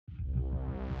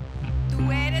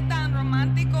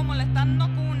molestando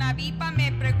con una pipa,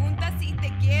 me pregunta si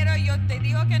te quiero, yo te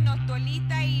digo que no estoy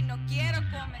lista y no quiero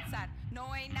comenzar.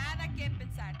 No hay nada que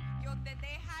pensar. Yo te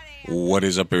dejaré. What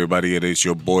is up, everybody? It is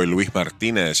your boy Luis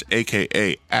Martinez,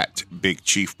 aka at Big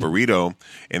Chief Burrito,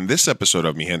 and this episode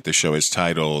of Mi Gente Show is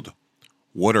titled,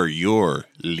 What Are Your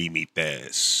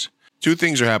Limites? Two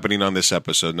things are happening on this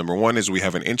episode. Number one is we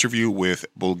have an interview with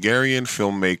Bulgarian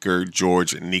filmmaker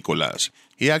George Nicolas.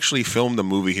 He actually filmed a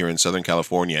movie here in Southern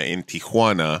California in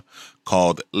Tijuana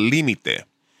called Limite.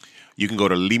 You can go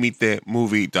to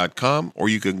limitemovie.com or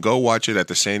you can go watch it at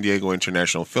the San Diego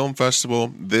International Film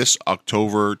Festival this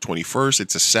October 21st.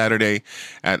 It's a Saturday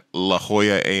at La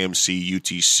Jolla AMC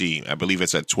UTC. I believe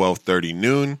it's at 12:30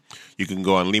 noon. You can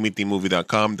go on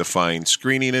limitemovie.com to find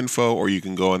screening info, or you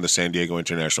can go on the San Diego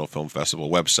International Film Festival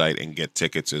website and get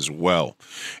tickets as well.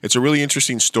 It's a really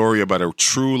interesting story about a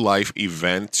true life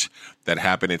event that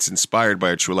happened. It's inspired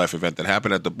by a true life event that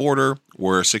happened at the border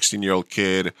where a 16-year-old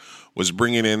kid was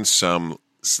bringing in some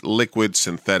liquid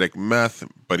synthetic meth,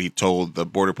 but he told the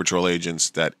Border Patrol agents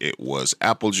that it was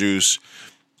apple juice,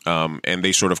 and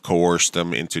they sort of coerced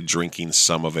them into drinking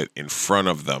some of it in front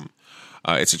of them.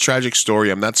 It's a tragic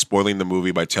story. I'm not spoiling the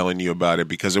movie by telling you about it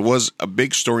because it was a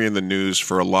big story in the news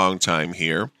for a long time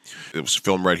here. It was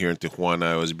filmed right here in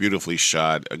Tijuana. It was beautifully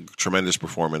shot, a tremendous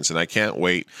performance, and I can't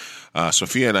wait.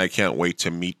 Sophia and I can't wait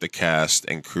to meet the cast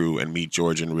and crew and meet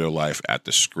George in real life at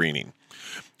the screening.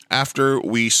 After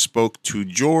we spoke to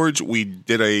George, we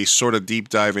did a sort of deep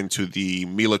dive into the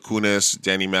Mila Kunis,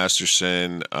 Danny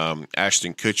Masterson,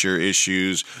 Ashton Kutcher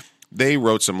issues. They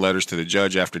wrote some letters to the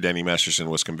judge after Danny Masterson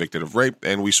was convicted of rape,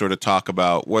 and we sort of talk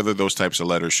about whether those types of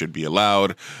letters should be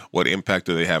allowed, what impact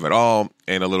do they have at all,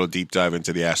 and a little deep dive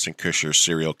into the Ashton Kutcher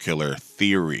serial killer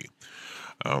theory.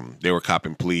 They were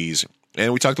copping pleas.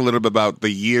 And we talked a little bit about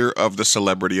the year of the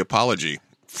celebrity apology,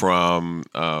 from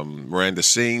Miranda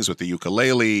Sings with the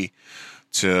ukulele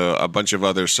to a bunch of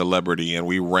other celebrity, and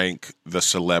we rank the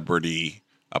celebrity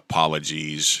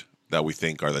apologies that we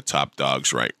think are the top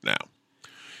dogs right now.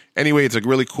 Anyway, it's a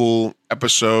really cool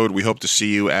episode. We hope to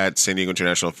see you at San Diego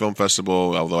International Film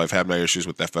Festival. Although I've had my issues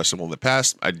with that festival in the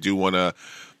past, I do want to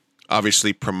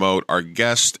obviously promote our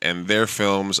guests and their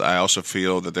films. I also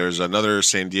feel that there's another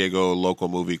San Diego local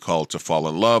movie called To Fall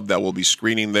in Love that will be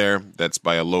screening there. That's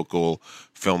by a local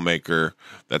filmmaker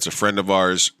that's a friend of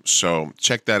ours. So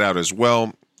check that out as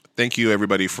well. Thank you,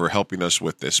 everybody, for helping us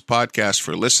with this podcast,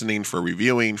 for listening, for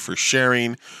reviewing, for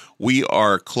sharing. We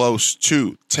are close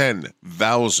to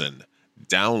 10,000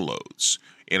 downloads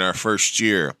in our first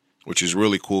year, which is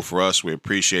really cool for us. We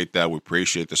appreciate that. We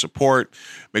appreciate the support.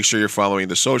 Make sure you're following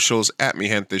the socials at Mi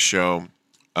Gente Show,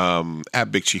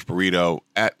 at Big Chief Burrito,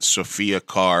 at Sophia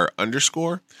Carr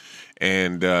 _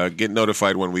 and get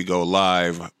notified when we go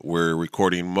live. We're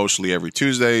recording mostly every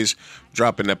Tuesdays,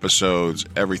 dropping episodes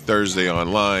every Thursday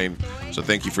online. So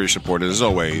thank you for your support. As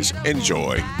always,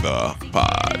 enjoy the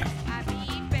pod.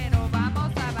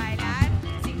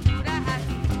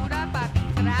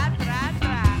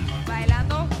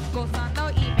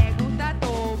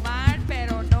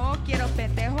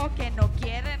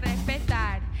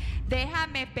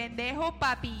 Déjame pendejo,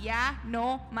 papi, ya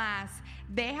no más.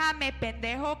 Déjame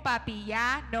pendejo, papi,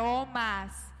 ya no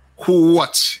más.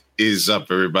 What is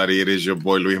up, everybody? It is your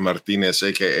boy Luis Martinez,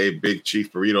 aka Big Chief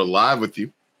Burrito, live with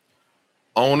you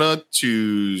on a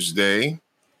Tuesday.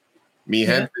 Mi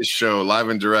Gente Show, live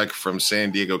and direct from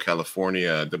San Diego,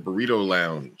 California, the Burrito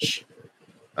Lounge.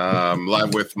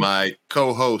 Live with my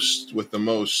co-host with the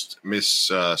most, Miss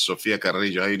Sofia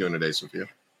Carrillo. How you doing today, Sofia?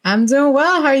 I'm doing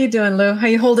well. How are you doing, Lou? How are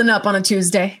you holding up on a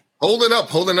Tuesday? Holding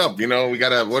up. You know, we got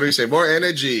to, what do you say? More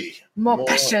energy. More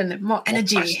passion. More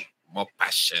energy. More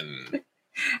passion.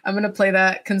 I'm going to play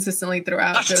that consistently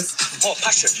throughout. More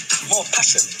passion, more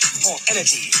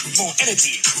energy,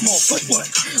 more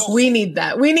footwork. We need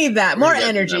that. More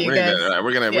energy.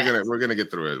 We're gonna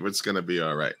get through it. It's gonna be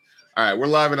all right. All right, we're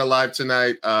live and alive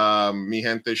tonight. Mi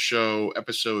Gente Show,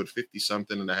 episode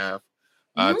 50-something and a half.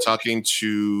 Talking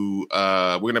to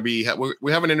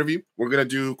we have an interview. We're gonna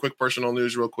do quick personal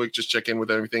news real quick, just check in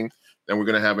with everything. Then we're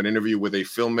gonna have an interview with a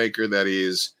filmmaker that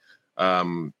is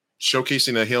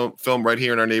showcasing a film right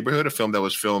here in our neighborhood, a film that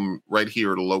was filmed right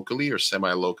here locally or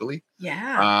semi-locally.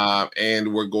 Yeah.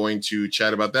 And we're going to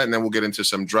chat about that, and then we'll get into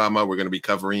some drama. We're going to be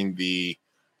covering the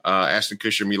Ashton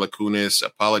Kutcher, Mila Kunis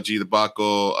apology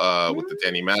debacle with the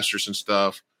Danny Masterson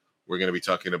stuff. We're going to be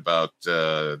talking about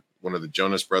one of the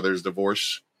Jonas Brothers'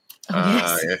 divorce.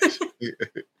 Yes.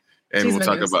 And we'll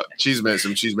talk about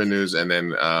some Cheeseman news, and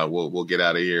then we'll get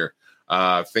out of here.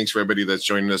 Thanks for everybody that's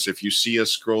joining us. If you see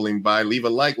us scrolling by, leave a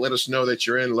like. Let us know that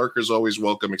you're in. Lurkers always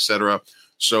welcome, etc.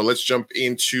 So let's jump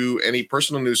into any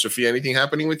personal news. Sophia, anything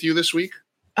happening with you this week?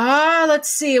 Let's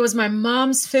see. It was my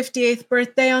mom's 58th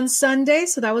birthday on Sunday,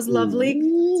 so that was lovely.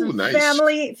 Ooh, nice.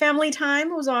 Family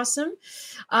time. It was awesome.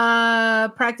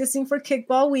 Practicing for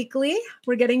kickball weekly.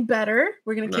 We're getting better.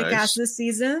 We're gonna kick ass this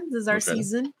season. This is our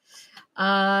season.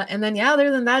 And then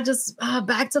other than that, just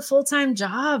back to full-time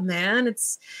job, man.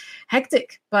 It's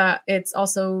hectic, but it's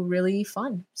also really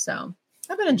fun. So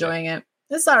I've been enjoying it.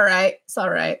 It's all right.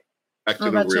 Back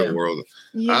to the real world.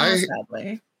 Yeah,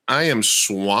 sadly. I am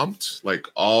swamped, like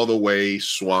all the way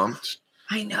swamped.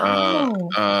 I know.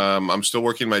 I'm still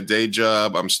working my day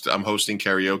job. I'm hosting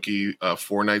karaoke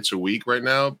 4 nights a week right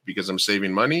now because I'm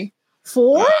saving money.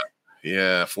 4?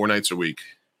 Yeah, 4 nights a week.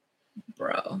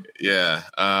 Bro. Yeah.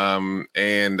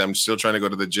 And I'm still trying to go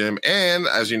to the gym. And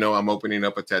as you know, I'm opening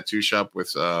up a tattoo shop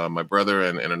with my brother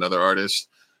and another artist.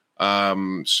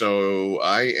 So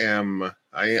I'm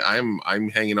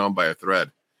hanging on by a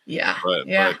thread. Yeah.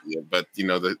 But you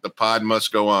know, the pod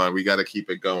must go on. We got to keep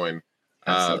it going.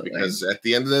 Because at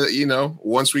the end of the,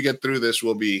 once we get through this,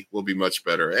 we'll be much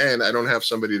better. And I don't have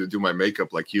somebody to do my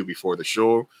makeup like you before the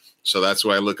show. So that's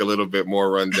why I look a little bit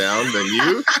more run down than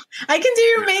you. I can do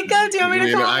your makeup. Do you want me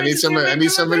to come? I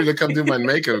need somebody to come do my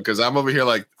makeup because I'm over here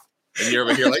like, and you're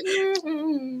over here like,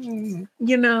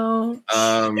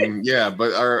 Yeah,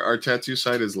 but our tattoo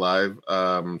site is live,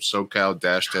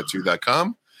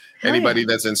 SoCal-tattoo.com. Anybody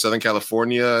that's in Southern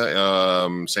California,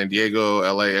 San Diego,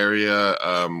 LA area,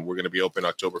 we're going to be open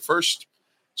October 1st.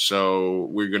 So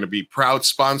we're going to be proud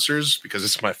sponsors because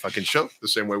it's my fucking show. The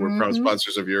same way we're proud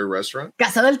sponsors of your restaurant.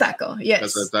 Casa del Taco. Yes.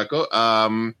 Casa del Taco.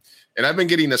 And I've been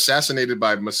getting assassinated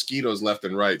by mosquitoes left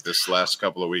and right this last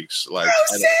couple of weeks. Like,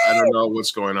 I don't know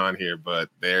what's going on here, but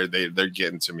they're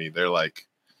getting to me. They're like,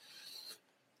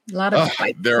 a lot of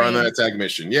they're on an attack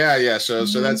mission. Yeah. So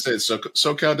that's it. So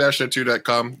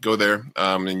SoCal-tattoo.com. Go there,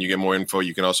 and you get more info.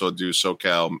 You can also do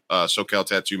SoCal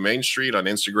Tattoo Main Street on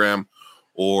Instagram,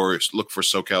 or look for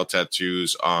SoCal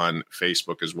Tattoos on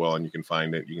Facebook as well, and you can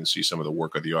find it. You can see some of the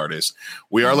work of the artists.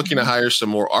 We are looking to hire some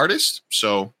more artists.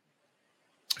 So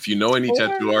if you know any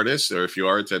tattoo artists, or if you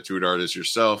are a tattooed artist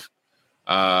yourself,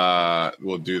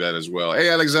 we'll do that as well. Hey,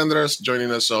 Alexandra,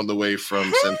 joining us all the way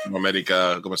from Central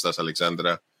America. ¿Cómo estás,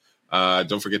 Alexandra?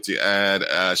 Don't forget to add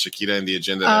Shakira in the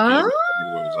agenda. That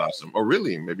was awesome. Oh,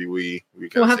 really? Maybe we'll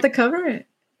have to cover it.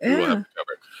 Yeah. We'll have to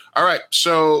cover it. All right.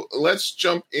 So let's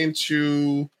jump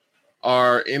into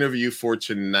our interview for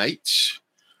tonight.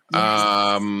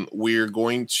 Yes. We're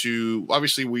going to,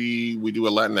 obviously we do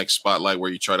a Latinx spotlight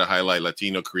where you try to highlight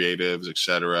Latino creatives,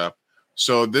 etc.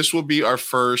 So this will be our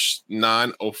first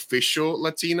non-official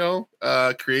Latino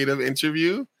creative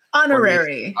interview.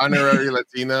 Honorary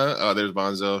Latina. Oh, there's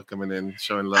Bonzo coming in,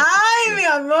 showing love. Ay, mi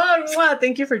amor. Wow,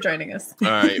 thank you for joining us. All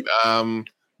right.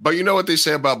 But you know what they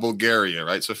say about Bulgaria,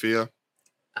 right, Sophia?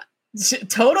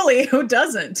 Totally. Who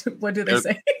doesn't? What do they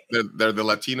say? They're the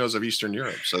Latinos of Eastern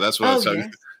Europe. So that's what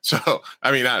yes. So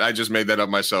I mean, I just made that up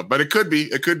myself, but it could be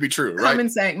true, right? Common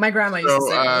saying. My grandma used to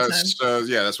say it all the time. So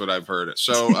yeah, that's what I've heard.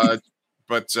 So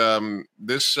but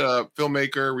this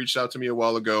filmmaker reached out to me a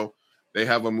while ago. They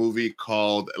have a movie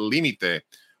called Límite,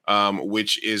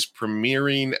 which is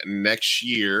premiering next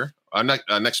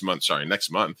month,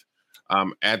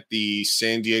 at the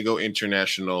San Diego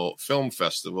International Film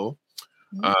Festival.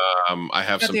 I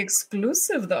have the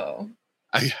exclusive though.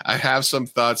 I have some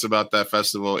thoughts about that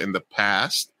festival in the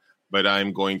past, but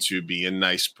I'm going to be a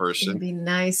nice person. Be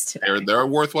nice today. They're a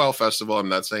worthwhile festival. I'm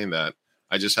not saying that.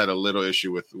 I just had a little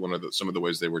issue with some of the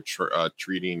ways they were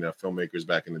treating filmmakers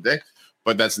back in the day.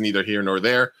 But that's neither here nor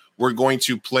there. We're going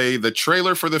to play the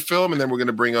trailer for the film, and then we're going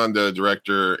to bring on the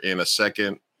director in a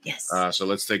second. Yes. So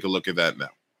let's take a look at that now.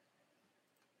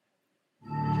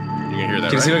 You can hear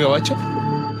that, ¿Quieres ir a Gabacho?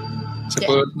 ¿Se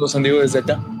puede ver todo San Diego desde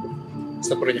acá?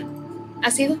 Está por allá.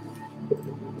 ¿Has ido?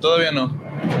 Todavía no.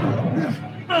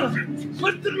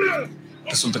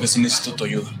 Resulta que sí necesito tu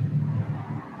ayuda.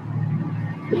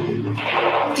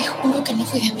 Te juro que no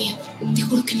fue de mí. Te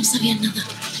juro que no sabía nada.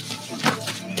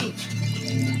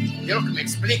 Quiero que me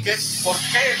expliques por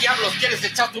qué diablos quieres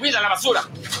echar tu vida a la basura.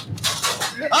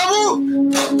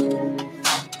 ¡Abu!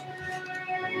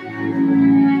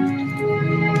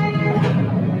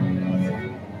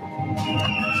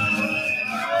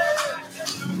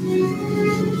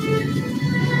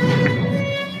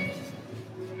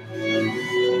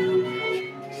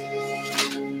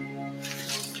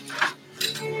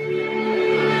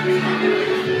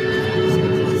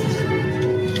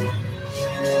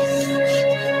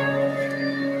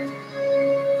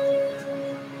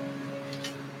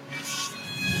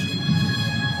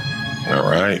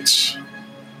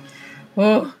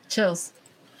 Chills.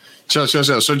 So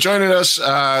joining us,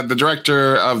 the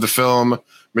director of the film,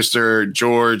 Mr.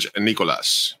 George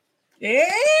Nicolas. Hey,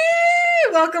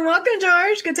 welcome,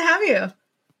 George. Good to have you.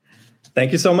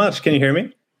 Thank you so much. Can you hear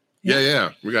me?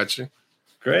 Yeah, we got you.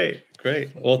 Great.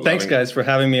 Well, thanks, guys, for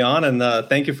having me on, and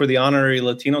thank you for the honorary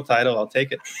Latino title. I'll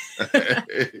take it.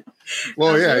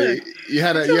 Well, yeah, you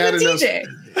had a TJ.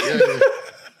 Yeah.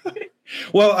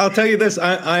 Well, I'll tell you this: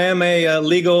 I am a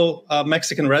legal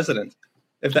Mexican resident,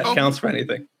 if that counts for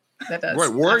anything. That does.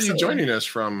 Where are you joining us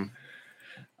from?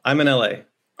 I'm in LA.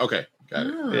 Okay, got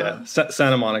it. Oh. Yeah,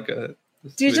 Santa Monica.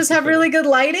 Do you just have really good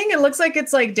lighting? It looks like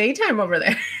it's like daytime over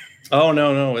there. Oh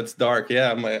no, it's dark.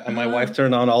 Yeah, my wife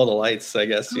turned on all the lights. I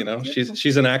guess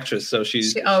she's an actress, so she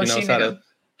knows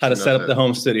how to set up the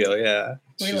home studio. Yeah,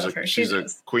 we love her. She's a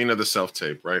queen of the self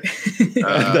tape, right?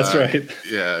 That's right.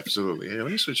 Yeah, absolutely. Hey,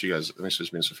 let me switch you guys. Let me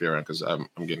switch me and Sophia around because I'm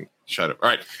getting shut up. All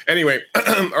right. Anyway,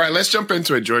 all right. Let's jump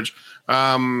into it, George.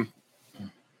 How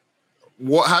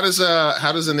does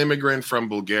an immigrant from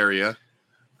Bulgaria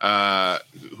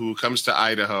who comes to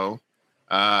Idaho,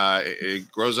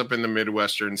 it grows up in the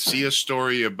Midwestern, see a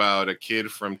story about a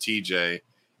kid from TJ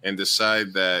and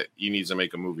decide that you need to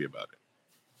make a movie about it?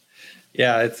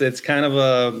 Yeah, it's kind of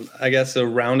a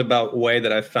roundabout way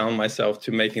that I found myself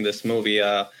to making this movie.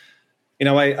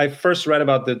 I first read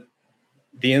about the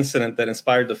incident that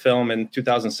inspired the film in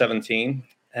 2017,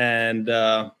 and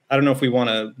I don't know if we want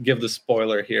to give the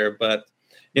spoiler here, but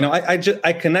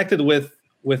I connected with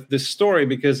this story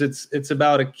because it's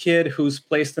about a kid who's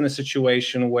placed in a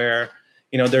situation where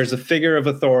there's a figure of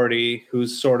authority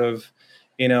who's sort of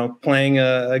playing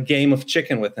a game of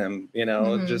chicken with him,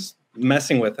 just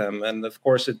messing with him, and of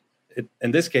course it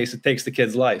in this case it takes the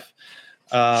kid's life.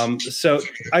 So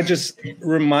I just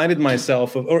reminded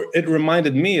myself of, or it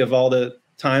reminded me of all the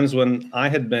times when I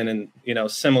had been in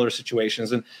similar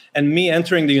situations, and me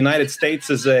entering the United States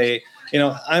as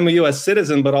I'm a U.S.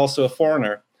 citizen but also a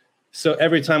foreigner. So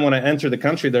every time when I enter the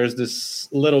country, there's this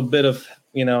little bit of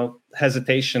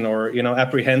hesitation or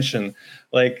apprehension,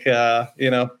 like are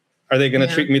they going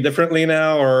to treat me differently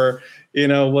now, or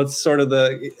what's sort of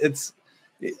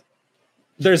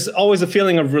there's always a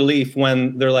feeling of relief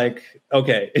when they're like,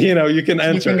 okay, you can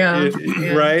enter,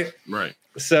 right? Right.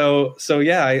 So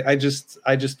yeah, I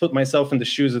just put myself in the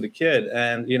shoes of the kid,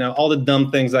 and all the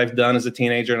dumb things I've done as a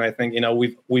teenager, and I think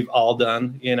we've all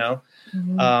done,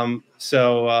 Mm-hmm.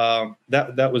 So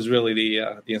that was really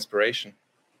the inspiration.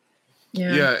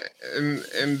 Yeah.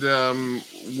 And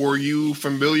were you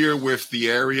familiar with the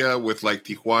area, with like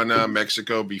Tijuana,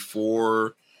 Mexico,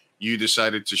 before you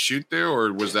decided to shoot there,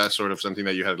 or was that sort of something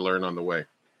that you had to learn on the way?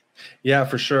 Yeah,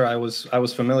 for sure. I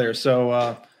was familiar.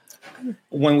 So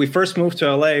when we first moved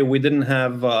to LA, we didn't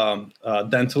have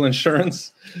dental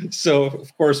insurance. So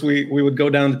of course we would go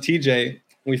down to TJ.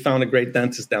 We found a great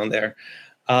dentist down there.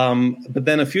 But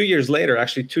then a few years later,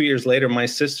 actually 2 years later, my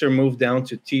sister moved down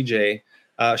to TJ.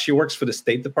 She works for the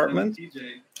State Department.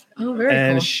 Oh, very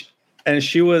cool. And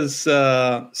she was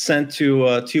sent to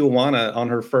Tijuana on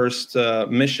her first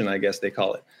mission, I guess they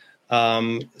call it.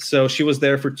 So she was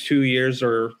there for 2 years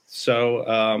or so,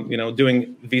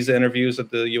 doing visa interviews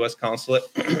at the U.S. consulate.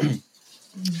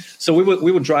 So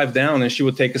we would drive down, and she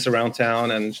would take us around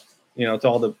town and to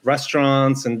all the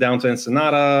restaurants and down to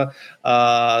Ensenada,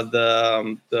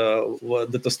 the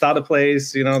tostada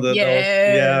place,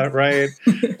 right,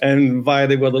 and Valle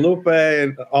de Guadalupe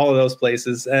and all of those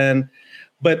places.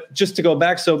 But just to go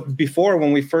back, so before,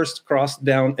 when we first crossed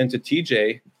down into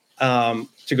TJ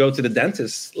to go to the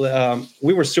dentist,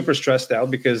 we were super stressed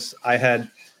out because I had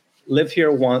lived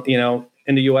here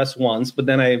in the U.S. once, but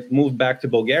then I moved back to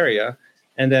Bulgaria,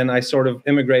 and then I sort of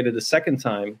immigrated a second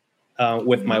time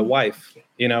with my wife,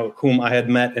 whom I had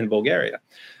met in Bulgaria.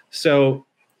 So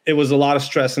it was a lot of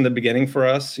stress in the beginning for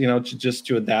us,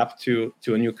 to adapt to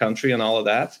a new country and all of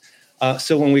that.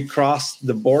 So when we crossed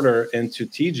the border into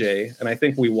TJ, and I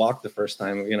think we walked the first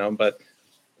time, but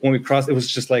when we crossed, it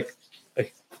was just like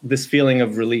this feeling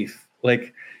of relief.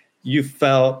 Like we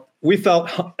felt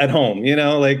at home,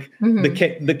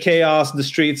 the chaos, the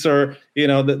streets are,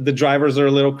 the drivers are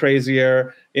a little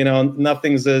crazier,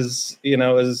 nothing's as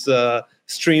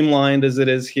streamlined as it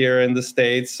is here in the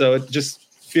States. So it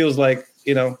just feels like,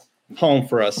 home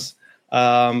for us.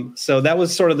 So that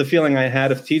was sort of the feeling I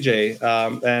had of TJ.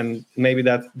 And maybe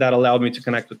that allowed me to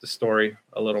connect with the story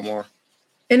a little more.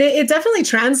 And it definitely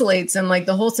translates in like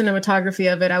the whole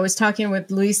cinematography of it. I was talking with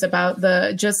Luis about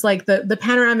the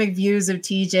panoramic views of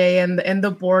TJ and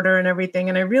the border and everything.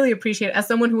 And I really appreciate it. As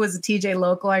someone who was a TJ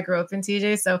local, I grew up in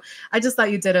TJ. So I just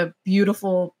thought you did a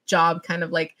beautiful job kind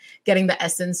of like getting the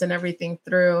essence and everything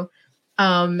through.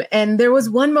 And there was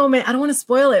one moment, I don't want to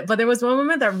spoil it, but there was one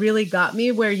moment that really got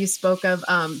me where you spoke of,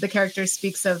 the character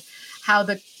speaks of how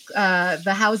the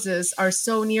houses are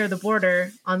so near the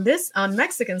border on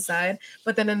Mexican side,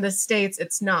 but then in the States,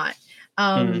 it's not.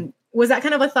 Was that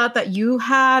kind of a thought that you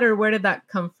had, or where did that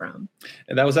come from?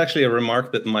 And that was actually a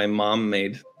remark that my mom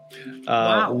made.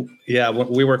 Wow. Yeah, when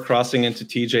we were crossing into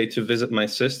TJ to visit my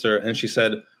sister, and she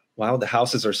said, wow, the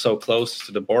houses are so close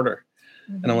to the border.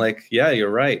 Mm-hmm. And I'm like, yeah,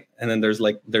 you're right. And then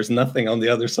there's nothing on the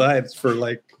other side for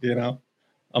like,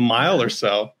 a mile or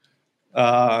so.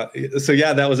 So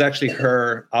yeah, that was actually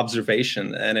her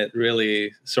observation, and it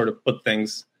really sort of put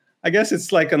things, I guess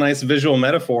it's like a nice visual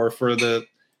metaphor for the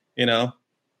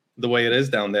way it is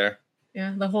down there.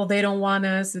 Yeah, the whole they don't want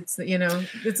us. It's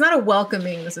it's not a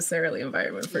welcoming necessarily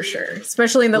environment for sure,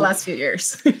 especially in the last few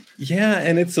years. Yeah,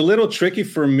 and it's a little tricky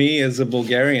for me as a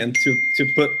Bulgarian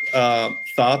to put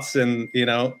thoughts in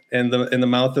in the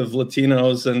mouth of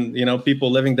Latinos and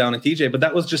people living down in TJ. But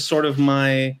that was just sort of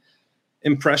my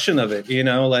impression of it.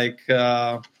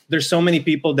 There's so many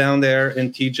people down there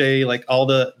in TJ, like all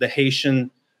the Haitian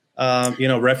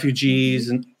refugees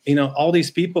and all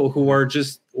these people who are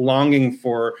just longing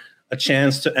for a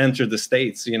chance to enter the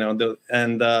States,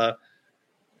 and the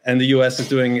U.S. is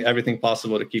doing everything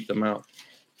possible to keep them out.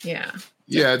 Yeah.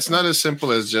 Yeah, it's not as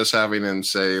simple as just having them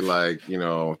say,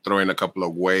 throw in a couple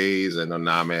of ways and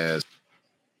names.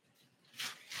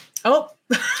 Oh.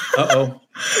 Uh-oh.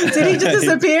 Did he just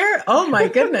disappear? Oh, my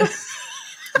goodness.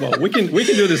 Well, we can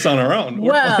do this on our own.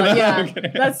 Well, yeah,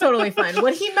 that's totally fine.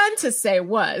 What he meant to say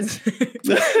was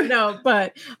no,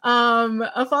 but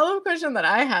a follow-up question that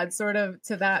I had sort of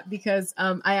to that, because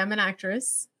I am an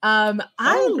actress.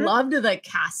 I loved the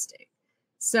casting.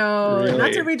 So really?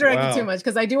 Not to redirect it too much,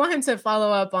 because I do want him to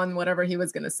follow up on whatever he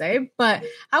was going to say. But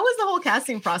how was the whole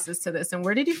casting process to this, and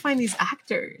where did you find these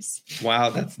actors?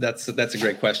 Wow, that's a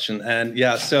great question. And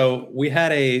yeah, so we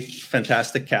had a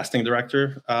fantastic casting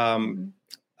director.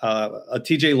 A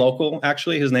TJ local,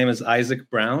 actually. His name is Isaac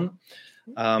Brown.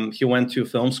 He went to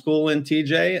film school in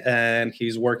TJ, and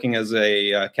he's working as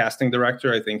a casting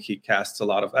director. I think he casts a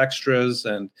lot of extras,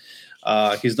 and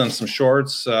he's done some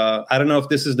shorts. I don't know if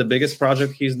this is the biggest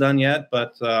project he's done yet,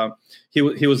 but he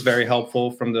was very helpful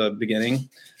from the beginning.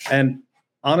 And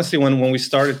honestly, when we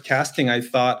started casting, I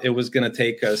thought it was going to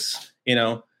take us,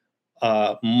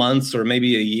 months or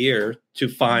maybe a year to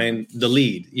find the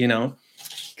lead,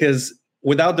 because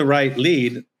without the right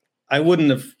lead, I wouldn't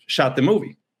have shot the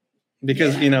movie,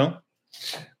 because,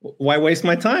 why waste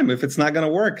my time if it's not going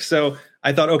to work? So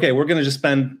I thought, okay, we're going to just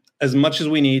spend as much as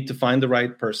we need to find the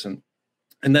right person.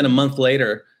 And then a month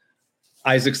later,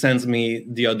 Isaac sends me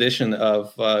the audition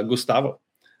of Gustavo.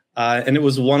 And it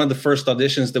was one of the first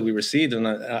auditions that we received. And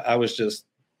I was just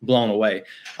blown away.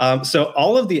 So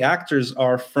all of the actors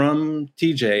are from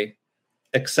TJ,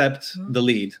 except the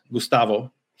lead,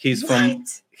 Gustavo. He's from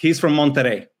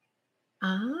Monterrey.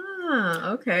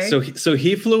 Ah, okay. So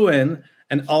he flew in,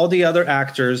 and all the other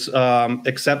actors,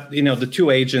 except the two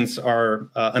agents are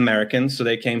American, so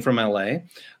they came from LA.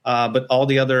 But all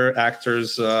the other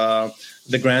actors,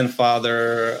 the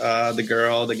grandfather, the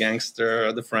girl, the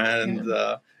gangster, the friend,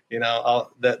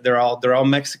 they're all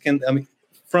Mexican. I mean,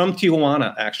 from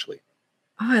Tijuana, actually.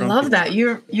 Oh, I love that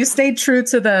you stayed true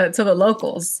to the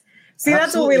locals. See,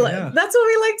 that's what we like. Yeah. That's what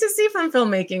we like to see from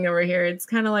filmmaking over here. It's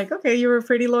kind of like, okay, you were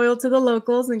pretty loyal to the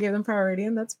locals and gave them priority,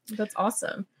 and that's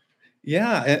awesome.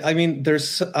 Yeah, I mean,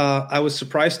 I was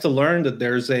surprised to learn that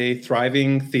there's a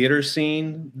thriving theater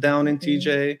scene down in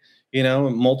TJ.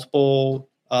 Multiple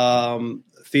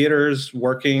theaters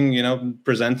working.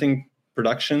 Presenting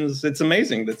productions. It's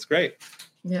amazing. That's great.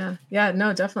 Yeah,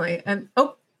 no, definitely. And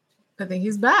I think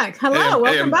he's back. Hello,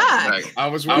 welcome back. I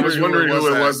was wondering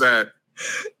who it was that.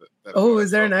 Oh, is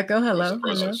there an echo? Hello?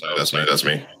 That's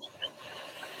me.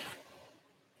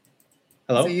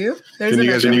 Hello? Is it you? Can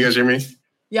you guys hear me?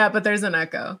 Yeah, but there's an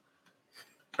echo.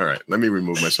 All right, let me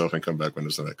remove myself and come back when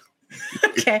there's an echo.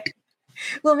 Okay.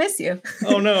 We'll miss you.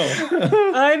 Oh, no.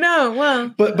 I know. Well.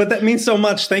 But that means so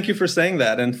much. Thank you for saying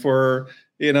that. And for,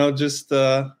 just,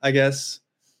 I guess,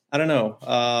 I don't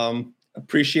know,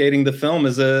 appreciating the film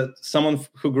as someone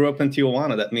who grew up in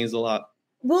Tijuana. That means a lot.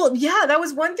 Well, yeah, that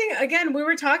was one thing. Again, we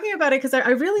were talking about it because I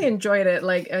really enjoyed it.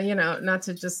 Like, not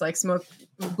to just like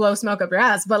blow smoke up your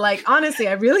ass, but like, honestly,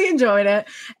 I really enjoyed it.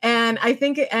 And I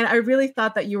really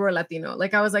thought that you were Latino.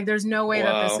 Like, I was like, there's no way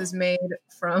that this is made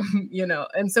from,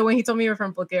 And so when he told me you were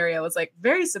from Bulgaria, I was like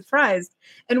very surprised.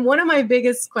 And one of my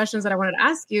biggest questions that I wanted to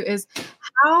ask you is,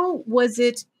 how was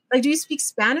it? Like, do you speak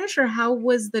Spanish, or how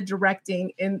was the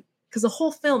directing because the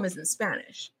whole film is in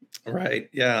Spanish? Right.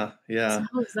 Yeah. So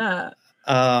how was that?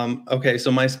 Okay,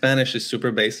 so my Spanish is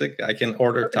super basic. I can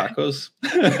order tacos,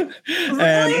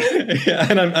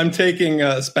 and I'm taking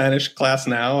a Spanish class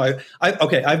now.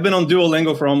 I've been on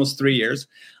Duolingo for almost 3 years.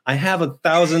 I have a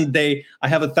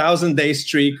 1,000-day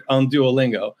streak on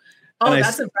Duolingo. Oh,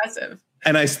 that's impressive.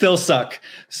 And I still suck.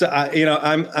 So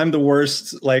I'm the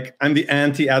worst. Like, I'm the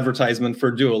anti-advertisement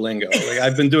for Duolingo. Like,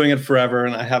 I've been doing it forever,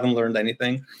 and I haven't learned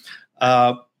anything.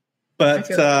 Yeah.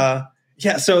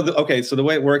 So the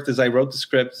way it worked is I wrote the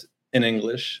script in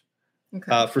English.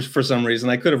 Okay. For some reason,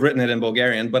 I could have written it in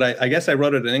Bulgarian, but I guess I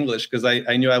wrote it in English because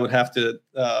I knew I would have to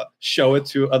show it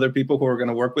to other people who were going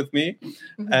to work with me,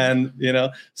 and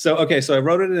So I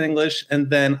wrote it in English, and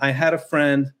then I had a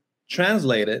friend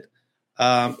translate it.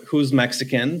 Who's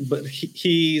Mexican, but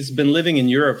he's been living in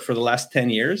Europe for the last 10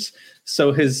 years.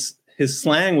 So his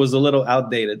slang was a little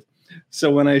outdated. So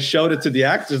when I showed it to the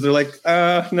actors, they're like,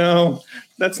 no,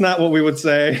 that's not what we would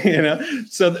say,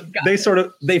 So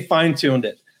they fine-tuned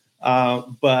it.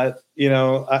 But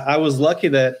I was lucky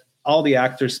that all the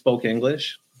actors spoke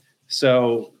English.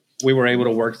 So we were able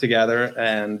to work together,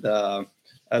 and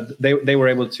they were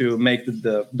able to make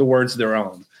the words their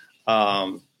own.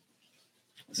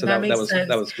 So that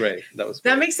was great.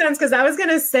 That makes sense, because I was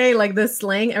gonna say, like, the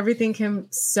slang, everything came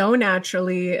so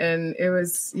naturally, and it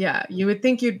was you would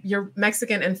think you're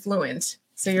Mexican and fluent,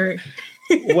 so you're.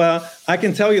 Well, I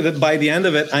can tell you that by the end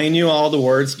of it, I knew all the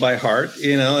words by heart.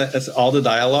 It's all the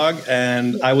dialogue,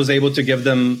 and I was able to give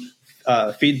them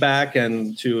feedback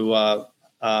and to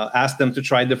ask them to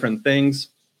try different things.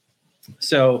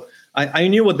 So I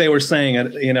knew what they were saying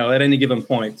at any given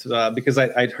point because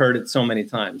I'd heard it so many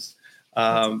times.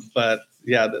 But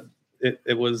yeah,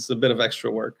 it was a bit of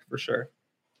extra work for sure.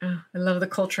 Oh, I love the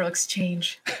cultural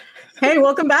exchange. Hey,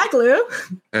 welcome back, Lou.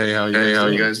 Hey, how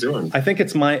you guys doing? I think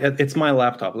it's my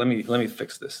laptop. Let me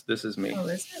fix this. This is me. Oh,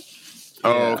 is it?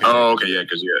 Oh, okay. Yeah,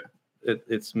 because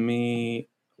it's me.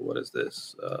 What is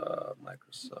this?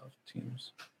 Microsoft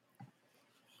Teams.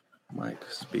 Mic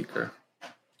speaker.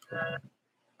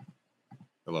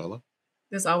 Hello.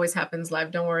 This always happens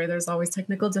live. Don't worry. There's always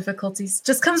technical difficulties.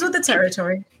 Just comes with the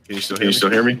territory. Can you still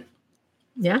hear me?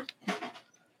 Yeah.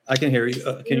 I can hear you.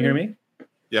 Can you hear me?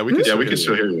 Yeah, we can still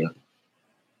hear you.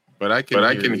 But I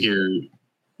can hear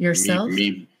yourself.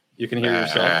 Me. You can hear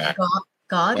yourself.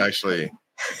 God. Well, actually.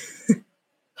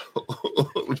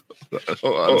 Hold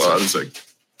on a sec.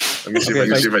 Let me see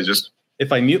if I just.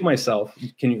 If I mute myself,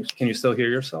 can you still hear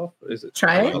yourself? Is it?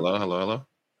 Try it. Hello.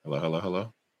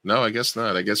 No, I guess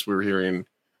not. I guess we're hearing.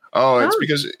 Oh, it's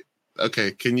because. Okay,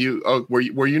 can you? Oh,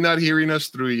 were you not hearing us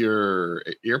through your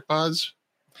earpods?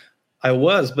 I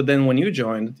was, but then when you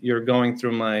joined, you're going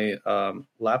through my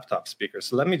laptop speaker.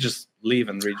 So let me just leave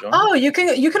and rejoin. Oh, you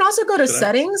can also go to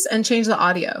settings and change the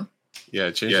audio. Yeah,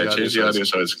 change the audio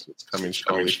so it's coming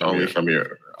only from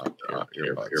your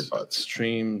earbuds.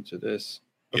 Stream to this.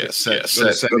 Okay. Go to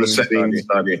settings.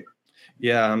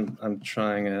 Yeah, I'm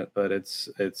trying it, but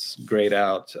it's grayed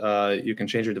out. You can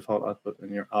change your default output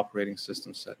in your operating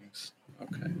system settings.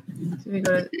 Okay. So we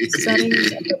go to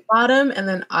settings at the bottom and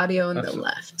then audio on the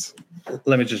left.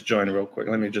 Let me just join real quick.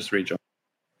 Let me just rejoin.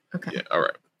 Okay. Yeah. All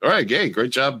right. Gay.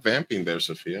 Great job vamping there,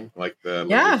 Sophia. Like the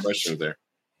questions there.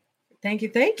 Thank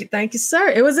you,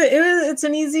 sir. It's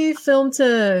an easy film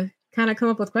to kind of come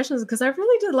up with questions because I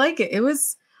really did like it. It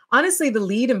was honestly, the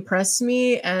lead impressed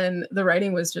me and the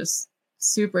writing was just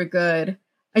super good.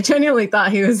 I genuinely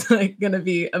thought he was like going to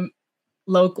be a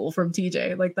local from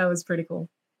TJ. Like that was pretty cool.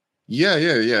 Yeah.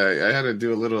 I had to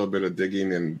do a little bit of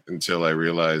digging until I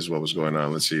realized what was going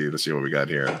on. Let's see what we got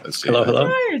here. Let's see.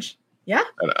 Hello. George. Yeah.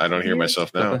 I don't hear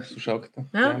myself now.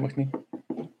 No.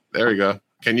 There we go.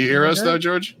 Can you hear us though,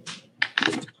 George?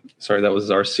 Sorry, that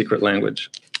was our secret language.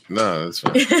 No, that's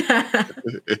fine. You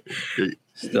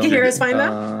can hear us fine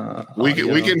though? We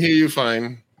can hear you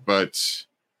fine, but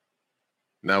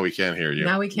now we can't hear you.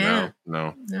 Now we can't.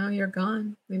 No. Now you're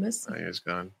gone. We missed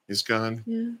him. He's gone.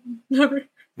 Yeah.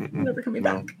 Never coming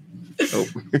back. Oh.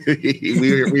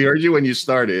 we heard you when you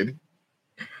started.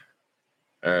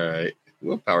 All right.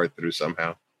 We'll power through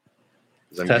somehow.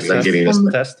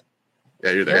 Test.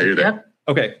 Yeah, you're there. Yep.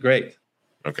 Okay, great.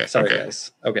 Okay. Sorry,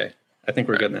 guys. Okay. I think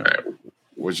we're good now. Right.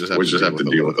 We'll just have to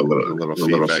deal with a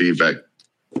little feedback.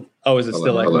 Oh, is it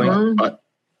still echoing?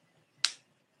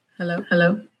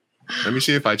 Hello. Let me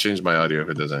see if I change my audio, if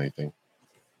it does anything.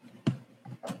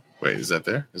 Wait, is that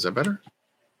there? Is that better?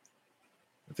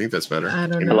 I think that's better. I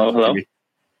don't know. Hello.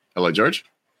 Hello, George?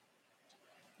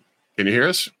 Can you hear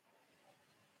us?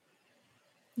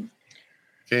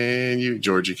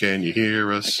 Georgie, can you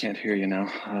hear us? I can't hear you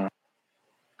now.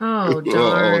 Oh,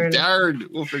 darn. Darn.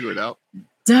 We'll figure it out.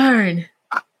 Darn.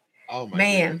 Oh, my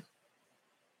man.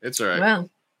 It's all right.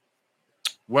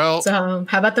 Well. So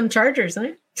how about them Chargers,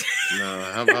 huh? No,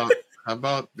 how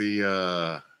about the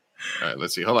all right,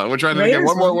 let's see. Hold on. We're trying to get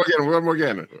one more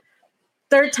again.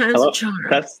 Third time's a charm.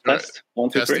 Test. 1,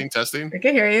 2, 3. Testing. I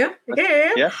can hear you.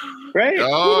 Yeah. Great.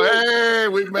 Oh, hey,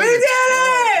 we made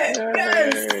it. We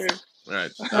did it. Yes. All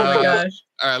right. Oh my gosh.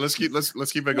 All right, let's keep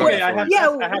it going. Wait, I have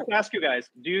to ask you guys.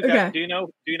 Do you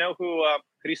know who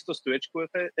Hristo Stoichkov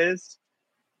is?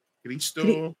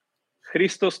 Hristo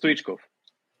Stoichkov.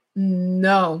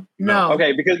 No.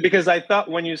 Okay, because I thought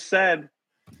when you said,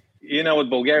 you know what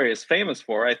Bulgaria is famous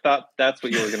for, I thought that's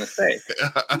what you were going to say.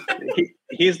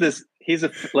 He's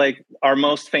our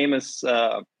most famous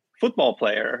football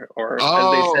player, or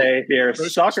as they say here,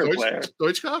 soccer player.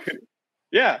 Stoichkov?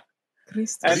 Yeah.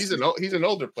 He's an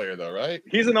older player though, right?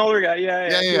 He's an older guy.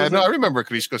 Yeah. No, I remember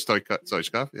Hristo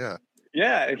Stoichkov. Yeah.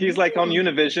 Yeah, he's like on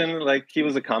Univision. Like he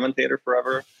was a commentator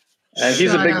forever, and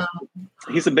he's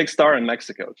a big star in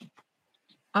Mexico.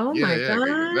 Oh my gosh!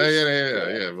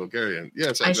 Yeah, Bulgarian.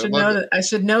 Yes, I should know that. I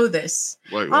should know this.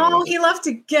 Wait, he left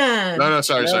again. No,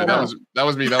 sorry. No. That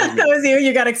was me. That was you.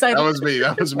 You got excited. That was me.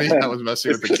 I was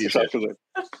messing with the keys.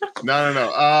 No.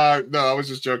 I was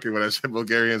just joking when I said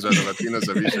Bulgarians are the Latinos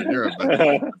of Eastern Europe.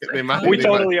 We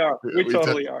totally are. We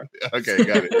totally are. Okay,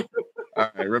 got it. All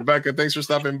right, Rebecca. Thanks for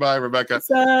stopping by, Rebecca.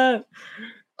 What's up?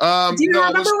 Do you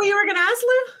remember what you were going to ask,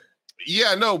 Lou?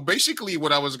 Yeah, no, basically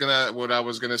what I was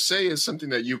gonna say is something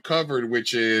that you covered,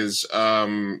 which is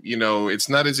it's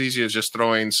not as easy as just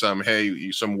throwing some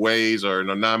ways or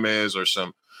nonames or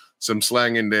some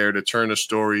slang in there to turn a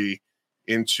story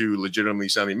into legitimately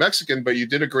sounding Mexican, but you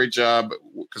did a great job,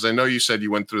 because I know you said you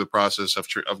went through the process of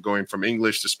going from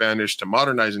English to Spanish to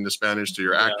modernizing the Spanish to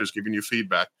your actors giving you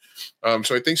feedback.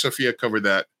 So I think Sophia covered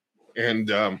that,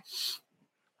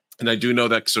 and I do know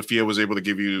that Sophia was able to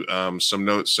give you some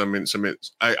notes.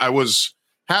 I was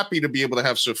happy to be able to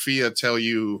have Sophia tell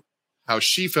you how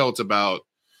she felt about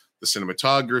the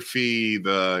cinematography.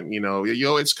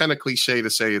 It's kind of cliche to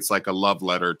say it's like a love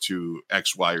letter to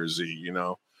X, Y, or Z,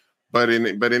 but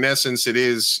in essence,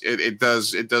 it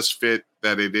does fit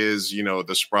that it is,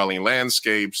 the sprawling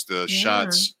landscapes, the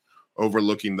shots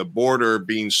overlooking the border,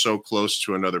 being so close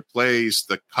to another place,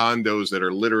 the condos that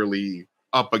are literally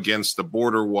up against the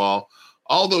border wall,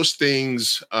 all those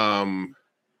things,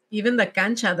 even the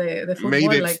cancha, the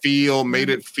football, made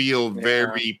it feel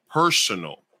very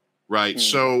personal, right?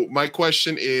 So my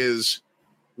question is,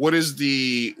 what are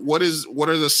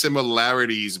the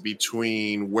similarities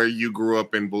between where you grew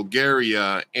up in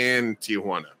Bulgaria and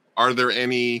Tijuana? Are there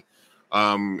any,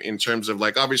 in terms of,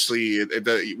 like, obviously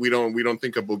we don't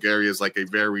think of Bulgaria as like a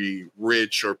very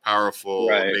rich or powerful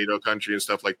NATO country and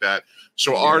stuff like that.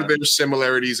 So are there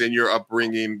similarities in your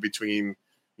upbringing between,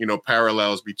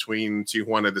 parallels between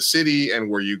Tijuana, the city, and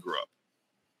where you grew up?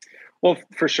 Well,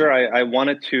 for sure. I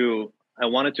wanted to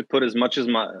put as much of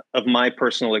my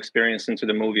personal experience into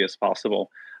the movie as possible.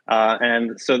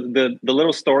 And so the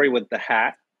little story with the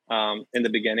hat in the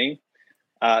beginning,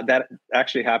 that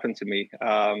actually happened to me.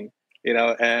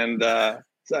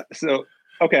 So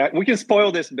okay, we can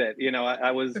spoil this bit.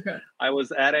 I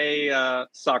was at a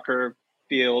soccer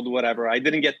field, whatever. I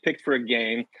didn't get picked for a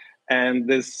game, and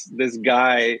this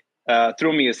guy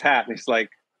threw me his hat, and he's like,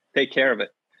 "Take care of it."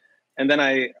 And then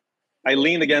I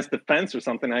leaned against the fence or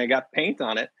something, and I got paint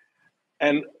on it,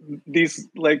 and these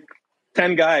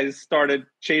 10 guys started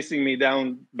chasing me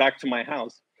down back to my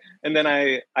house. And then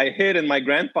I hid, and my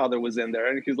grandfather was in there,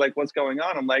 and he's like, "What's going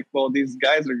on?" I'm like, "Well, these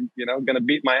guys are, going to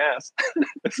beat my ass."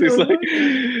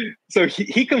 So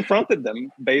he confronted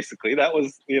them, basically. That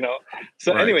was,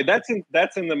 So anyway, that's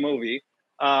in the movie.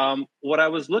 What I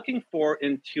was looking for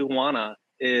in Tijuana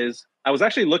is I was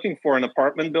actually looking for an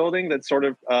apartment building that sort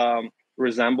of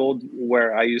resembled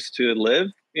where I used to live,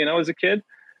 as a kid,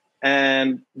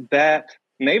 and that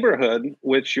neighborhood,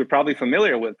 which you're probably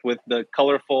familiar with the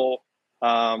colorful,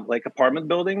 apartment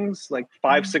buildings,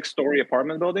 5-6 story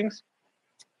apartment buildings.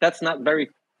 That's not very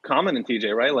common in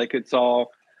TJ, right? It's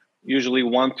all usually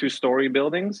 1-2 story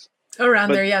buildings.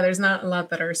 There. Yeah. There's not a lot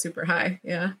that are super high.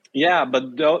 Yeah. Yeah.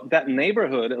 But that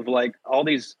neighborhood of all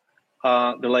these,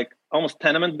 they're almost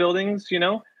tenement buildings,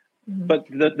 Mm-hmm. But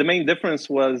the main difference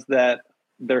was that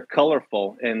they're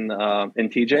colorful in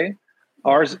TJ.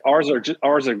 Ours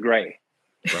are gray,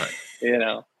 right?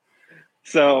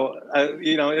 So,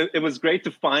 it was great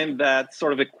to find that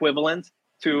sort of equivalent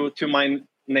to my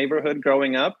neighborhood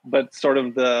growing up, but sort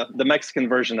of the Mexican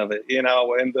version of it,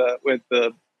 with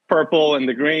the purple and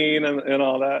the green and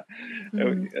all that.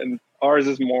 Mm-hmm. And ours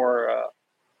is more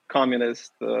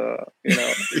communist, Yeah,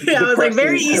 it was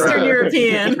very Eastern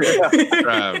European.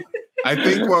 I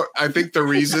think the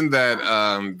reason that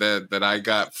that I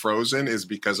got frozen is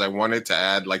because I wanted to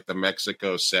add like the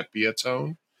Mexico sepia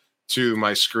tone to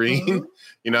my screen.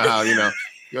 You know how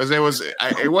because it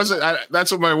wasn't.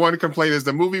 That's what my one complaint is.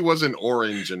 The movie wasn't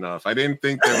orange enough. I didn't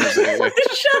think there was.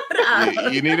 Shut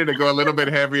up. You needed to go a little bit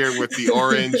heavier with the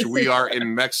orange. We are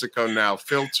in Mexico now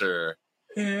filter.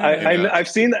 I've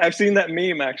seen that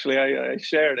meme actually. I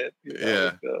shared it.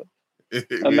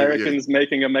 Americans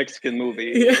making a Mexican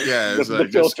movie. Yeah, the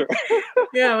like filter.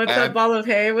 Yeah, what's that ball of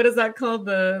hay? What is that called?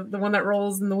 The one that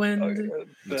rolls in the wind.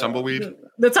 The tumbleweed.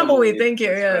 The tumbleweed. Thank you.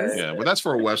 Yes. Yeah, well, that's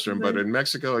for a Western, but in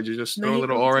Mexico, you just throw a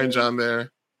little orange on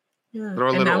there. Yeah. Throw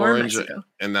a little orange,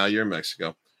 and now you're in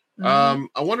Mexico. I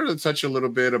wanted to touch a little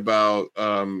bit about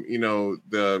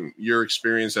your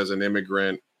experience as an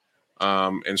immigrant.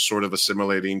 And sort of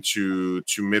assimilating to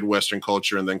Midwestern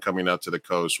culture and then coming out to the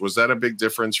coast. Was that a big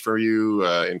difference for you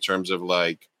in terms of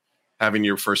like having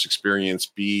your first experience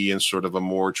be in sort of a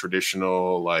more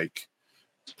traditional like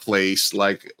place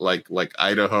like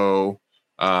Idaho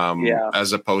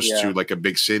as opposed to like a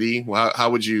big city?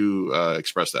 How would you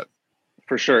express that?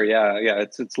 For sure. Yeah.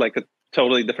 It's like a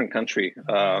totally different country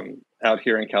out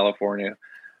here in California.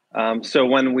 So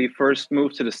when we first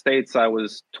moved to the States, I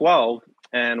was 12.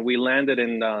 And we landed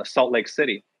in Salt Lake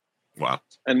City. Wow!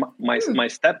 And my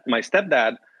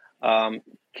stepdad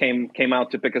came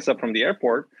out to pick us up from the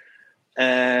airport.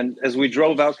 And as we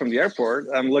drove out from the airport,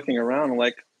 I'm looking around, I'm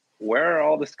like, where are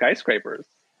all the skyscrapers?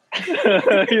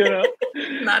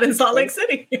 Not in Salt Lake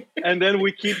City. And then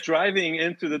we keep driving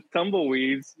into the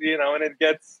tumbleweeds, and it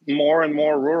gets more and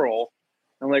more rural.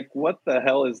 I'm like, what the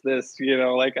hell is this?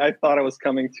 Like I thought I was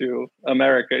coming to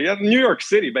America. Yeah, New York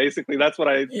City, basically. That's what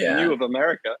I knew of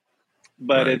America.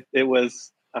 But it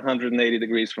was 180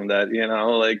 degrees from that,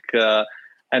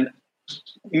 and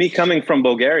me coming from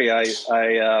Bulgaria,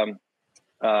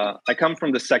 I come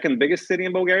from the second biggest city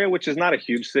in Bulgaria, which is not a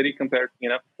huge city compared,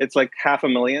 it's like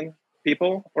 500,000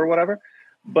 people or whatever,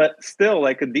 but still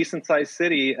like a decent sized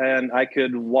city. And I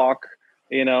could walk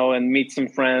and meet some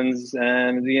friends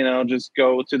and, just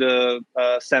go to the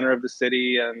center of the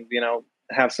city and,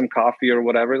 have some coffee or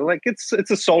whatever. Like it's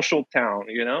a social town,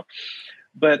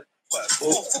 but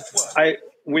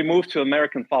we moved to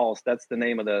American Falls. That's the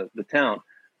name of the town.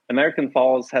 American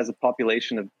Falls has a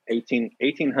population of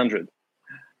 1,800.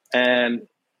 And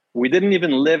we didn't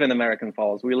even live in American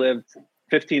Falls. We lived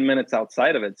 15 minutes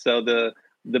outside of it. So the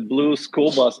yellow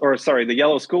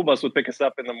school bus would pick us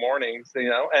up in the mornings,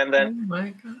 and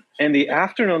then in the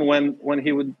afternoon when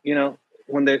he would,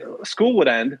 when the school would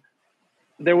end,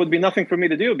 there would be nothing for me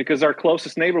to do because our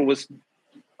closest neighbor was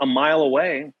a mile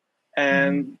away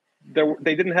and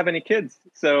they didn't have any kids.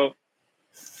 So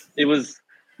it was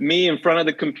me in front of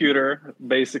the computer,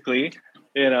 basically,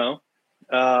 that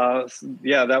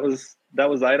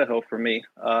was Idaho for me.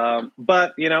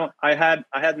 But, I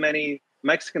had many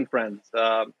Mexican friends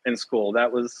in school.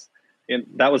 That was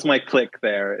my clique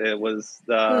there. It was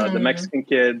the Mexican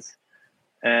kids,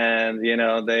 and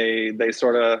they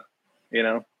sort of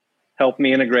helped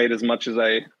me integrate as much as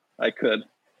I could.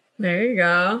 There you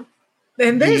go.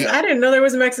 And I didn't know there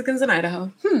was Mexicans in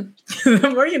Idaho.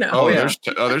 The more you know.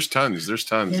 There's tons. Yeah.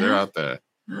 They're out there.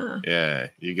 Yeah,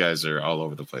 you guys are all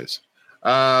over the place.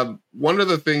 One of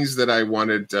the things that I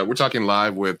wanted, we're talking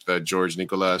live with George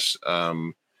Nicolas.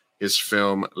 His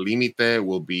film Límite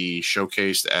will be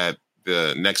showcased at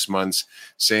the next month's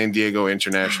San Diego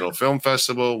International Film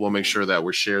Festival. We'll make sure that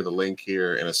we share the link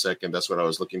here in a second. That's what I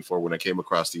was looking for when I came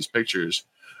across these pictures.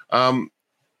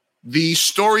 The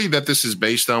story that this is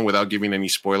based on, without giving any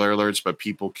spoiler alerts, but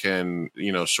people can,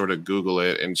 sort of Google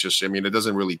it and just, it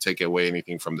doesn't really take away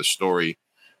anything from the story.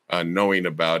 Knowing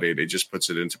about it, it just puts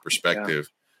it into perspective.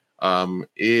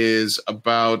 Is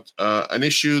about an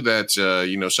issue that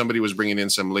somebody was bringing in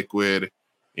some liquid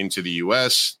into the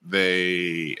U.S.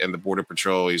 And the Border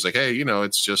Patrol, he's like, hey,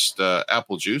 it's just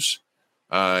apple juice,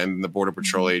 and the Border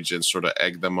Patrol agents sort of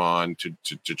egged them on to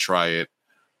try it,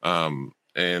 the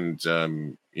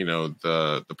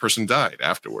person died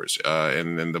afterwards,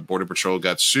 and then the Border Patrol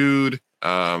got sued.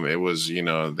 It was,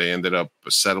 they ended up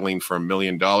settling for $1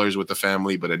 million with the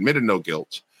family, but admitted no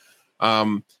guilt.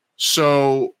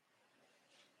 So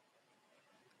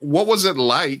what was it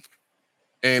like,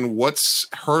 and what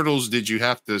hurdles did you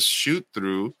have to shoot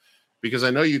through? Because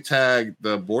I know you tagged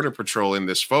the Border Patrol in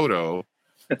this photo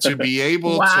to be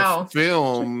able to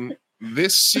film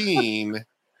this scene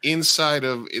inside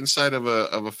of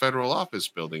a federal office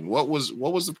building. What was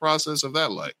the process of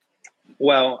that like?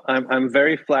 Well, I'm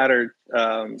very flattered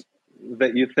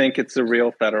that you think it's a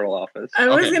real federal office. I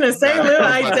was going to say, Lou,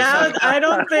 I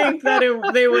don't think that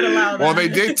they would allow that. Well, they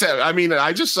did.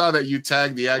 I just saw that you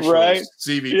tagged the actual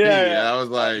CBP. Yeah. And I was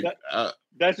like,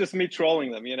 that's just me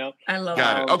trolling them, I love it.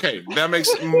 Got it. Okay. That makes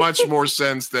much more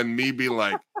sense than me being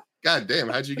like, God damn,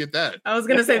 how'd you get that? I was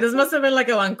going to say, this must have been like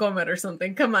a Vancomer or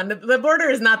something. Come on. The border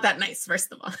is not that nice,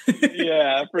 first of all.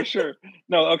 Yeah, for sure.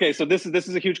 No, okay. So this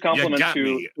is a huge compliment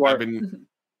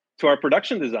to our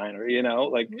production designer,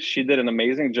 like she did an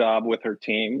amazing job with her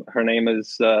team. Her name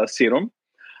is Sirum.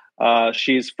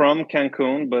 She's from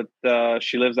Cancun, but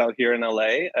she lives out here in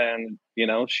LA. And,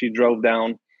 she drove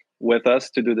down with us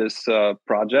to do this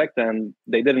project, and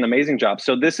they did an amazing job.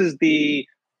 So this is the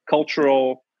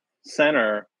cultural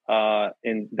center down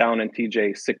in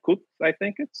TJ Sikut, I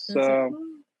think it's.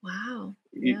 Wow.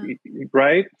 Yeah.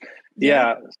 Right?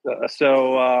 Yeah.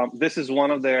 So this is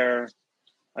one of their,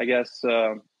 I guess,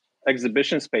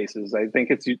 exhibition spaces. I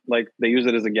think it's like they use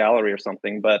it as a gallery or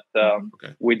something, but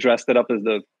we dressed it up as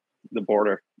the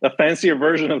border, a fancier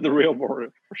version of the real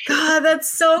border. For sure. God, that's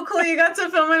so cool. You got to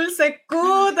film in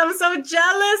Sikut. I'm so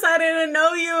jealous. I didn't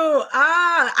know you.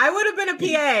 I would have been a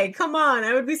PA. Come on.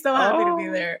 I would be so happy to be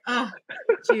there. Oh,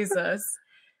 Jesus.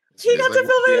 He got to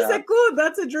film in Sikut.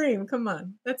 That's a dream. Come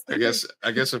on. That's the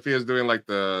I guess Sophia's doing like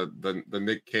the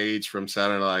Nick Cage from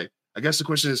Saturday Night. I guess the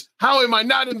question is, how am I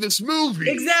not in this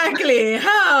movie? Exactly.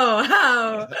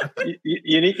 How?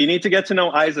 You need to get to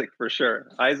know Isaac for sure.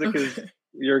 Isaac is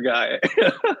your guy.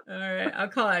 All right. I'll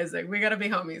call Isaac. We got to be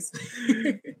homies.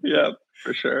 Yeah,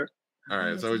 for sure. All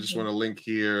right. So I just want to link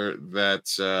here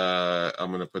that I'm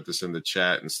going to put this in the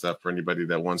chat and stuff for anybody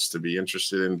that wants to be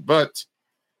interested in. Give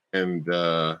me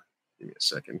a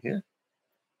second here.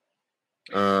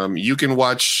 You can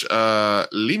watch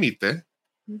Límite.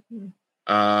 Mm-hmm.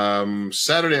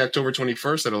 Saturday, October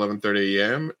 21st at 11:30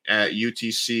 a.m. at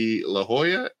UTC La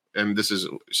Jolla. And this is,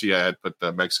 see, I had put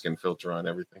the Mexican filter on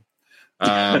everything.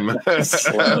 Love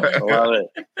it.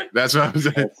 That's what I was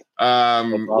saying.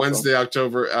 Awesome. Wednesday,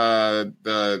 October,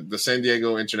 the San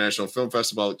Diego International Film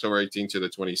Festival, October 18th to the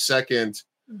 22nd.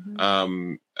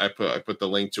 Mm-hmm. I put the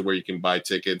link to where you can buy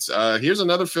tickets. Here's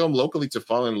another film locally to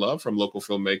fall in love from local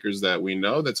filmmakers that we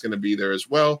know that's going to be there as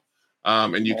well.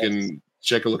 And you can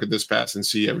check a look at this pass and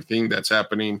see everything that's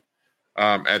happening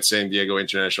at San Diego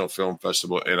International Film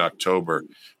Festival in October.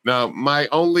 Now, my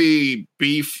only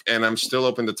beef, and I'm still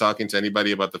open to talking to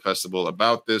anybody about the festival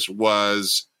about this,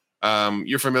 was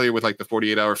you're familiar with like the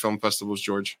 48-hour film festivals,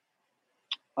 George?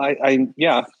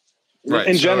 Yeah. Right.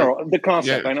 In general, the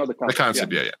concept. I know the concept. The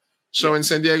concept, yeah. So in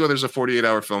San Diego, there's a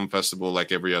 48-hour film festival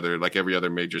like every other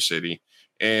major city.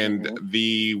 And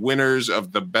the winners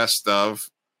of the best of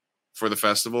for the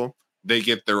festival, they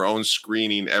get their own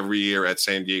screening every year at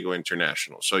San Diego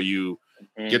International. So you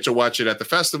get to watch it at the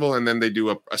festival, and then they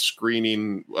do a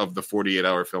screening of the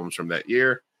 48-hour films from that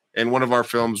year. And one of our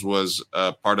films was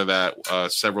part of that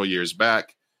several years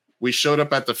back. We showed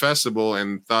up at the festival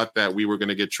and thought that we were going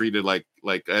to get treated like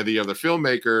any other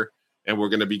filmmaker, and we're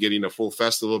going to be getting a full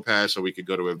festival pass so we could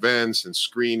go to events and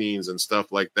screenings and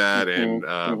stuff like that and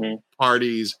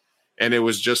parties. And it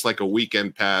was just like a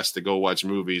weekend pass to go watch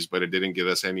movies, but it didn't give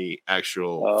us any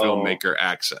actual filmmaker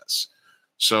access.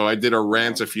 So I did a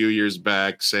rant a few years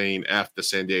back saying F the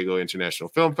San Diego International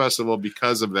Film Festival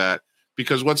because of that.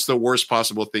 Because what's the worst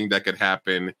possible thing that could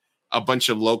happen? A bunch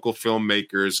of local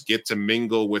filmmakers get to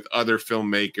mingle with other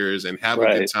filmmakers and have a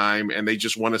good time, and they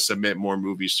just want to submit more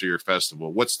movies to your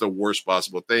festival. What's the worst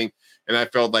possible thing? And I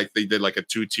felt like they did like a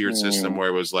 2-tiered system where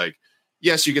it was like,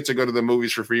 yes, you get to go to the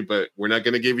movies for free, but we're not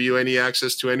going to give you any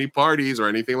access to any parties or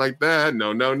anything like that.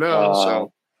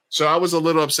 No. So I was a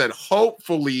little upset.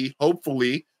 Hopefully,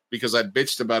 because I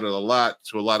bitched about it a lot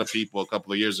to a lot of people a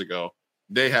couple of years ago,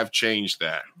 they have changed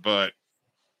that. But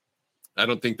I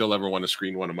don't think they'll ever want to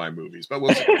screen one of my movies, but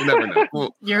we'll never know.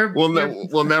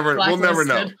 We'll never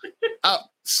know.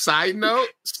 Side note,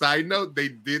 they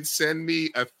did send me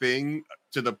a thing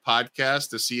to the podcast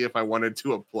to see if I wanted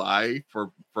to apply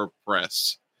for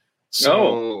press.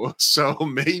 So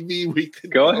maybe we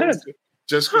could go ahead.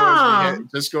 Just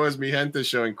go as Mi Gente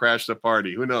show and crash the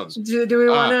party. Who knows? Do we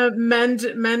want to mend?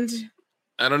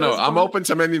 I don't know. I'm open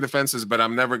to mending the fences, but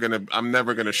I'm never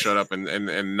gonna shut up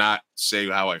and not say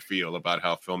how I feel about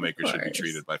how filmmakers should be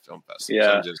treated by film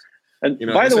festivals. Yeah.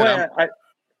 By the way,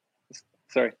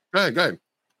 sorry. Go ahead.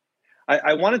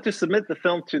 I wanted to submit the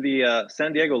film to the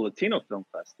San Diego Latino Film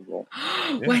Festival.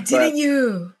 Why didn't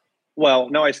you? Well,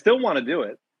 no, I still want to do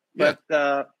it, but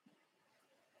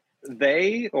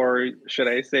they, or should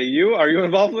I say you, are you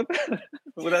involved with that?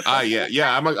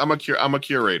 Yeah. I'm a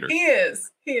curator. He is.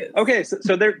 Okay,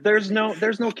 so there's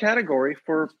no category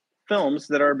for films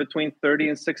that are between 30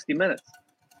 and 60 minutes.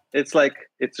 It's like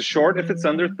it's a short if it's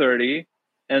under 30,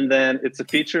 and then it's a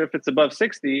feature if it's above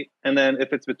 60, and then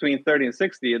if it's between 30 and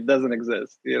 60, it doesn't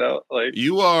exist. You know, like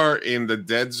you are in the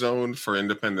dead zone for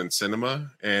independent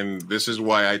cinema, and this is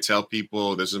why I tell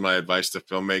people, this is my advice to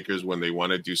filmmakers when they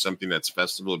want to do something that's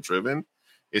festival driven,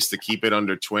 is to keep it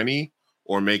under 20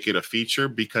 or make it a feature,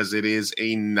 because it is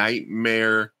a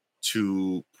nightmare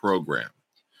to program.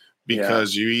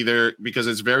 Because because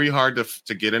it's very hard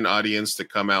to get an audience to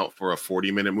come out for a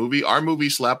 40-minute movie. Our movie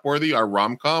Slapworthy, our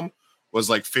rom-com, was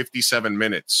like 57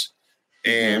 minutes.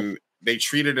 And they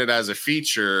treated it as a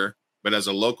feature, but as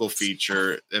a local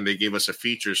feature, and they gave us a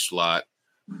feature slot.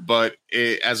 But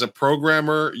as a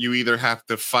programmer, you either have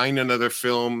to find another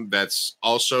film that's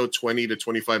also 20 to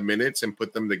 25 minutes and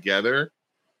put them together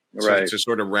to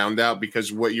sort of round out,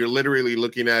 because what you're literally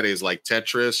looking at is like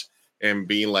Tetris and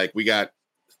being like, we got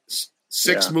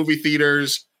 6 movie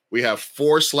theaters, we have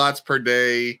 4 slots per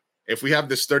day. If we have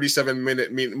this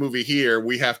 37-minute movie here,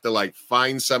 we have to like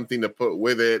find something to put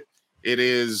with it. It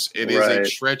is a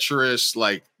treacherous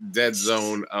like dead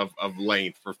zone of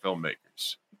length for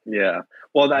filmmakers. Yeah.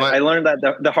 Well, I learned that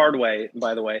the hard way,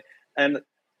 by the way. And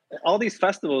all these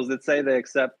festivals that say they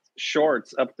accept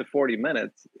shorts up to 40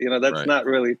 minutes, you know, that's not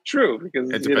really true, because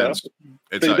it depends.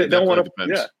 They don't want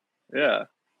to. Yeah.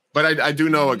 But I do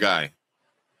know a guy.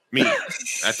 Me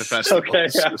at the festival. Okay.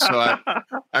 So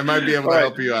I might be able to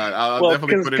help you out. I'll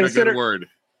definitely put in a good word.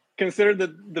 Consider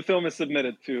that the film is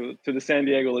submitted to the San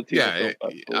Diego Latino Film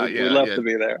Festival. We'd love to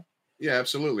be there. Yeah,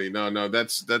 absolutely. No,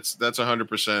 that's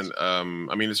 100%.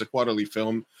 I mean, it's a quarterly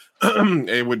film.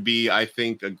 It would be, I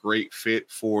think, a great fit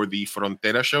for the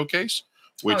Frontera Showcase,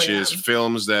 which is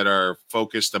films that are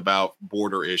focused about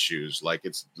border issues. Like,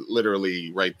 it's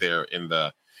literally right there in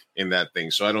that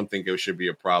thing. So I don't think it should be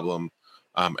a problem.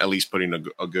 At least putting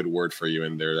a good word for you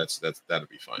in there. That'd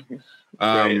be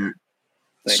fine.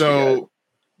 So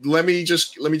let me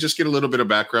just get a little bit of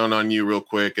background on you real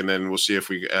quick, and then we'll see if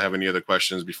we have any other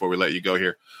questions before we let you go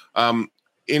here.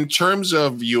 In terms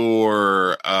of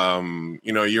your,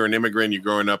 you're an immigrant, you're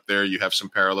growing up there, you have some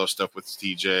parallel stuff with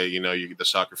TJ, you get the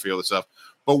soccer field and stuff.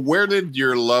 But where did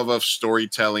your love of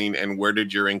storytelling and where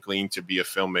did your inkling to be a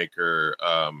filmmaker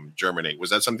germinate?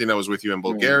 Was that something that was with you in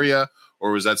Bulgaria? Or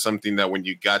was that something that when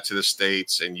you got to the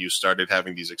States and you started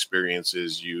having these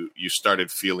experiences, you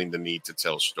started feeling the need to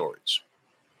tell stories?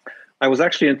 I was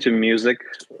actually into music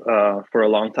for a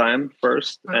long time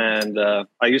first. And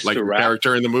I used to rap. Like the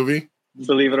character in the movie?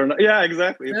 Believe it or not. Yeah,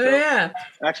 exactly. So,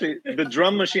 actually, the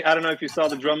drum machine, I don't know if you saw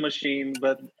the drum machine,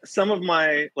 but some of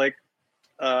my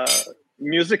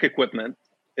music equipment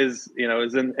is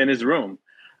in his room.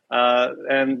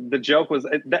 And the joke was,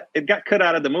 it got cut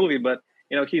out of the movie, but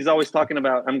he's always talking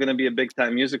about, I'm going to be a big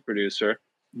time music producer,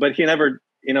 but he never,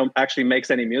 actually makes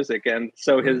any music. And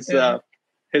so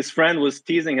his friend was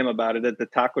teasing him about it at the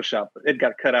taco shop. It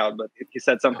got cut out, but he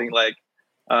said something like,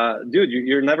 dude,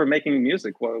 you're never making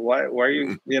music. Why are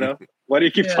you, why do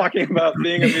you keep talking about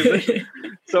being a musician?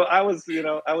 So I was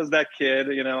that kid,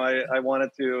 I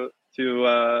wanted to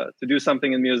do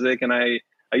something in music. And I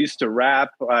used to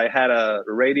rap. I had a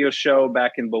radio show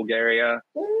back in Bulgaria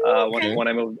when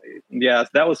I moved. Yeah,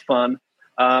 that was fun.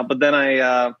 But then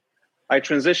I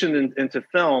transitioned into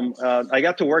film. I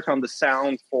got to work on the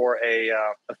sound for a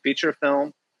feature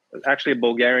film, actually a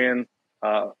Bulgarian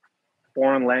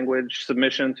foreign language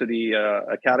submission to the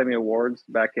Academy Awards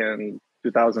back in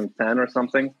 2010 or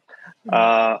something.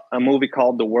 A movie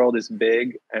called The World is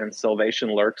Big and Salvation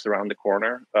Lurks Around the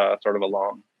Corner, sort of a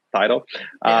long title.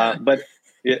 But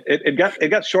it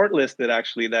got shortlisted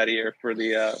actually that year for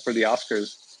the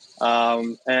Oscars.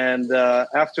 And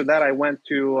after that, I went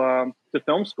to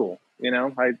film school.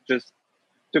 I just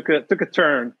took a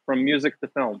turn from music to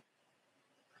film.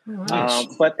 Nice.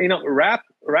 But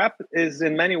rap is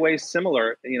in many ways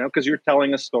similar. Because you're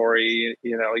telling a story.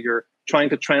 You're trying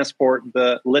to transport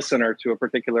the listener to a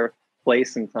particular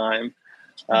place and time,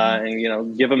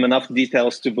 and give them enough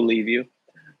details to believe you.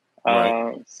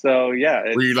 Right. So yeah.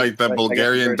 Were you like the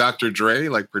Bulgarian Dr. Dre,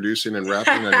 like producing and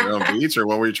rapping on your own beats, or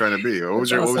what were you trying to be? What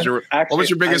was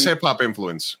your biggest hip hop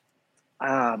influence?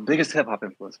 Biggest hip hop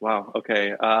influence. Wow.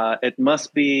 Okay. It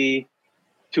must be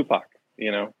Tupac.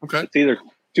 Okay. It's either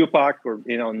Tupac or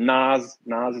Nas.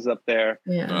 Nas is up there.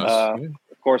 Yeah.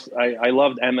 Of course, I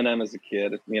loved Eminem as a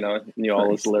kid. Knew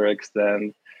all his lyrics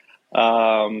then.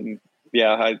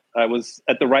 Yeah, I was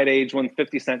at the right age when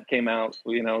 50 Cent came out,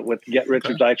 with Get Rich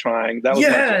or Die Trying. That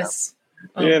was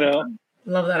my jam.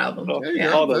 Love that album.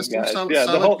 So, all those guys.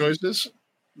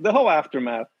 The whole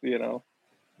aftermath,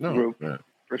 group. Yeah.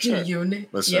 for sure.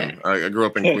 Listen, I grew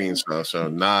up in Queens, so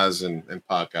Nas and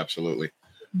Pac, absolutely.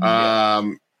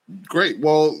 Great.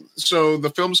 Well, so the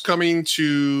film's coming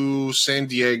to San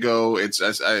Diego.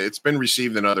 It's been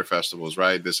received in other festivals,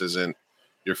 right? This isn't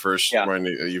your first one.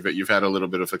 You've had a little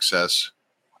bit of success.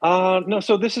 No,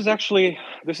 so this is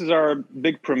our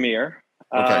big premiere.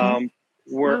 Okay.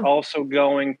 We're also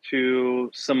going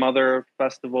to some other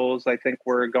festivals. I think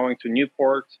we're going to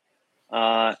Newport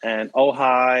and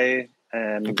Ojai,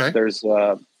 and there's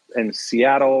in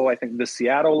Seattle, I think the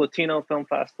Seattle Latino Film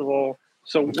Festival.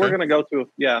 So we're going to go to,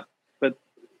 but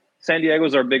San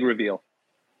Diego's our big reveal.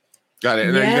 Got it.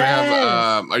 And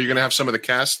are you going to have some of the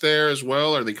cast there as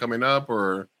well? Are they coming up,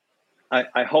 or?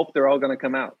 I hope they're all going to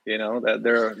come out, that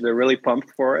they're really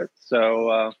pumped for it.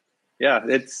 So,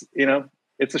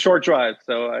 it's a short drive.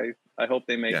 So I hope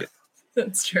they make it.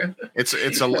 That's true. It's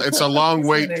a long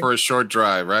wait for a short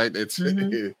drive, right? It's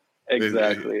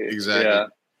exactly. Yeah.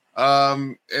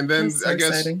 And then so I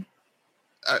guess exciting.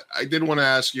 I did want to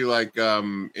ask you, like,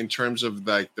 in terms of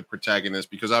like the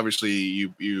protagonist, because obviously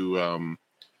you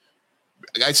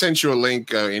I sent you a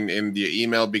link in the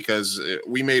email because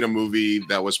we made a movie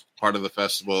that was part of the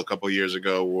festival a couple of years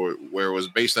ago where it was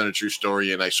based on a true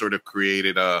story, and I sort of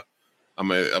created a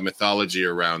mythology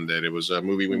around it. It was a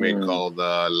movie we made called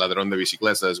Ladrón de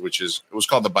Bicicletas, it was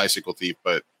called The Bicycle Thief,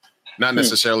 but not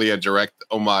necessarily a direct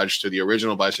homage to the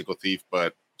original Bicycle Thief,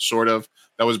 but sort of.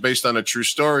 That was based on a true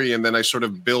story, and then I sort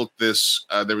of built this.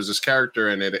 There was this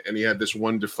character in it, and he had this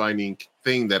one defining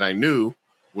thing that I knew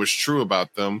was true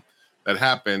about them that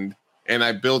happened, and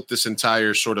I built this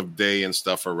entire sort of day and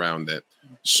stuff around it.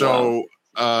 So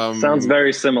sounds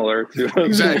very similar to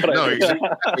exactly. No,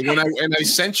 exactly. And I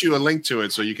sent you a link to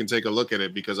it so you can take a look at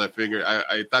it, because I figured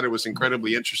I thought it was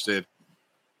incredibly interesting.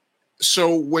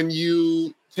 So when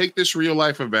you take this real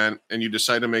life event and you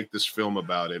decide to make this film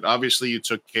about it, obviously you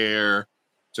took care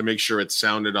to make sure it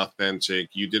sounded authentic.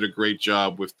 You did a great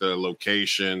job with the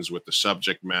locations, with the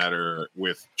subject matter,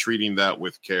 with treating that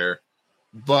with care.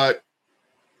 But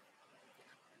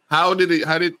how long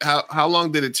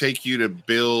did it take you to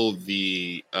build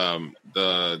the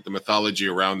mythology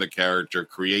around the character,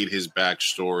 create his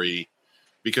backstory?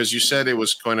 Because you said it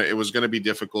was going to be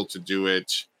difficult to do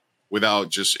it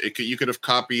without you could have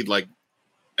copied like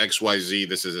XYZ,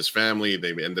 this is his family,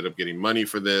 they ended up getting money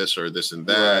for this or this and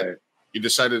that. Right. You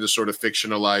decided to sort of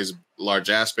fictionalize large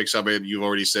aspects of it. You've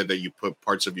already said that you put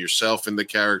parts of yourself in the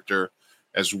character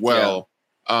as well.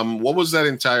 Yeah. What was that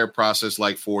entire process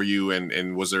like for you?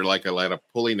 And was there like a lot of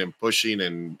pulling and pushing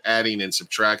and adding and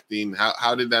subtracting?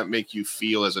 How did that make you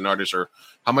feel as an artist, or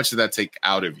how much did that take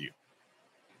out of you?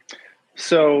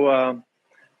 So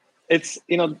it's,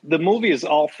 the movie is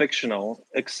all fictional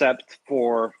except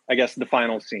for, I guess, the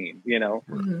final scene,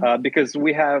 because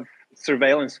we have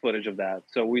surveillance footage of that.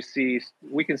 So we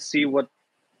can see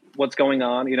what's going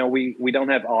on. We don't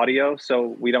have audio,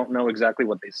 so we don't know exactly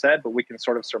what they said, but we can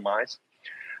sort of surmise.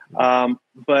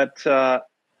 But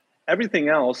everything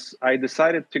else, I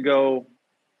decided to go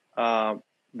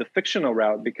the fictional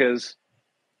route because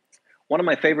one of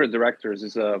my favorite directors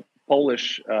is a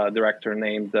Polish director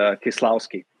named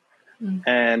Kieslowski.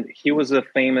 And he was a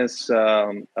famous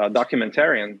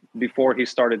documentarian before he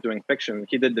started doing fiction.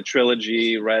 He did the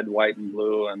trilogy, Red, White, and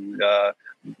Blue, and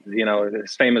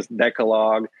his famous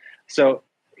Decalogue. So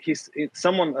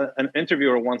an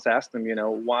interviewer once asked him,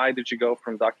 why did you go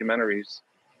from documentaries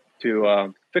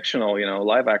to fictional,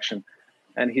 live action?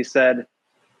 And he said,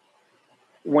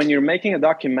 when you're making a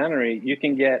documentary, you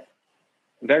can get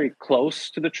very close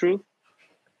to the truth,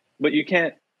 but you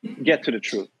can't get to the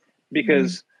truth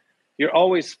because you're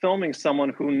always filming someone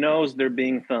who knows they're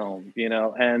being filmed,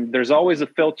 and there's always a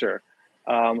filter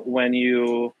when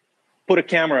you put a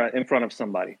camera in front of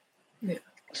somebody. Yeah.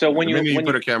 So when you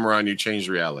put a camera on, you change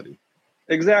reality.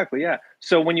 Exactly. Yeah.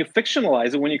 So when you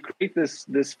fictionalize it, when you create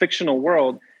this fictional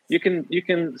world, you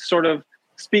can sort of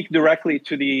speak directly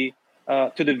to the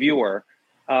viewer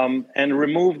and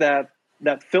remove that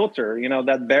filter,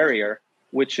 that barrier,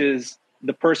 which is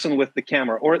the person with the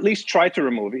camera, or at least try to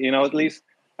remove it. At least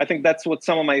I think that's what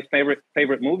some of my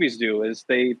favorite movies do. Is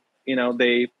they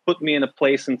put me in a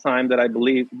place and time that I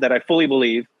fully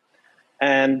believe,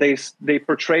 and they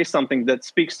portray something that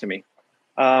speaks to me.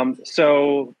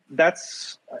 So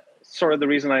that's sort of the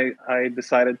reason I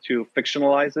decided to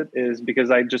fictionalize it, is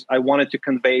because I wanted to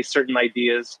convey certain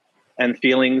ideas and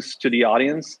feelings to the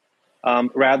audience,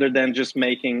 rather than just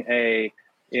making a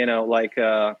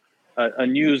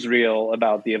newsreel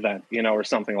about the event, or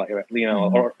something like that,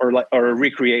 or a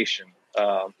recreation,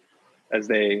 as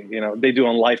they do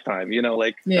on Lifetime, yeah.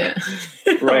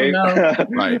 right? Oh, no.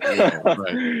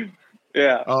 Right.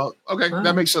 Yeah. Oh, okay. Wow.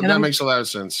 That makes a lot of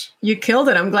sense. You killed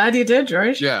it. I'm glad you did,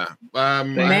 George. Yeah.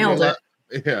 Nailed it.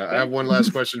 Yeah. I have one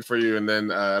last question for you, and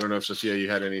then I don't know if Sophia, you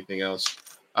had anything else.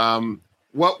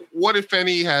 What if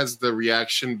any has the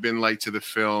reaction been like to the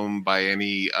film by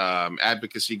any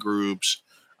advocacy groups,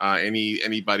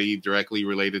 anybody directly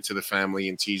related to the family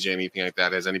and TJ, anything like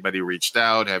that? Has anybody reached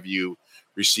out? Have you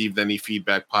received any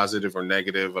feedback, positive or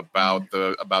negative, about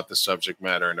the subject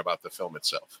matter and about the film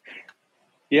itself?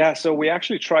 Yeah, so we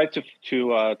actually tried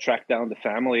to track down the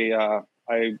family.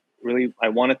 I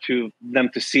wanted them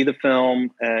to see the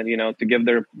film and to give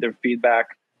their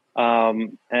feedback.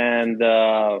 And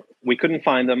we couldn't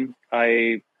find them.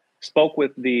 I spoke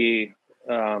with the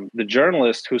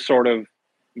journalist who sort of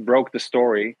broke the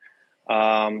story.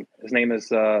 His name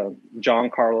is John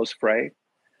Carlos Frey.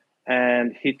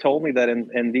 And he told me that in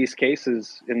many of these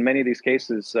cases,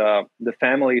 the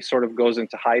family sort of goes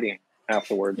into hiding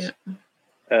afterwards,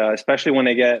 especially when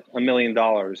they get $1 million,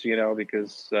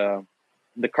 because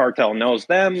the cartel knows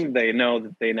them. They know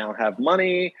that they now have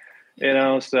money,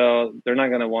 so they're not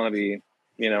going to want to be,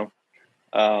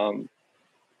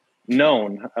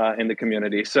 known in the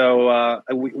community. So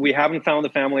we haven't found the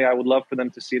family. I would love for them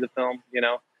to see the film,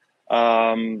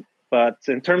 but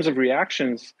in terms of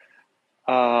reactions,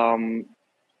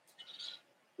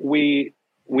 we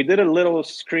did a little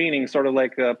screening, sort of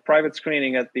like a private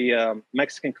screening at the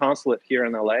Mexican consulate here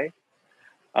in LA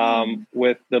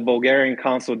with the Bulgarian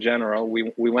consul general.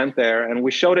 We went there and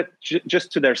we showed it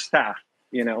just to their staff,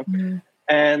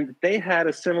 and they had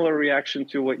a similar reaction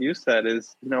to what you said.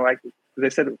 Is they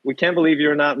said, "We can't believe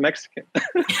you're not Mexican."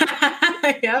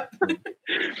 Yep.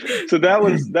 So that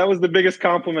was the biggest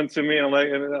compliment to me. I'm like,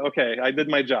 okay, I did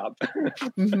my job.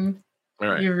 Mm-hmm. All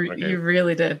right. You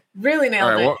really did. Really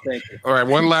nailed it. Thank you. All right.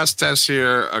 One last test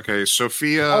here. Okay.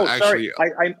 Sophia. Oh, sorry.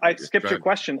 I skipped your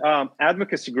question.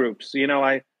 Advocacy groups.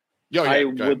 I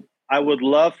would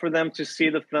love for them to see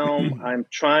the film. I'm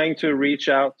trying to reach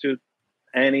out to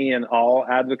any and all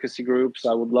advocacy groups.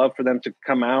 I would love for them to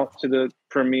come out to the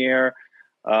premiere.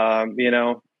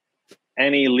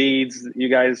 Any leads you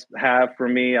guys have for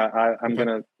me, I'm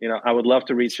gonna, I would love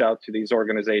to reach out to these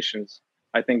organizations.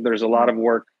 I think there's a lot of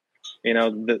work,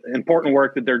 the important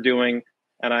work that they're doing,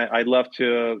 and I'd love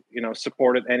to,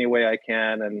 support it any way I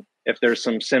can. And if there's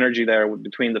some synergy there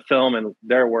between the film and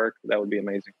their work, that would be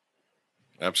amazing.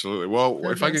 Absolutely. Well,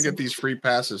 if I could get these free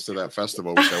passes to that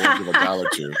festival, which I won't give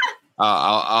 $1 to,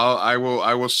 I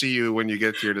will see you when you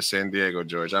get here to San Diego,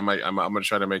 George. I'm gonna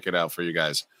try to make it out for you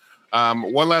guys.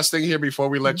 One last thing here before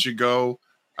we let you go.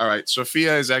 All right,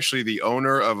 Sophia is actually the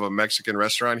owner of a Mexican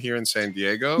restaurant here in San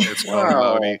Diego. It's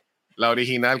called La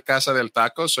Original Casa del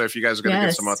Taco. So if you guys are going to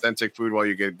get some authentic food while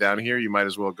you get down here, you might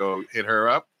as well go hit her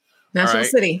up. National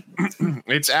City.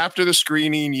 It's after the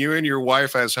screening. You and your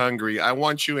wife as hungry. I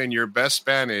want you in your best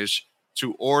Spanish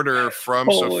to order from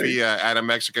Sophia at a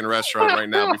Mexican restaurant right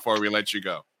now before we let you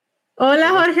go. Hola,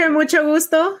 Jorge. Mucho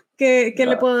gusto. ¿Qué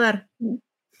le puedo dar?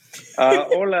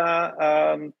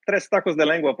 Hola. 3 tacos de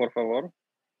lengua, por favor.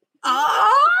 Oh,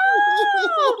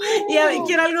 y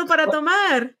quiero algo para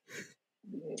tomar.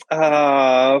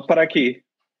 Para aquí.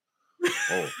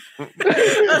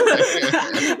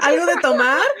 ¿Algo de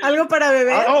tomar? ¿Algo para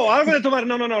beber? Algo de tomar.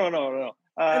 No.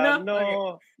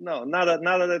 No,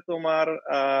 nada de tomar.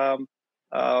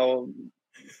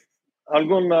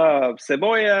 Alguna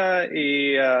cebolla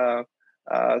y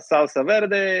salsa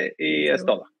verde y es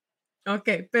todo.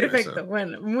 Ok, perfecto.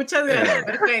 Bueno, muchas gracias.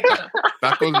 Perfecto.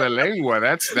 Tacos de lengua.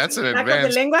 That's an advanced. Tacos de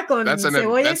lengua con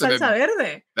cebolla y salsa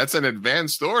verde. That's an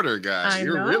advanced order, guys.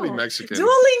 You're really Mexican.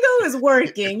 Duolingo is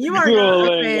working. You are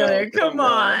not a failure. Come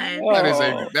on.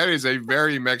 That is a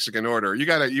very Mexican order.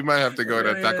 You might have to go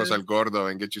to Tacos El Gordo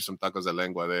and get you some tacos de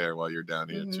lengua there while you're down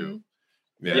here too.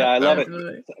 Yeah, I love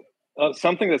it.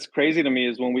 Something that's crazy to me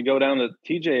is when we go down to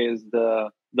TJ is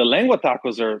the lengua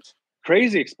tacos are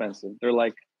crazy expensive. They're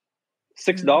like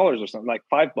 $6 or something, like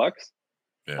 $5,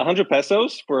 100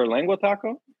 pesos for a lengua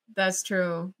taco. That's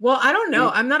true. Well, I don't know.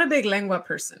 I'm not a big lengua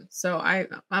person, so I'm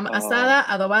asada,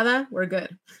 adobada. We're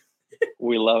good.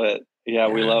 We love it. Yeah,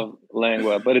 we love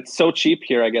lengua, but it's so cheap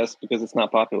here, I guess, because it's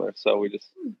not popular. So we just.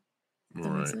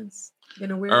 That makes sense. In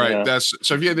a weird All right, that's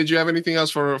Sophia. Did you have anything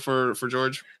else for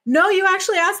George? No, you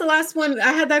actually asked the last one.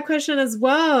 I had that question as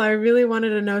well. I really wanted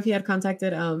to know if he had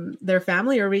contacted their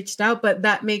family or reached out, but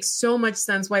that makes so much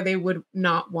sense why they would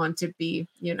not want to be,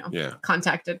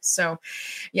 contacted. So,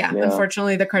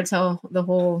 unfortunately, the cartel, the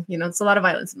whole, it's a lot of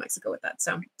violence in Mexico with that.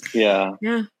 So, yeah.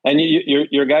 And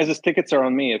your guys' tickets are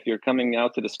on me. If you're coming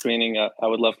out to the screening, I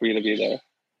would love for you to be there.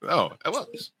 Oh, well.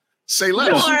 Say less.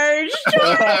 George.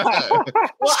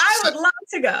 Well, I would love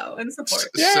to go and support.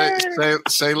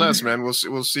 Say less, man.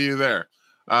 We'll see you there.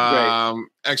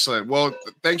 Excellent. Well,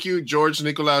 thank you, George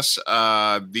Nicolas,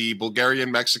 the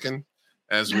Bulgarian Mexican,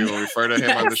 as we will refer to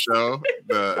him on the show.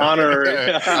 The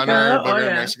honorary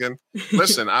Bulgarian Mexican.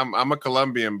 Listen, I'm a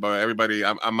Colombian, but everybody,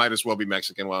 I might as well be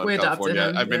Mexican while I'm in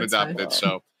California. I've been adopted,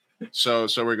 so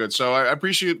we're good. So I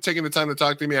appreciate you taking the time to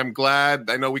talk to me. I'm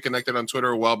glad. I know we connected on Twitter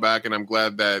a while back, and I'm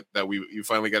glad that you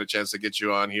finally got a chance to get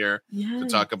you on here to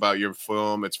talk about your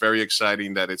film. It's very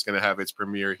exciting that it's going to have its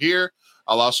premiere here.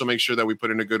 I'll also make sure that we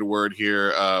put in a good word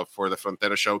here for the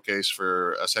Frontera Showcase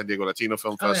for San Diego Latino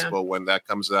Film Festival when that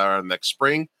comes out next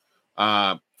spring.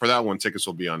 For that one, tickets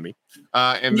will be on me.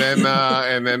 And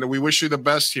then we wish you the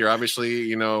best here.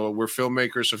 Obviously, we're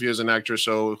filmmakers. Sophia's an actress.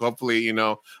 So hopefully,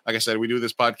 like I said, we do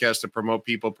this podcast to promote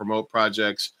people, promote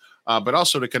projects, but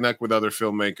also to connect with other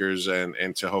filmmakers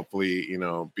and to hopefully,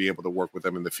 be able to work with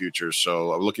them in the future.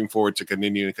 So I'm looking forward to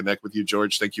continuing to connect with you,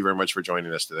 George. Thank you very much for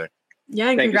joining us today. Yeah,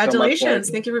 and congratulations.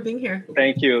 Thank you for being here.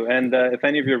 Thank you. And if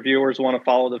any of your viewers want to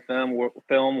follow the film,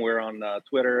 we're on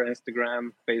Twitter,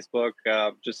 Instagram, Facebook,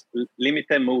 just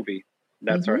Limite Movie.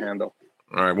 That's our handle.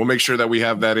 All right. We'll make sure that we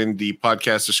have that in the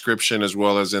podcast description as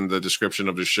well as in the description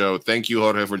of the show. Thank you,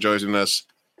 Jorge, for joining us.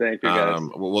 Thank you, guys.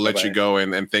 We'll let you go,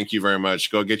 and thank you very much.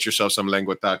 Go get yourself some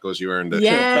lengua tacos. You earned it.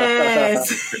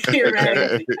 Yes. You're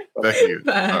right. Thank you.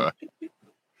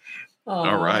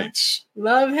 All right.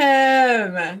 Love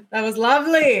him. That was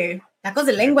lovely. Tacos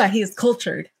de lengua. He is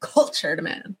cultured. Cultured,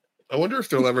 man. I wonder if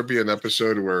there'll ever be an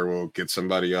episode where we'll get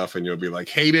somebody off and you'll be like,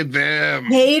 hated them.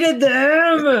 They were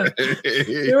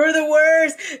the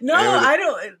worst. No, I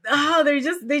don't. Oh, they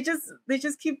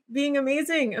just keep being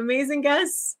amazing. Amazing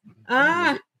guests.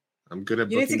 I'm good at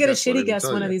booking. You need to get a shitty guest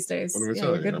one of these days.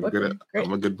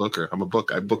 I'm a good booker. I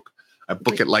book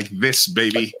it like this,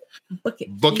 baby. Book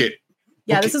it.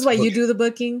 Yeah, this is why you do the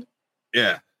booking.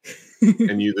 Yeah.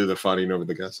 And you do the fighting over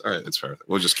the guests. All right, that's fair.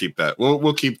 We'll just keep that.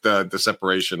 We'll keep the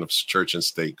separation of church and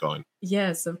state going.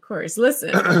 Yes, of course. Listen,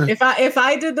 if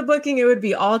I did the booking, it would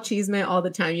be all Cheeseman all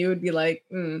the time. You would be like,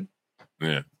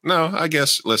 Yeah. No, I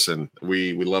guess. Listen,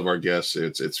 we love our guests.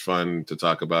 It's fun to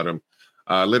talk about them.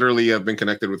 Literally, I've been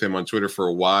connected with him on Twitter for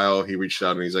a while. He reached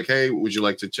out and he's like, "Hey, would you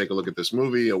like to take a look at this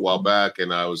movie?" A while back,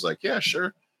 and I was like, "Yeah,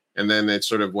 sure." And then it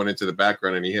sort of went into the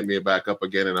background and he hit me back up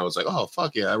again. And I was like, oh,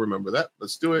 fuck yeah, I remember that.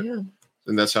 Let's do it. Yeah.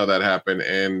 And that's how that happened.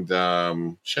 And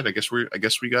I guess we're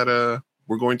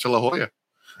going to La Jolla.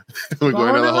 We're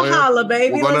going to La Jolla,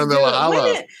 baby. We're going to La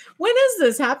Jolla. When is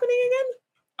this happening again?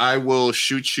 I will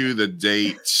shoot you the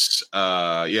dates.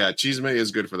 Cheeseme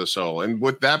is good for the soul. And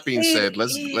with that being said,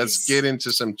 let's get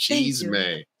into some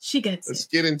Cheeseme. She gets Let's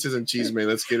get into some Cheeseme.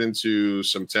 Let's get into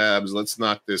some tabs. Let's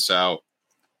knock this out.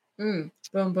 Boom,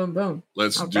 boom, boom.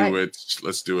 Let's do it.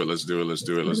 Let's do it.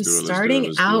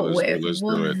 Starting out with let's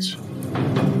do it.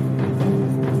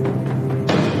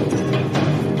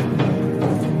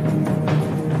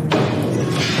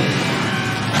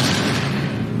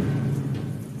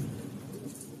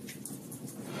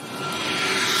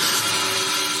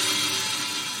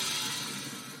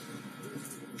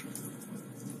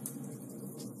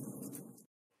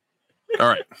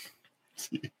 All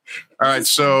right.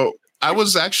 So I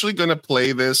was actually going to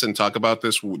play this and talk about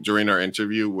this during our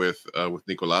interview with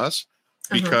Nicolas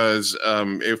because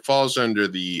it falls under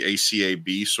the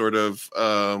ACAB sort of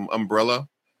umbrella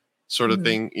sort of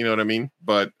thing. You know what I mean?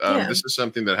 But this is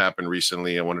something that happened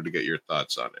recently. I wanted to get your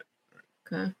thoughts on it.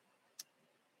 Okay.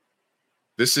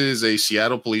 This is a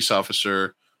Seattle police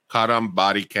officer caught on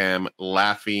body cam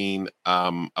laughing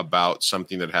about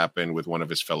something that happened with one of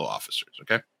his fellow officers.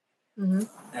 Okay. Mm-hmm.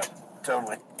 Yeah,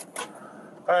 totally.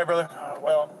 All right, brother.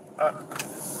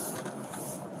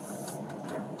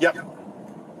 Yep.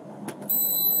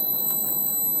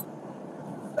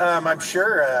 I'm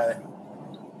sure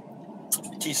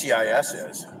TCIS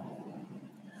is.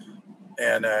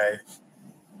 And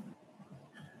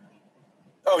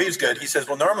he's good. He says,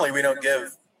 well, normally we don't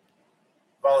give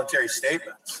voluntary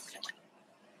statements.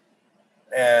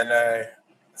 And I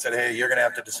said, hey, you're going to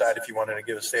have to decide if you wanted to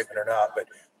give a statement or not. But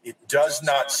it does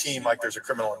not seem like there's a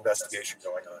criminal investigation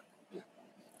going on.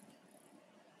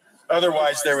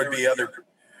 Otherwise, there would be other.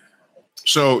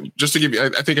 So just to give you,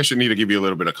 I think I should need to give you a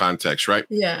little bit of context, right?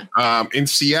 Yeah. In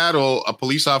Seattle, a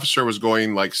police officer was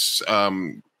going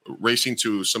racing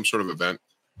to some sort of event.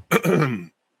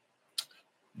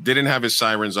 Didn't have his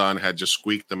sirens on, had just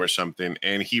squeaked them or something.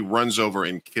 And he runs over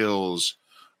and kills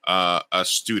a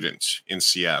student in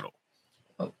Seattle.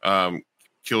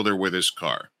 Killed her with his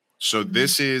car. So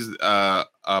this is not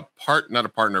a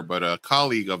partner, but a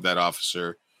colleague of that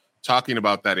officer talking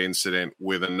about that incident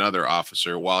with another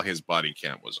officer while his body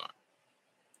cam was on.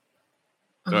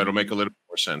 So it'll make a little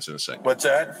more sense in a second. What's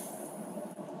that?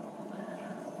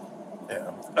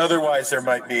 Yeah. Otherwise, there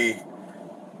might be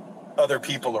other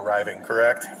people arriving,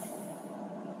 correct?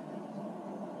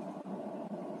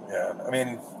 Yeah. I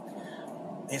mean,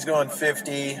 he's going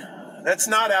 50. That's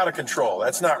not out of control.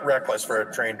 That's not reckless for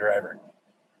a trained driver.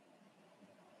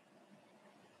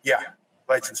 Yeah.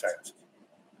 Lights and sirens.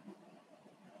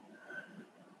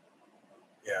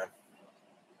 Yeah.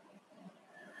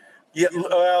 Yeah.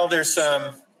 Well, there's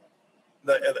some.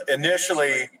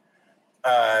 Initially,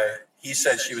 he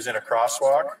said she was in a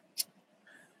crosswalk.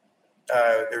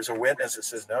 There's a witness that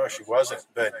says no, she wasn't.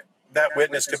 But that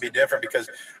witness could be different because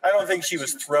I don't think she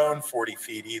was thrown 40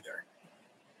 feet either.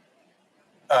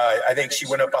 I think she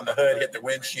went up on the hood, hit the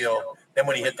windshield. Then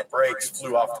when he hit the brakes,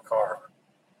 flew off the car.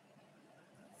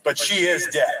 But she is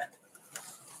dead.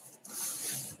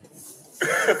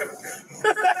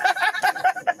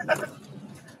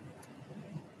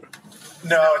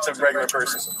 No, it's a regular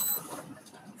person.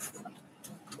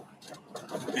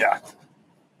 Yeah.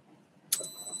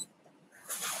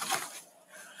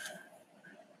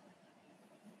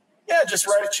 Yeah, just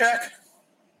write a check.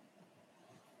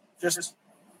 Just.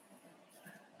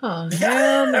 Oh,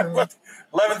 hell no.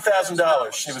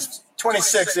 $11,000. She was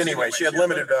 26 anyway. She had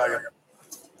limited value.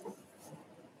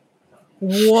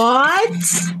 What?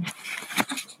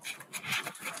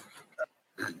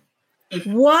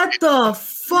 What the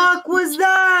fuck was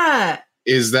that?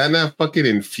 Is that not fucking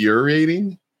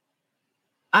infuriating?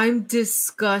 I'm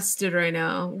disgusted right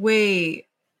now. Wait.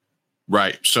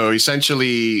 Right. So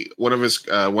essentially,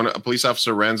 a police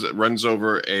officer runs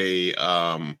over a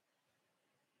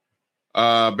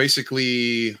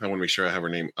basically, I want to make sure I have her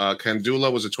name.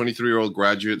 Kandula was a 23-year-old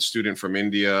graduate student from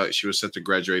India. She was set to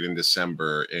graduate in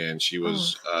December, and she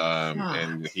was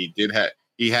and he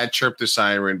had chirped the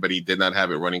siren, but he did not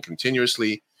have it running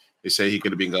continuously. They say he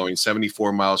could have been going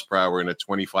 74 miles per hour in a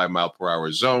 25 mile per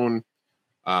hour zone.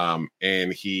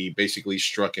 And he basically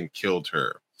struck and killed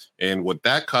her. And what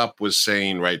that cop was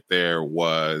saying right there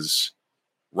was,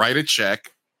 write a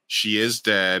check. She is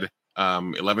dead.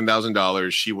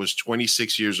 $11,000. She was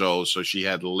 26 years old, so she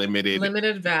had limited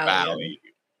value.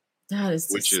 That is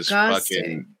which disgusting. Is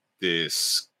fucking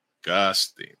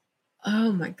disgusting.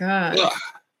 Oh my god. Ugh.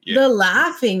 Yeah. The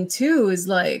laughing too is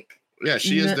like. Yeah,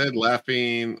 she is dead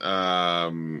laughing.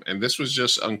 And this was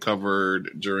just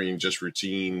uncovered during just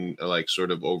routine, like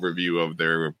sort of overview of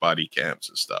their body cams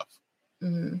and stuff.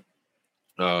 Mm-hmm.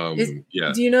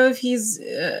 Yeah. Do you know if he's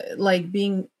like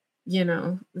being,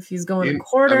 if he's going to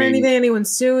court or anything, anyone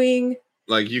suing?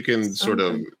 Like you can sort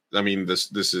of,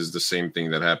 this is the same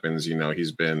thing that happens.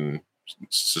 He's been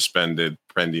suspended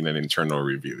pending an internal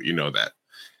review. You know that.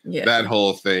 Yeah. That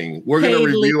whole thing. We're going to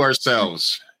review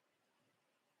ourselves.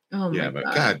 Oh my God.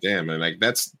 God damn, and like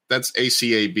that's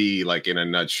ACAB like in a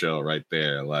nutshell right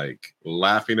there. Like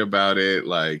laughing about it,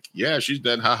 like, yeah, she's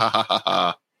dead, ha ha ha ha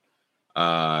ha.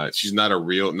 She's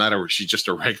she's just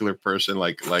a regular person.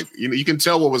 Like you can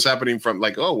tell what was happening from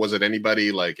like, oh, was it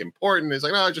anybody like important? It's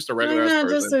like, no, just a regular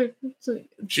person.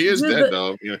 She is dead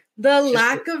though. Yeah. The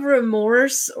lack of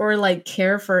remorse or like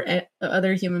care for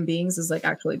other human beings is like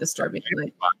actually disturbing.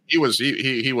 Like, he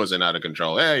wasn't out of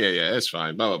control. Yeah, it's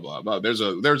fine. Blah blah blah. There's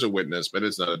a witness, but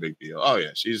it's not a big deal. Oh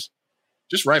yeah, she's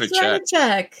just write a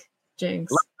check.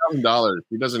 Jinx. $11,000.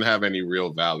 He doesn't have any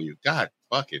real value. God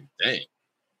fucking dang.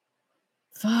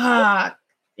 Fuck.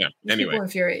 Yeah. Anyway, people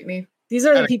infuriate me. These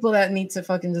are the people that need to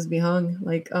fucking just be hung.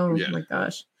 Like, oh my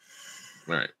gosh.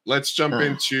 All right, let's jump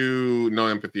into no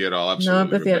empathy at all.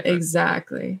 Absolutely. No empathy,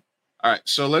 exactly. All right,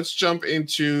 so let's jump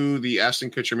into the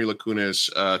Ashton Kutcher Mila Kunis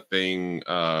thing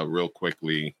real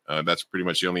quickly. That's pretty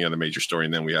much the only other major story,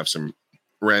 and then we have some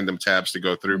random tabs to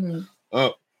go through. Mm-hmm.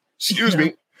 Oh, excuse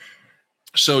me.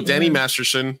 So Danny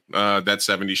Masterson, that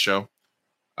 70s show.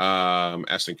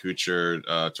 Ashton Kutcher,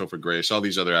 Topher Grace, all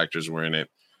these other actors were in it.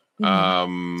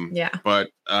 But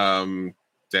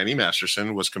Danny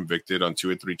Masterson was convicted on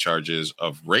 2 or 3 charges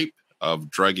of rape, of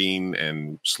drugging,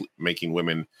 and making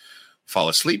women fall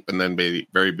asleep, and then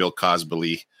bury Bill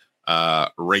Cosby,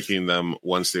 raking them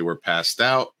once they were passed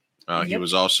out. He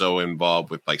was also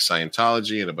involved with like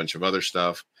Scientology and a bunch of other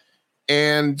stuff.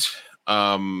 And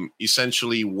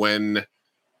essentially, when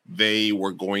they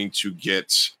were going to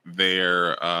get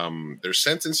their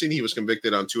sentencing, he was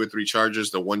convicted on 2 or 3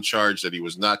 charges. The one charge that he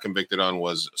was not convicted on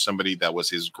was somebody that was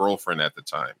his girlfriend at the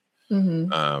time,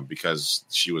 because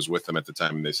she was with him at the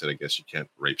time. And they said, I guess you can't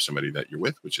rape somebody that you're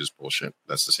with, which is bullshit.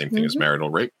 That's the same thing as marital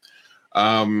rape.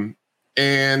 And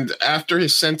after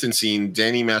his sentencing,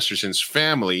 Danny Masterson's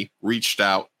family reached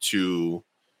out to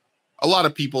a lot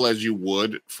of people, as you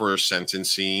would for a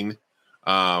sentencing,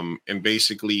 and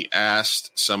basically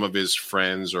asked some of his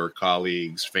friends or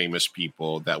colleagues, famous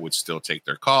people that would still take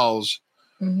their calls,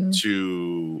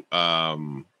 to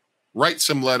write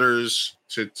some letters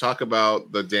to talk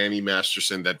about the Danny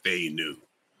Masterson that they knew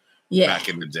back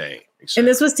in the day. And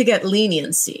this was to get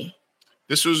leniency.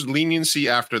 This was leniency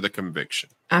after the conviction.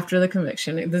 After the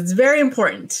conviction. That's very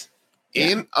important.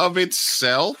 In of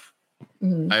itself,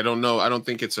 I don't know. I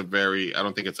think it's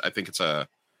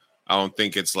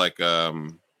like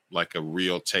a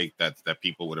real take that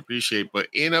people would appreciate. But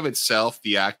in of itself,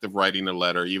 the act of writing a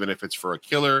letter, even if it's for a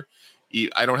killer,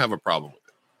 I don't have a problem with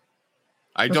it.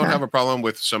 I don't have a problem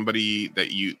with somebody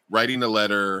that you writing a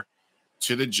letter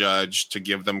to the judge to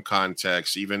give them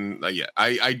context. Even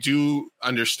I do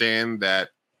understand that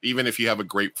even if you have a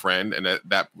great friend and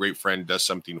that great friend does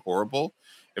something horrible,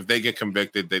 if they get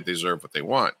convicted, they deserve what they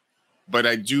want. But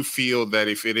I do feel that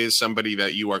if it is somebody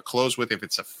that you are close with, if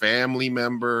it's a family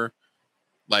member,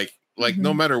 like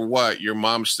no matter what, your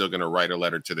mom's still going to write a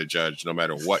letter to the judge, no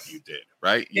matter what you did,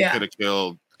 right? You could have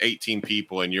killed 18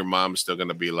 people and your mom's still going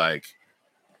to be like,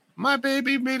 my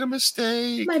baby made a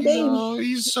mistake. My baby. Know,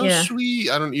 he's so sweet.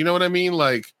 You know what I mean?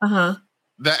 Like the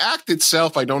act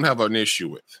itself, I don't have an issue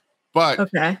with, but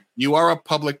you are a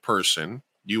public person.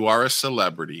 You are a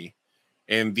celebrity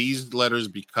and these letters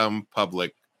become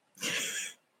public.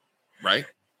 Right?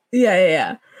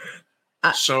 Yeah.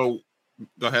 So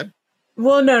go ahead.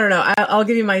 Well, no. I'll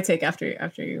give you my take after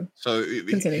you. So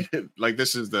continue. Like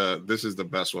this is the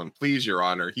best one. Please, Your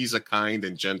Honor. He's a kind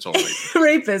and gentle rapist.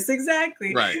 Rapist,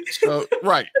 exactly. Right. So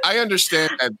right. I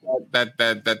understand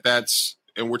that's,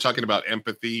 and we're talking about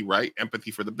empathy, right?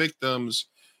 Empathy for the victims,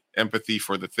 empathy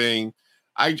for the thing.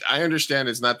 I understand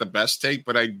it's not the best take,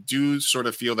 but I do sort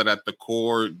of feel that at the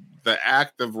core, the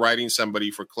act of writing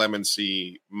somebody for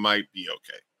clemency might be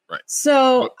okay. Right.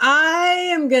 So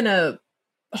I am going to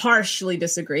harshly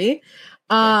disagree.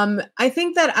 I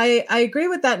think that I agree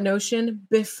with that notion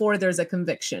before there's a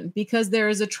conviction, because there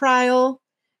is a trial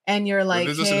and you're like,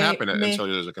 this doesn't happen until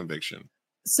there's a conviction.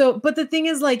 So, but the thing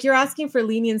is, like, you're asking for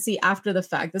leniency after the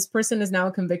fact. This person is now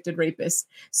a convicted rapist.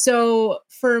 So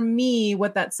for me,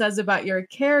 what that says about your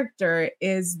character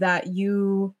is that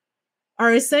you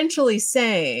are essentially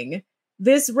saying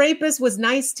this rapist was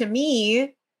nice to me. Right.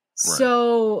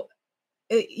 So,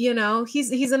 he's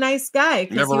a nice guy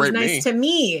because he was nice to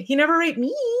me. He never raped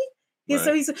me.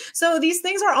 Right. So these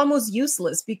things are almost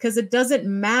useless because it doesn't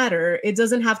matter. It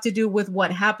doesn't have to do with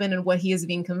what happened and what he is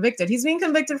being convicted. He's being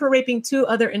convicted for raping 2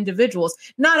 other individuals,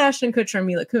 not Ashton Kutcher and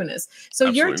Mila Kunis. So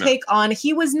absolutely your take on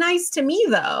he was nice to me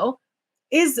though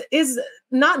is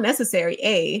not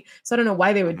necessary. So I don't know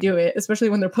why they would do it, especially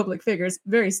when they're public figures.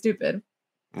 Very stupid.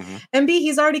 And B,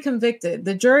 he's already convicted.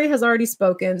 The jury has already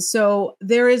spoken. So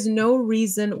there is no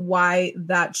reason why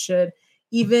that should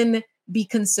even be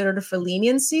considered for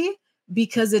leniency,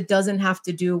 because it doesn't have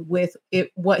to do with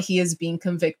what he is being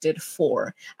convicted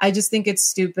for. I just think it's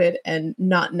stupid and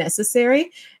not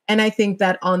necessary. And I think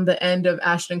that on the end of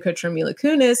Ashton Kutcher and Mila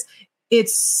Kunis,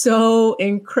 it's so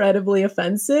incredibly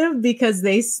offensive because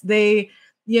they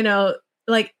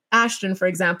like Ashton, for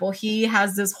example, he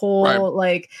has this whole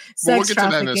like sex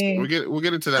trafficking. We'll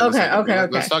get into that. Okay.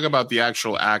 Let's talk about the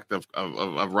actual act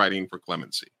of writing for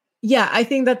clemency. Yeah, I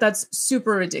think that's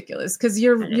super ridiculous because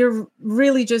you're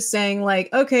really just saying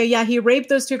like, okay, yeah, he raped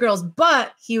those 2 girls,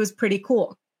 but he was pretty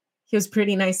cool. He was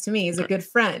pretty nice to me. He's a good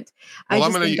friend. Well, I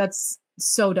just think that's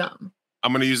so dumb.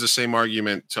 I'm going to use the same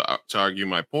argument to argue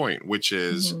my point, which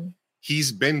is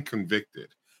he's been convicted.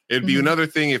 It'd be another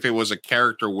thing if it was a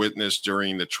character witness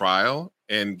during the trial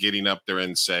and getting up there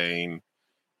and saying,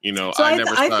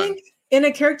 I think in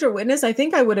a character witness, I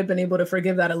think I would have been able to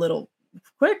forgive that a little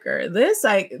quicker. This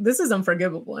is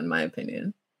unforgivable in my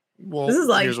opinion. Well, this is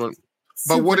like,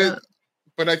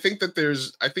 but I think that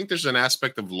there's an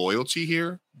aspect of loyalty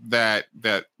here that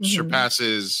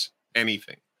surpasses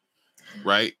anything,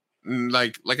 right?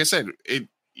 Like I said,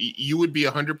 you would be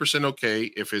 100% okay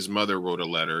if his mother wrote a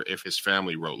letter, if his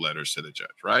family wrote letters to the judge,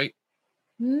 right?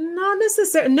 Not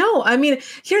necessarily. No, I mean,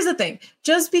 here's the thing.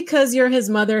 Just because you're his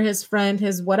mother, his friend,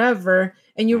 his whatever,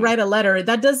 and you write a letter,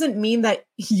 that doesn't mean that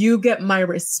you get my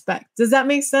respect. Does that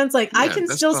make sense? Like, I can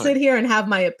still sit here and have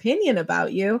my opinion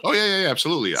about you. Oh, yeah,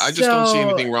 absolutely. I just don't see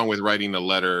anything wrong with writing a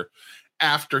letter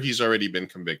after he's already been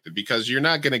convicted, because you're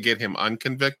not going to get him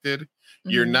unconvicted.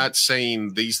 You're not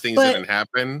saying these things didn't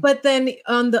happen. But then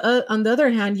on the other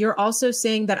hand, you're also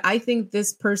saying that I think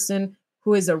this person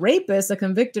who is a rapist, a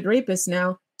convicted rapist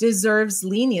now, deserves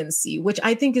leniency, which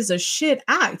I think is a shit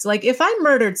act. Like if I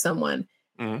murdered someone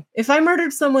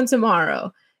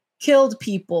tomorrow, killed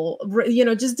people,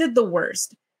 just did the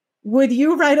worst, would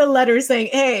you write a letter saying,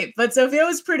 hey, but Sofia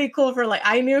was pretty cool for like,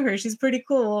 I knew her, she's pretty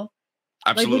cool.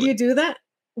 Absolutely. Like, would you do that?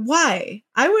 Why?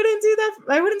 I wouldn't do that.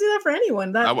 I wouldn't do that for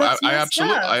anyone. I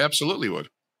absolutely would.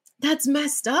 That's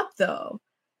messed up though.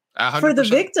 100%. For the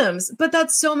victims, but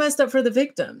that's so messed up for the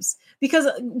victims because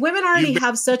women already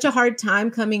have such a hard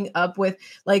time coming up with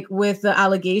the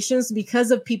allegations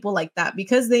because of people like that,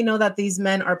 because they know that these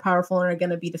men are powerful and are going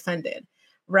to be defended.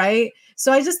 Right.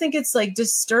 So I just think it's like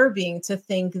disturbing to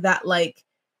think that like,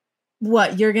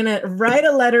 what, you're going to write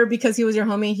a letter because he was your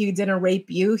homie. He didn't rape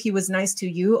you. He was nice to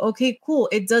you. Okay, cool.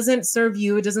 It doesn't serve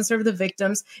you. It doesn't serve the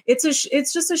victims. It's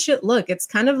just a shit look. It's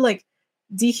kind of like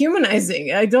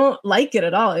dehumanizing. I don't like it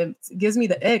at all. It gives me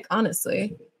the ick,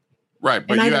 honestly. Right,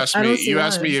 but you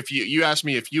asked me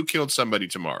if you killed somebody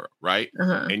tomorrow, right?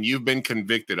 And you've been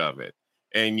convicted of it,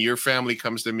 and your family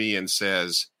comes to me and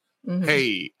says,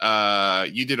 "Hey,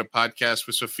 you did a podcast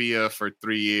with Sofia for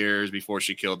 3 years before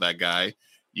she killed that guy.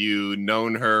 You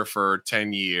known her for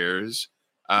 10 years.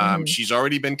 She's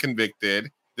already been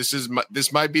convicted.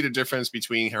 This might be the difference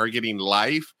between her getting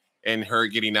life and her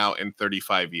getting out in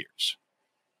 35 years."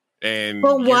 And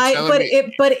but why?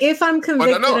 But if I'm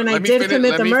convicted and I did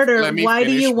commit the murder, why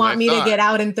do you want me to get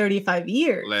out in 35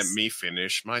 years? Let me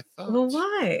finish my thought. Well,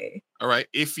 why? All right.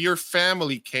 If your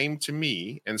family came to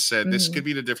me and said this could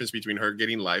be the difference between her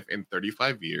getting life in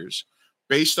 35 years,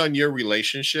 based on your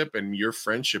relationship and your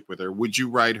friendship with her, would you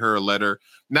write her a letter,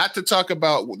 not to talk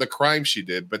about the crime she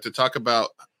did, but to talk about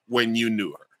when you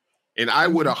knew her? And I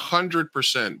would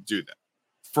 100% do that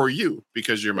for you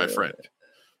because you're my friend.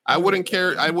 I wouldn't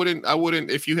care. I wouldn't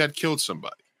if you had killed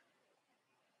somebody.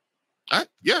 I'm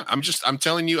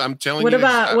telling you.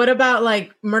 What about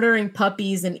like murdering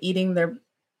puppies and eating their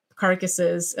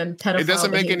carcasses and pedophile? It doesn't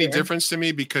make behavior? any difference to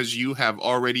me because you have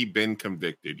already been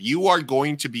convicted. You are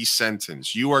going to be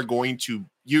sentenced. You're going to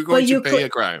pay a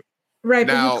crime. Right,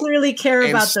 now, but you clearly care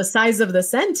about the size of the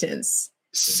sentence.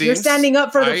 You're standing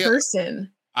up for the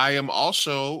person. I am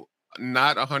also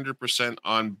not 100%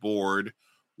 on board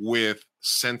with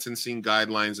sentencing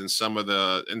guidelines and some of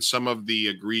the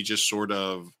egregious sort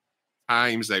of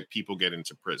times that people get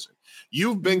into prison.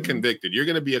 You've been convicted. You're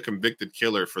going to be a convicted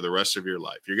killer for the rest of your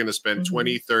life. You're going to spend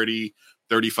 20, 30,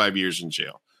 35 years in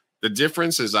jail. The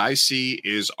difference, as I see,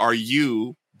 is are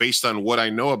you, based on what I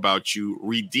know about you,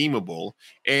 redeemable?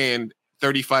 And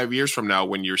 35 years from now,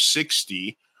 when you're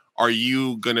 60, are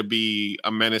you going to be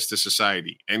a menace to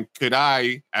society? And could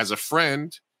I, as a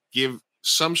friend, give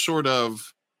some sort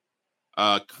of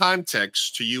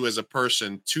context to you as a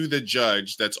person to the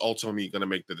judge that's ultimately going to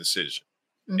make the decision?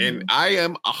 And I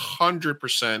am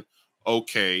 100%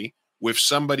 okay with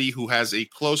somebody who has a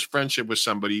close friendship with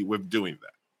somebody with doing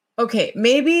that. Okay,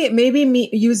 maybe me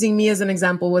using me as an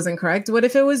example wasn't correct. What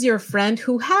if it was your friend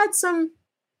who had some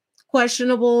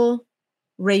questionable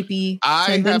rapey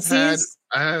tendencies?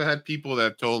 I have had people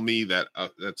that told me that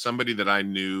that somebody that I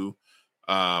knew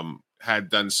had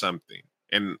done something.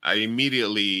 And I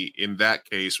immediately, in that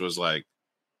case, was like,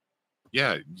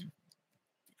 yeah,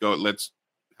 go, let's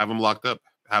have them locked up,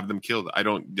 have them killed. I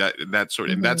don't, in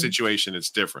that situation, it's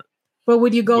different. But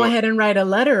would you go ahead and write a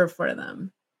letter for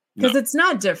them? Because it's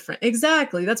not different.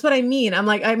 Exactly. That's what I mean. I'm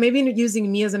like, I maybe using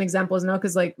me as an example is no,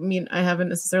 because like, I haven't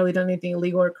necessarily done anything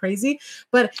illegal or crazy.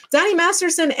 But Danny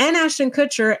Masterson and Ashton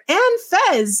Kutcher and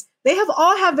Fez, they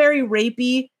all have very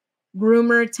rapey,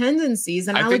 groomer tendencies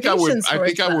and allegations. I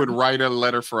think I would write a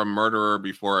letter for a murderer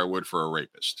before I would for a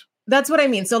rapist. That's what I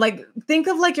mean. So like, think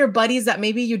of like your buddies that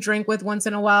maybe you drink with once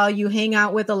in a while, you hang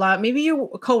out with a lot, maybe you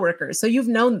coworkers, so you've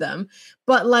known them,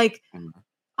 but like,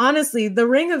 honestly, the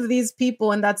ring of these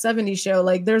people in that 70s show,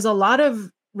 like there's a lot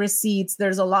of receipts,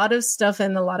 there's a lot of stuff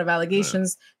and a lot of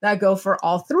allegations that go for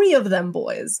all three of them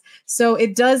boys. So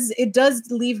it does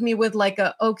leave me with like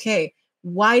okay,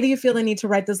 why do you feel the need to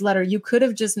write this letter? You could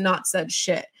have just not said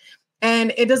shit.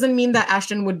 And it doesn't mean that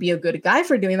Ashton would be a good guy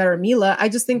for doing that, or Mila. I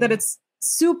just think that it's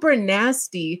super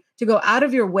nasty to go out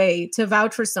of your way to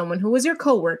vouch for someone who was your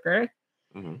coworker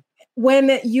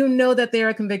when you know that they're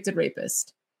a convicted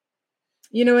rapist.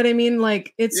 You know what I mean?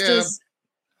 Like, it's just,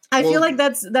 I feel like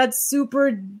that's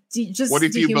super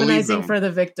dehumanizing for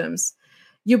the victims.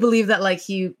 You believe that like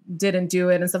he didn't do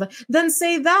it and stuff like, then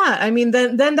say that. I mean,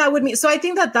 then that would mean, so I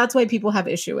think that that's why people have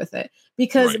issue with it,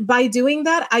 because by doing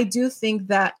that, I do think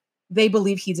that they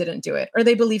believe he didn't do it, or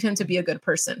they believe him to be a good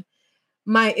person.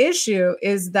 My issue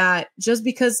is that just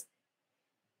because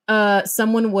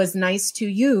someone was nice to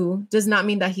you does not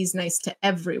mean that he's nice to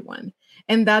everyone.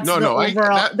 And that's the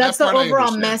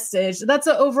overall message. That's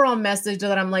the overall message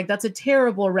that I'm like, that's a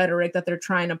terrible rhetoric that they're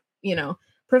trying to,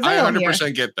 prevail. I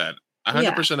 100% get that.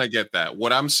 100% I get that.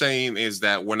 What I'm saying is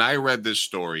that when I read this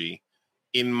story,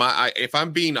 if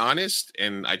I'm being honest,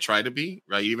 and I try to be,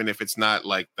 right, even if it's not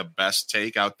like the best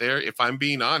take out there, if I'm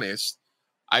being honest,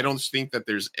 I don't think that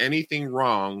there's anything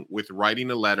wrong with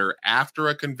writing a letter after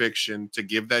a conviction to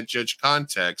give that judge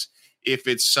context if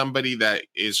it's somebody that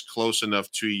is close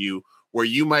enough to you where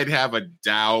you might have a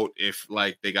doubt if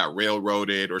like they got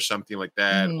railroaded or something like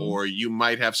that, or you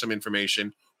might have some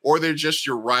information, or they're just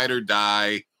your ride or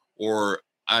die or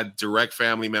a direct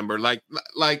family member. Like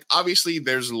obviously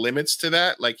there's limits to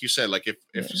that. Like you said, like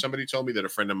if somebody told me that a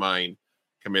friend of mine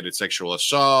committed sexual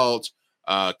assault,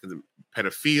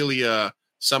 pedophilia,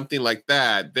 something like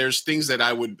that, there's things that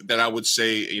I would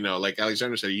say, you know, like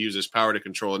Alexandra said, he uses power to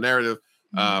control a narrative.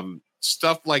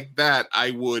 Stuff like that, I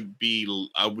would be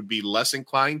less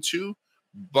inclined to,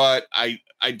 but I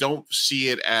don't see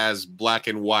it as black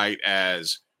and white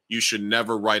as you should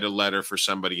never write a letter for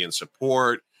somebody in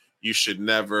support. You should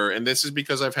never, and this is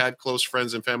because I've had close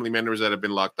friends and family members that have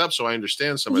been locked up, so I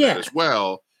understand some of that as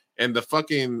well. And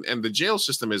the jail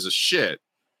system is a shit,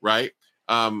 right?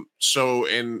 But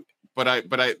I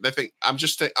think I'm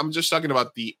just talking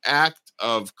about the act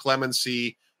of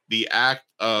clemency, the act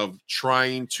of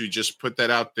trying to just put that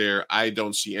out there. I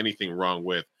don't see anything wrong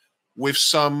with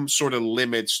some sort of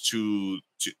limits to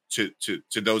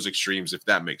those extremes, if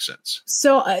that makes sense.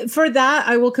 So for that,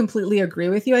 I will completely agree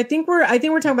with you. I think we're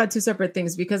talking about two separate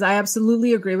things, because I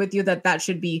absolutely agree with you that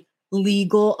should be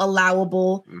legal,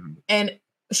 allowable, and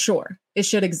sure, it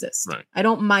should exist. Right. I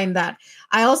don't mind that.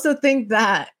 I also think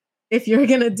that if you're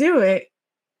gonna do it,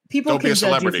 people can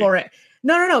judge you for it.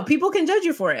 No. People can judge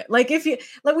you for it. Like if you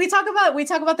we talk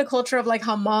about the culture of like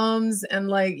how moms and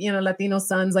like, you know, Latino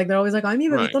sons, like they're always like, ay, mi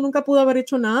bebito nunca pudo haber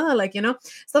hecho nada, like, you know,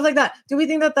 stuff like that. Do we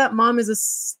think that mom is a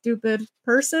stupid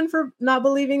person for not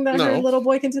believing that her little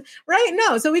boy can do? Right?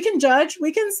 No. So we can judge.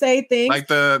 We can say things like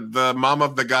the mom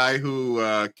of the guy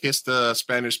who kissed the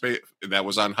Spanish that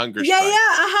was on hunger strike.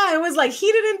 It was like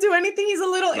he didn't do anything. He's a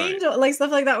little angel, like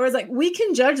stuff like that. Where it's like we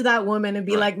can judge that woman and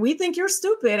be like, we think you're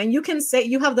stupid, and you can say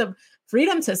you have the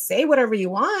freedom to say whatever you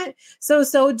want.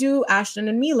 So do Ashton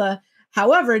and Mila.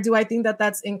 However, do I think that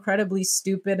that's incredibly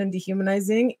stupid and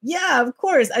dehumanizing? Yeah, of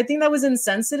course. I think that was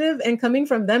insensitive. And coming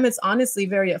from them, it's honestly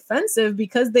very offensive,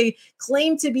 because they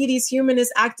claim to be these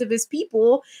humanist activist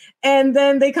people. And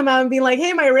then they come out and be like,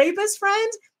 hey, my rapist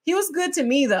friend, he was good to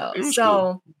me, though. So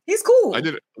cool. He's cool.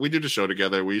 We did a show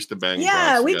together. We used to bang.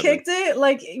 Yeah, we kicked it.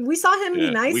 Like we saw him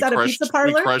be nice at a pizza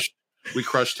parlor. We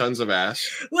crushed tons of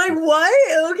ass. Like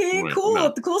what? Okay, cool.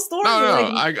 No. Cool story.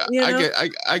 No, like,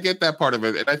 I get that part of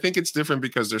it, and I think it's different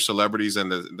because they're celebrities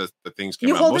and the things come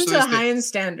you out. hold them to a high-end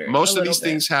standard. Most of these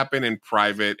things happen in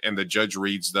private, and the judge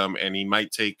reads them, and he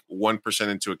might take 1%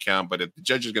 into account, but the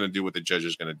judge is going to do what the judge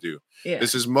is going to do. Yeah.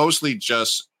 This is mostly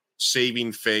just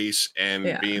saving face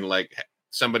and being like,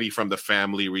 somebody from the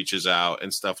family reaches out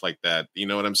and stuff like that. You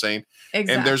know what I'm saying?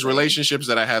 Exactly. And there's relationships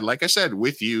that I had, like I said,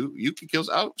 with you. You could kill.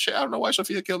 I don't know why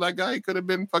Sophia killed that guy. She could have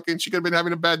been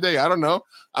having a bad day. I don't know.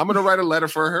 I'm gonna write a letter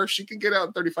for her. She can get out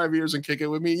in 35 years and kick it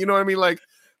with me. You know what I mean? Like.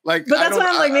 But that's why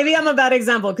I'm like, maybe I'm a bad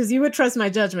example, because you would trust my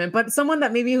judgment. But someone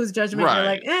that maybe whose judgment you're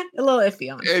like, a little iffy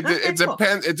on. It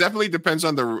depends. It definitely depends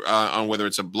on on whether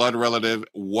it's a blood relative,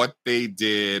 what they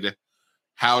did,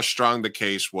 how strong the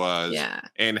case was,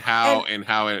 and how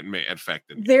it may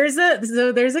affect it. There's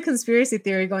a conspiracy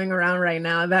theory going around right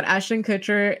now that Ashton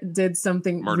Kutcher did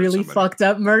something fucked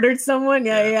up, murdered someone.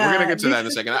 Yeah. We're gonna get to that in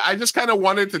a second. I just kind of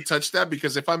wanted to touch that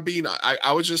because if I'm being,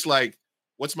 I was just like,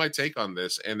 what's my take on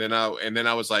this? And then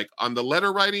I was like, on the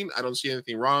letter writing, I don't see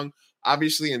anything wrong.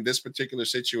 Obviously, in this particular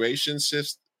situation,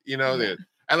 sis, you know that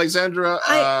Alexandra.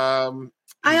 I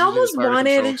almost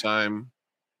wanted time.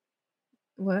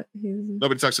 What?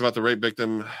 Nobody talks about the rape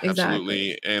victim.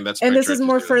 Exactly. Absolutely. And this is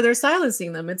more further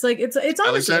silencing them. It's like it's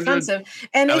honestly offensive.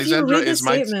 And Alexandra, if you read the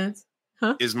statement,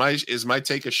 is my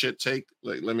take a shit take?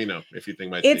 Like, let me know if you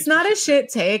think it's not a shit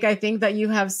take. I think that you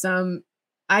have some.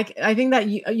 I think that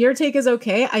your take is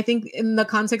okay. I think in the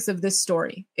context of this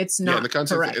story, it's not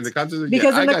correct. In the context,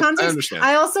 because in the context,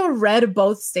 I also read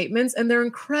both statements, and they're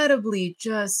incredibly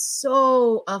just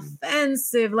so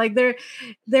offensive. Like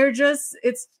they're just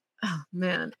it's. Oh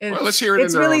man! Let's hear it.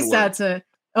 It's really sad to.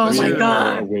 Oh my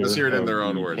god! Let's hear it in their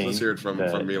own words. Let's hear it from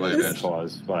me like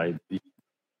that.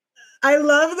 I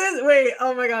love this. Wait!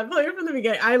 Oh my god! Play it from the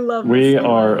beginning. I love. We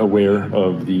are aware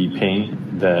of the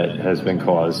pain that has been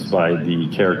caused by the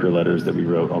character letters that we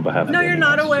wrote on behalf of. No, you're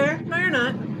not aware. No, you're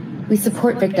not. We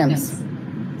support victims.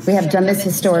 We have done this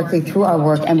historically through our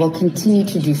work, and will continue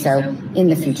to do so in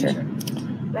the future.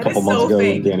 A couple months ago,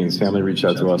 Danny's family reached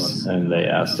out to us, and they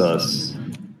asked us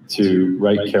to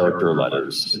write character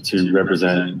letters to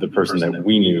represent the person that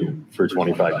we knew for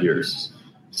 25 years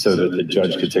so that the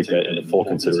judge could take that into full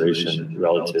consideration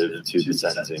relative to the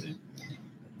sentencing.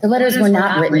 The letters were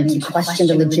not written to question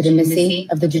the legitimacy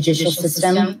of the judicial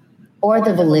system or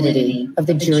the validity of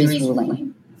the jury's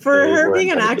ruling. For her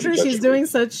being an actress, she's doing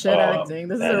such shit acting.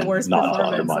 This is her worst not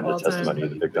performance to of undermine all the testimony time. of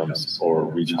the victims or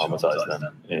reach homicize them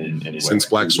in any way. Since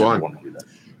Black Swan.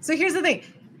 So here's the thing.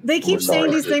 They keep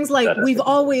saying these things like, we've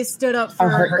always stood up for Our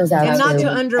heart goes out and not to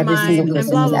every undermine single and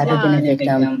person blah, who's blah, ever blah. been a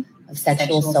victim of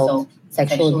sexual assault,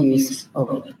 sexual abuse,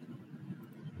 or rape.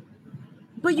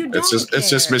 But you don't It's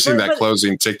just missing that But-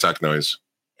 closing TikTok noise.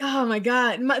 Oh my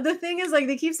God. The thing is, like,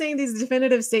 they keep saying these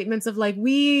definitive statements of like,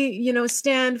 we,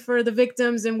 stand for the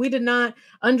victims and we did not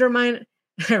undermine.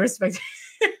 I respect.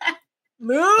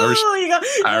 I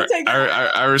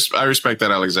respect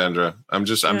that, Alexandra. I'm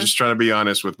just trying to be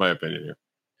honest with my opinion here.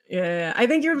 Yeah. I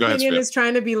think your Go ahead, opinion Sophia. is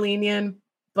trying to be lenient,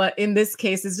 but in this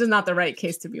case, it's just not the right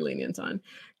case to be lenient on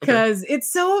because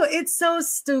it's so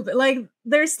stupid. Like,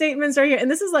 their statements are here. And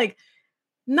this is like,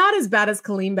 not as bad as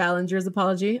Colleen Ballinger's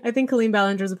apology. I think Colleen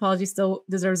Ballinger's apology still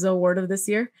deserves the award of this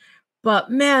year.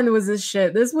 But man, was this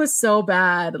shit. This was so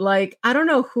bad. Like, I don't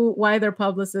know why their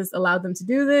publicist allowed them to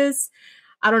do this.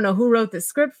 I don't know who wrote this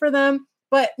script for them,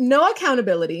 but no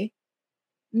accountability.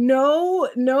 No,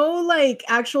 like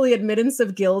actually admittance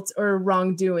of guilt or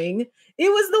wrongdoing. It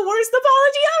was the worst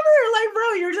apology ever. Like,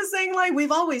 bro, you're just saying like,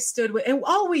 we've always stood with, and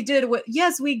all we did was,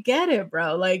 yes, we get it,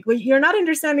 bro. Like, you're not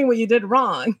understanding what you did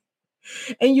wrong.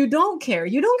 And you don't care.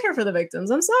 You don't care for the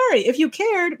victims. I'm sorry. If you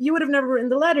cared, you would have never written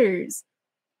the letters.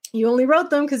 You only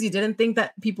wrote them because you didn't think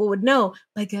that people would know.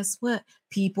 But guess what?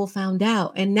 People found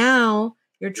out. And now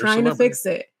you're trying to fix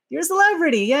it. You're a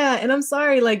celebrity. Yeah. And I'm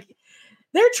sorry. Like,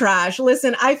 they're trash.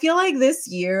 Listen, I feel like this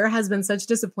year has been such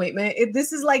disappointment.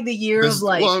 This is like the year of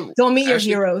like, don't meet your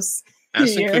heroes.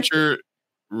 Ashton Kutcher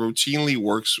routinely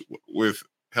works with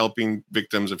helping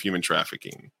victims of human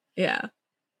trafficking. Yeah.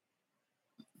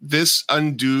 This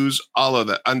undoes all of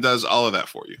that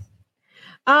for you.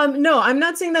 No, I'm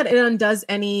not saying that it undoes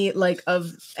any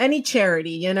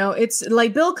charity, It's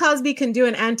like Bill Cosby can do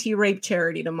an anti-rape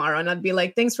charity tomorrow and I'd be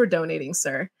like, thanks for donating,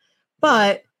 sir.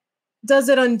 But does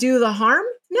it undo the harm?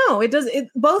 No, it does. It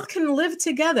both can live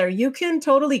together. You can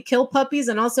totally kill puppies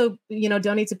and also,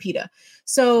 donate to PETA.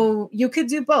 So you could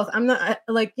do both. I'm not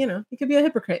you could be a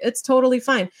hypocrite. It's totally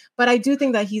fine. But I do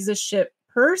think that he's a shit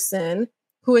person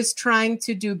who is trying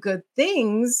to do good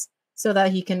things so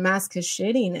that he can mask his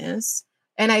shittiness.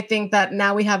 And I think that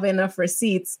now we have enough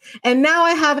receipts. And now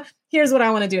here's what I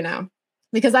want to do now.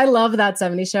 Because I love That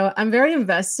 70s Show. I'm very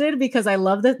invested because I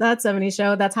love That 70s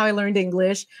Show. That's how I learned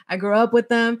English. I grew up with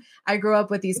them. I grew up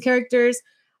with these characters.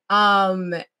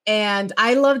 And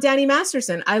I love Danny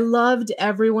Masterson. I loved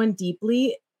everyone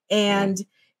deeply. And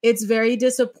it's very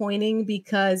disappointing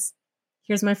because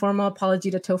here's my formal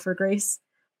apology to Topher Grace.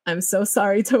 I'm so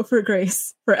sorry, Topher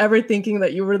Grace, for ever thinking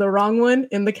that you were the wrong one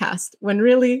in the cast, when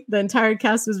really the entire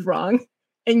cast was wrong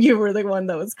and you were the one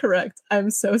that was correct.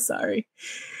 I'm so sorry.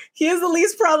 He is the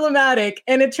least problematic.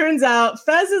 And it turns out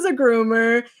Fez is a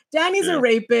groomer, Danny's a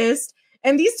rapist,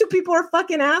 and these two people are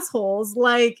fucking assholes.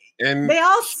 Like, they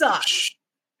all suck.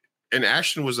 And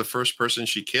Ashton was the first person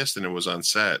she kissed, and it was on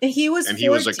set. And he was a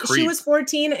creep. She was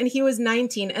 14 and he was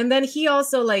 19. And then he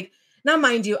also now,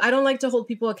 mind you, I don't like to hold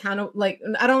people accountable.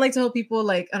 I don't like to hold people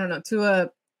I don't know,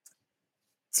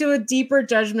 to a deeper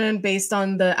judgment based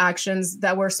on the actions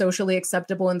that were socially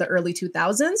acceptable in the early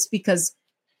 2000s, because,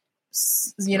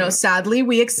 sadly,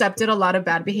 we accepted a lot of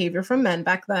bad behavior from men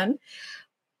back then.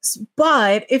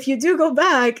 But if you do go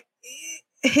back,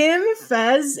 him,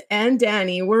 Fez, and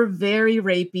Danny were very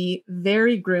rapey,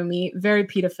 very groomy, very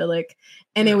pedophilic,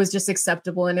 and it was just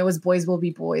acceptable, and it was boys will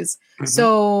be boys. Mm-hmm.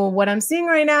 So what I'm seeing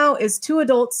right now is two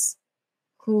adults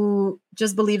who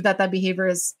just believe that behavior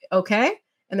is okay,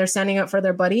 and they're standing up for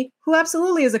their buddy, who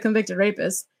absolutely is a convicted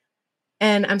rapist.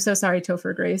 And I'm so sorry,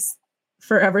 Topher Grace,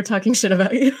 for ever talking shit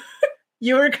about you.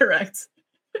 You were correct.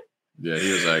 Yeah,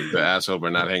 he was like the asshole for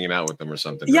not hanging out with them or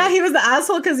something. Yeah, right? He was the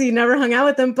asshole because he never hung out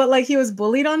with them, but he was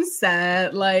bullied on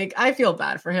set. I feel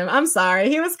bad for him. I'm sorry.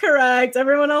 He was correct.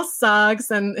 Everyone else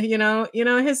sucks, and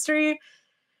history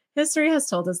has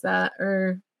told us that.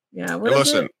 Or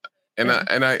listen,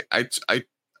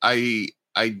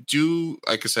 I do,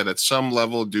 like I said, at some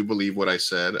level, do believe what I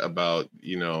said about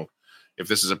if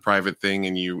this is a private thing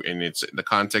and it's the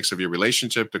context of your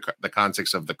relationship, the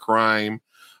context of the crime,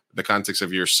 the context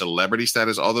of your celebrity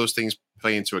status, all those things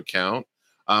play into account.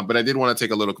 But I did want to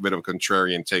take a little bit of a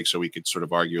contrarian take so we could sort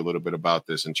of argue a little bit about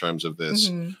this in terms of this.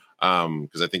 Mm-hmm.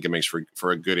 because I think it makes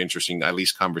for a good, interesting, at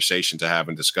least conversation to have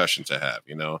and discussion to have,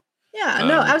 you know? Yeah,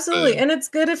 no, absolutely. And it's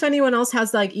good if anyone else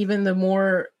has like even the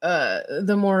more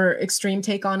extreme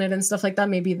take on it and stuff like that.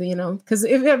 Maybe because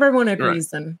if everyone agrees,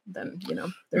 then there's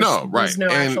no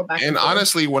actual back and forth.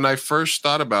 Honestly, when I first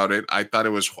thought about it, I thought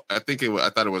it was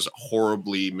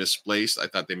horribly misplaced. I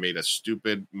thought they made a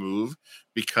stupid move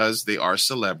because they are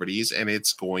celebrities and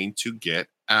it's going to get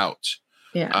out.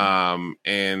 Yeah.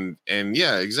 And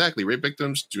yeah, exactly. Rape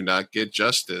victims do not get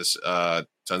justice.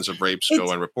 Tons of rapes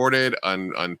go unreported.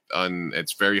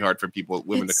 It's very hard for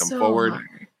women to come forward.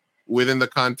 Hard. Within the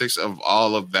context of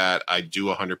all of that, I do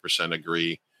 100%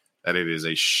 agree that it is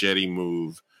a shitty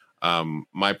move.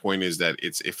 My point is that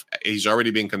if he's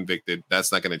already been convicted,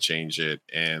 that's not going to change it.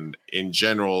 And in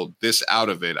general, this out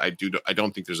of it, I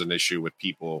don't think there's an issue with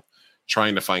people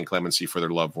trying to find clemency for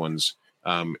their loved ones,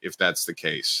 if that's the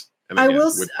case. And again,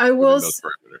 I will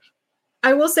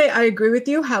say I agree with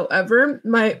you. However,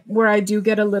 where I do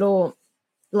get a little,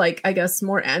 like, I guess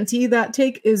more anti that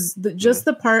take is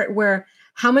the part where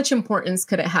how much importance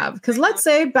could it have? Because let's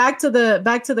say back to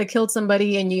the killed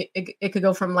somebody and it could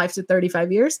go from life to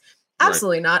 35 years.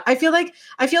 Absolutely not. I feel like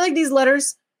these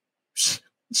letters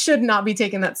should not be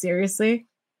taken that seriously.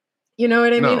 You know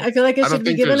what I mean? I feel like it should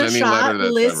be given a shot,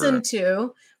 listened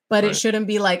to. But it shouldn't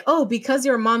be like, oh, because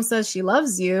your mom says she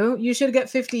loves you, you should get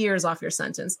 50 years off your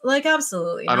sentence. Like,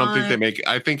 absolutely. I don't think they make.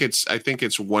 I think it's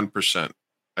 1%.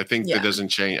 I think that doesn't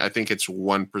change. I think it's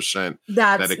 1%.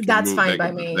 That's fine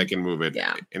by me. They can move it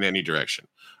in any direction.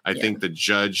 I think the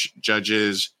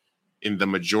judges in the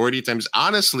majority of times,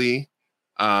 honestly,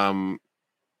 in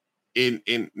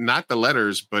not the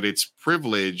letters, but it's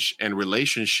privilege and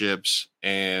relationships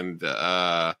and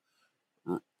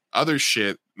other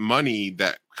shit, money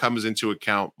that comes into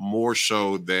account more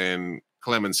so than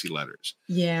clemency letters.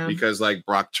 Yeah. Because like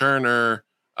Brock Turner,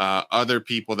 other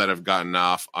people that have gotten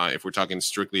off, if we're talking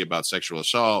strictly about sexual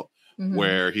assault,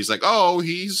 where he's like, oh,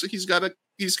 it's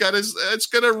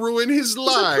gonna ruin his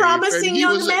life.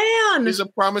 He's a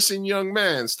promising young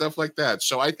man, stuff like that.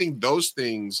 So I think those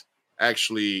things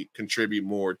actually contribute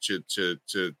more to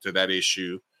that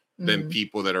issue than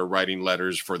people that are writing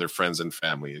letters for their friends and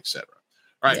family, etc.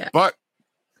 All right, but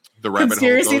the rabbit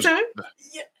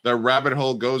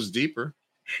hole goes deeper.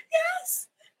 Yes.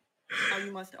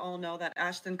 You must all know that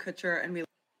Ashton Kutcher and Mila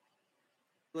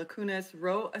Kunis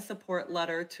wrote a support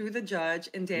letter to the judge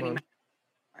and Danny.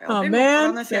 Oh man!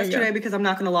 On this yesterday because I'm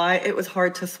not going to lie, it was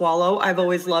hard to swallow. I've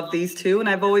always loved these two, and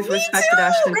I've always respected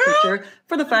Ashton Kutcher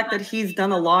for the fact that he's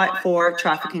done a lot for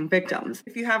trafficking victims.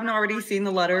 If you haven't already seen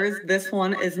the letters, this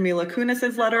one is Mila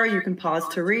Kunis's letter. You can pause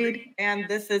to read, and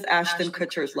this is Ashton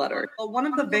Kutcher's letter. Well, one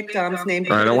of the victims named.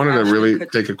 All right, I wanted to really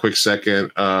take a quick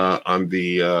second on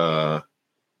the.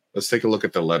 Let's take a look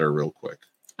at the letter real quick.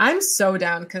 I'm so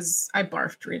down because I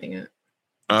barfed reading it.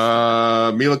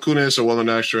 Mila Kunis, a well-known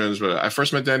actress. But I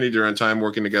first met Danny during time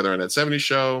working together on that 70s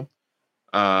show.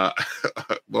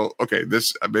 Well, okay,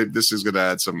 this is going to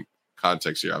add some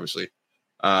context here, obviously.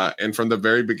 And from the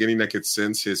very beginning, I could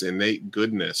sense his innate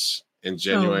goodness and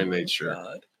genuine nature.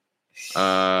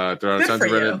 Throughout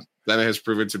time, Danny has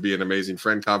proven to be an amazing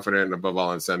friend, confident, and above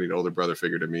all, understanding older brother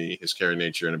figure to me. His caring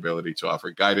nature and ability to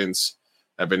offer guidance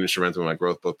have been instrumental in my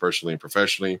growth, both personally and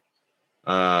professionally.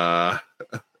 And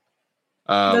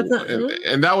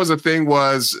that was the thing,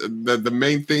 was the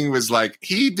main thing was like,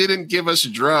 he didn't give us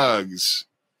drugs.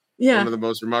 Yeah. One of the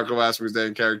most remarkable aspects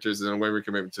of characters is an unwavering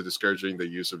commitment to discouraging the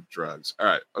use of drugs. All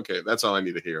right. Okay. That's all I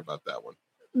need to hear about that one.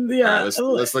 Yeah. Right, let's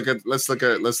look at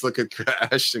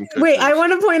Ashton Kutcher. Wait, I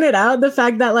want to point it out, the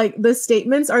fact that like the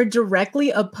statements are directly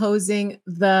opposing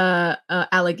the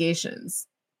allegations.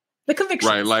 The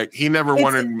convictions. Right. Like he never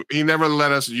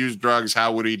let us use drugs.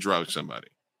 How would he drug somebody?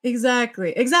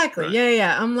 Exactly. Right.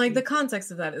 Yeah. I'm like, the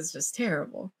context of that is just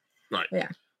terrible. Right. Yeah.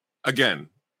 Again,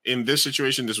 in this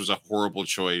situation, this was a horrible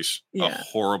choice, a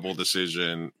horrible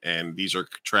decision, and these are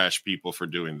trash people for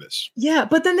doing this. Yeah,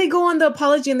 but then they go on the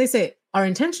apology and they say, our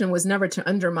intention was never to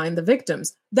undermine the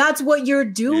victims. That's what you're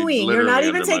doing. You're not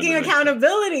even taking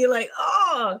accountability. Like,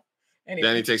 Anyway.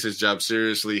 Danny takes his job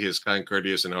seriously. He's kind,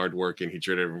 courteous, and hardworking. He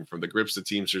treated everyone from the grips to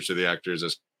teamsters to the actors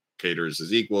as caterers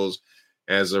as equals.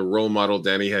 As a role model,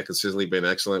 Danny had consistently been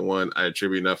an excellent one. I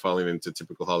attribute not falling into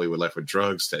typical Hollywood life with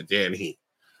drugs to Danny.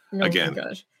 Oh again. My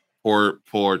gosh.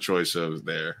 Poor choice of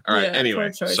there. All right.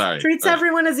 Anyway, sorry. Treats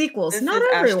everyone as equals. This Not is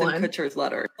everyone. Ashton Kutcher's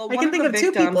letter. I can think of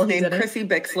two people named Chrissy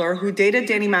Bixler, who dated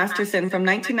Danny Masterson from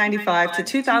 1995 to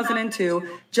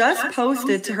 2002, just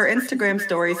posted to her Instagram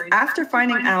stories after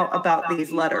finding out about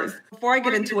these letters. Before I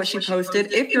get into what she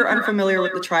posted, if you're unfamiliar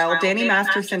with the trial, Danny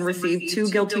Masterson received 2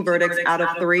 guilty verdicts out of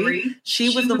 3.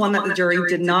 She was the one that the jury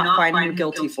did not find him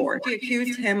guilty for. She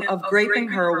accused him of raping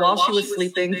her while she was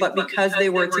sleeping, but because they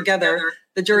were together,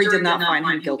 the jury did not find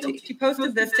him guilty. She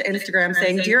posted this to Instagram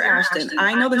saying, "Dear Ashton,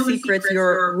 I know the secrets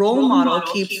your role model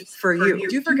keeps for you.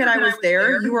 Do you forget I was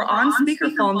there? You were on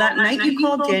speakerphone that night you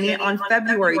called Danny on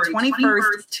February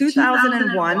 21st,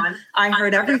 2001. I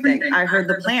heard everything. I heard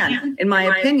the plan. In my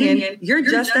opinion, you're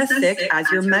just as sick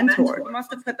as your mentor." You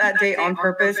must have put that date on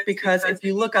purpose because if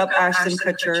you look up Ashton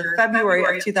Kutcher, February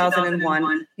of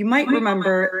 2001, you might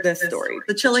remember this story.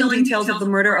 The chilling details of the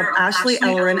murder of Ashley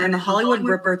Ellerin and the Hollywood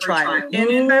Ripper trial.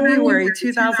 In February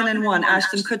 2001,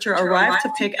 Ashton Kutcher arrived to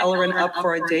pick Ellerin up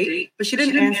for a date, but she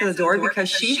didn't answer the door because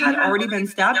she had already been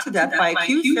stabbed to death by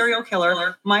accused serial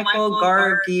killer Michael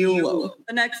Gargiulo.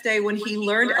 The next day, when he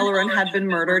learned Ellerin had been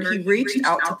murdered, he reached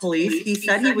out to police. He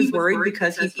said he was worried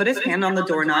because he put his hand on the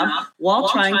doorknob while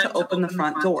trying to open the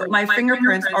front door. "My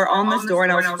fingerprints are on this door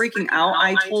and I was freaking out.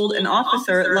 I told an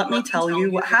officer, let me tell you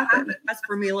what happened." As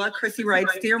for Mila, Chrissy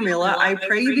writes, "Dear Mila, I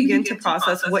pray you begin to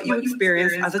process what you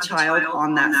experienced as a child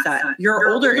on that set. Your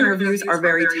older interviews are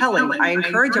very telling. I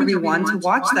encourage everyone to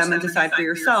watch them and decide for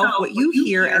yourself what you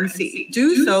hear and see.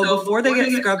 Do so before they get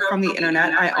scrubbed from the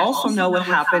internet. I also know what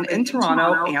happened in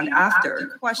Toronto and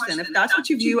after." Question: if that's what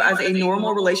you view as a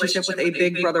normal relationship with a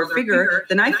big brother figure,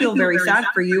 then I feel very sad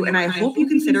for you and I hope you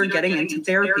consider getting into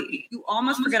therapy. "You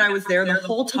almost forget I was there the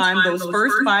whole time those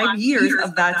first 5 years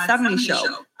of that 70s show.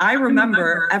 I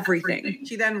remember everything."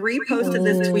 She then reposted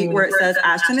this tweet where it says,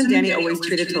 "Ashton and Danny always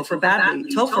treated Topher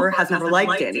badly. Topher has never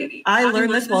liked Danny. I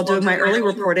learned this while doing my early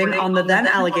reporting on the then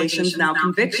allegations, now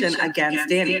conviction against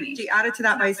Danny." She added to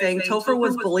that by saying, "Topher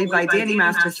was bullied by Danny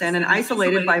Masterson and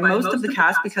isolated by most of the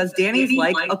cast because Danny's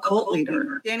like a cult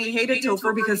leader. Danny hated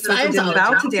Topher because Topher didn't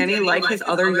bow to Danny like his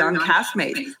other young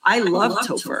castmates. I love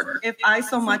Topher. If I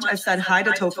so much as said hi to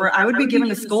Topher, I would be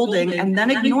given a scolding and then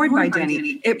ignored by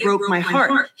Danny. It broke my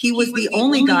heart. He was the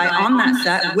only guy on that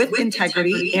set with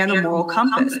integrity and a moral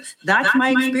compass. That's my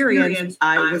experience.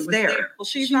 I was there." Well,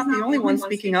 she's not the only one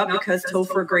speaking up because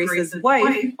Topher Grace's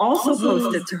wife also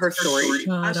posted to her story.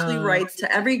 Ashley writes,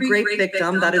 "To every great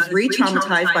victim that is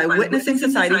re-traumatized by witnessing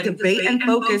society debate and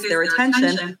focus their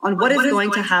attention on what is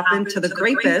going to happen to the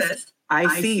rapist, I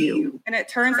see you." And it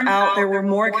turns out there were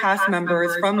more cast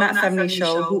members from that 70s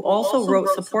show who also wrote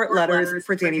support letters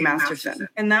for Danny Masterson.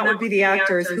 And that would be the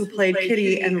actors who played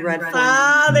Kitty and Red Foreman.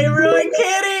 Ah, they ruined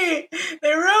Kitty!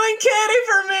 They ruined Kitty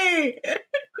for me!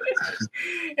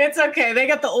 It's okay. They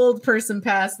got the old person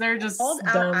pass. They're just dumb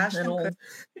and old.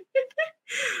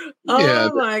 Yeah,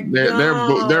 my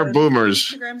God. They're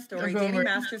boomers. Instagram story, Danny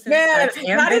Masterson Man,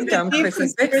 and victim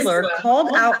Chrissy Bixler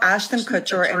called out Ashton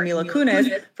Kutcher and Mila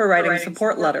Kunis for writing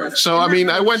support letters. So I mean,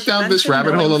 I went down this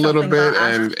rabbit hole a little bit,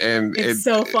 and it's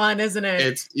so fun, isn't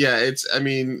it? I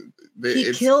mean,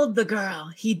 he killed the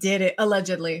girl. He did it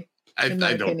allegedly. I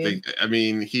don't think. I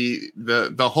mean,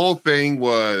 the whole thing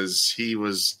was he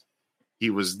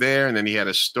was there, and then he had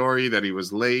a story that he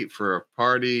was late for a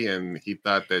party, and he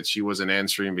thought that she wasn't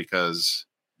answering because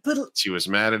she was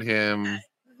mad at him.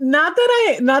 Not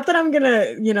that I'm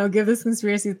gonna, give this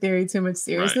conspiracy theory too much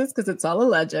seriousness because it's all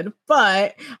alleged.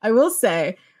 But I will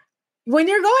say, when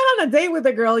you're going on a date with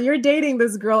a girl, you're dating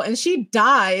this girl, and she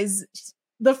dies.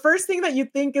 The first thing that you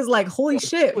think is like, "Holy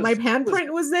shit, my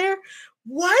handprint was there."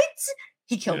 What?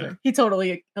 He killed her. He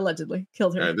totally, allegedly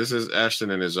killed her. All right, this is Ashton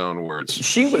in his own words.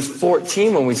 She was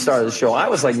 14 when we started the show. I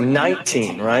was like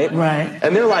 19, right? Right.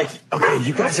 And they're like, "Okay,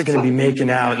 you guys are going to be making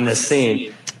out in this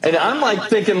scene." And I'm like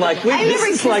thinking, like, wait, this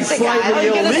is like slightly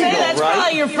illegal, that's right?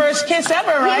 probably your first kiss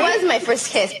ever, right? It was my first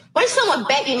kiss. Why did someone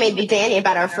bet you made me Danny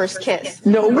about our first kiss?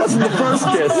 No, it wasn't the first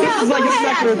kiss. It was like a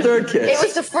second or third kiss. It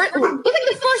was the first. It was like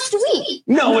the first week.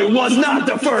 No, it was not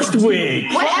the first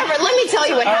week. Whatever. Let me tell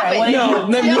you what happened. No,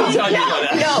 let me tell you what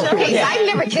happened. No. Okay, so I've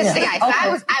never kissed a guy.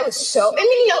 So I was so. I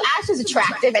mean, Ash was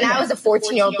attractive, and I was a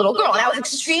 14-year-old little girl, and I was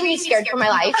extremely scared for my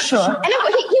life. Sure. And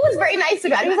he was very nice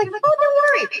about it. He was like, "Oh, don't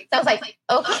worry." So I was like,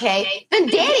 "Okay." Then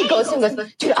Danny goes and goes,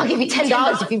 "Dude, I'll give you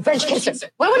 $10 if you French kiss her."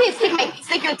 What would he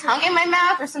stick your tongue in my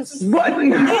mouth or some What?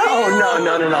 No.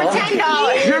 For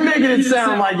 $10. You're making it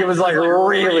sound like it was like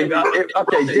really bad.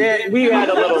 Okay, Dan, we had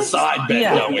a little side bet.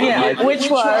 Yeah. Which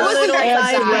was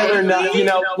whether or not,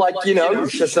 you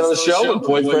just on the show with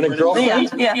boyfriend and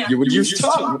girlfriend. Yeah. You would use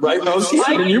tongue, right, Rosie?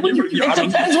 It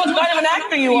depends what kind of an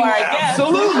actor you are, I guess.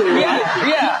 Absolutely.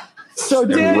 Yeah. So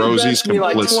Dan Rosie's bet me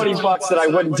like complicit. $20 that I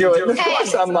wouldn't do it. And of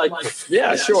course, I'm like,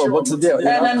 yeah, sure. What's the deal?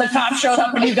 And then the cop showed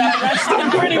up and you got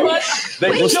arrested, pretty much.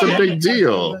 What's the big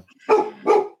deal?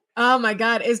 Oh my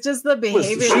God. It's just the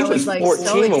behavior she that was was like 14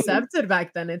 so when- accepted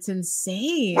back then. It's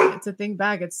insane to think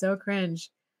back. It's so cringe.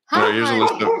 All right, here's a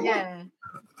list of, Yeah.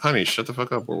 honey, shut the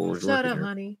fuck up. We're Shut up, here.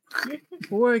 honey.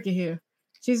 We're working here.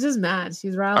 She's just mad.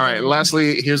 She's riled. All right,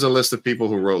 lastly, here's a list of people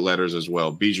who wrote letters as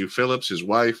well. Bijou Phillips, his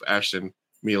wife, Ashton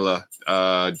Mila,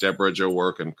 Deborah Jo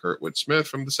Work, and Kurtwood Smith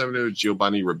from the 70s.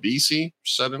 Giovanni Ribisi,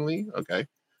 suddenly. Okay.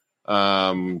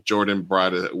 Jordan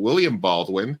Bride, William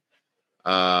Baldwin.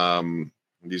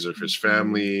 These are his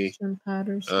family. Jim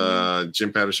Patterson.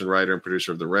 Jim Patterson, writer and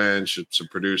producer of The Ranch. Some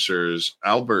producers.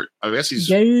 Albert, I guess he's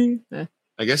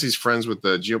friends with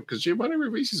because Giovanni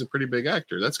Ribisi is a pretty big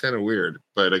actor. That's kind of weird,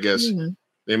 but I guess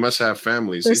they must have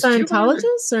families. They're Is Giovanni-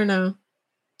 Scientologists or no?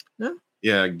 No.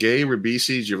 Yeah, Gay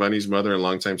Ribisi, Giovanni's mother and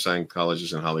longtime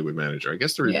Scientologist and Hollywood manager. I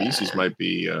guess the Ribisis might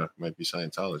be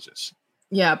Scientologists.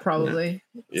 Yeah, probably.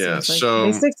 Yeah, Seems like so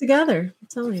they stick together. I'm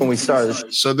telling you. When we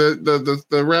started, so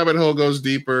the rabbit hole goes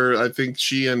deeper. I think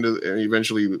she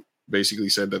eventually basically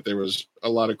said that there was a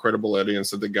lot of credible evidence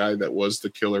that the guy that was the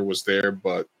killer was there,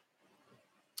 but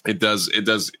it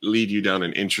does lead you down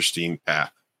an interesting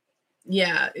path.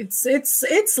 Yeah, it's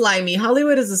slimy.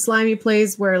 Hollywood is a slimy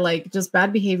place where like just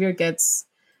bad behavior gets,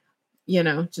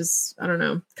 just I don't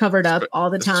know, covered up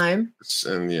all the time.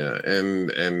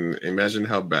 And and imagine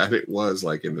how bad it was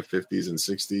like in the 50s and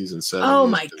 60s and 70s. Oh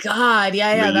my God,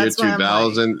 yeah. That's why I'm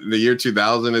like, the year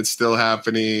 2000, it's still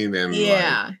happening, and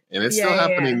it's still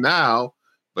happening now.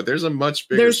 But there's a much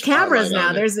bigger. There's cameras now.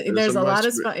 on There's it. a lot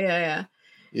of yeah.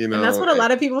 And that's what a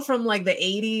lot of people from like the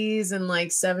 80s and like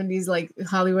 70s, like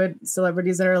Hollywood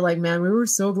celebrities that are like, man, we were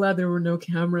so glad there were no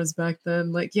cameras back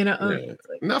then. Like,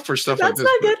 not for stuff like this. That's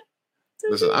not good.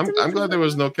 Listen, I'm glad there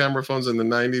was no camera phones in the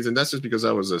 90s, and that's just because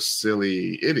I was a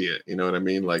silly idiot. You know what I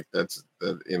mean? Like The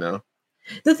thing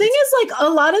is, like, a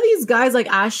lot of these guys like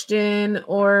Ashton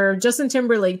or Justin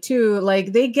Timberlake too,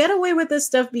 like they get away with this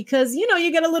stuff because,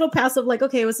 you get a little pass of like,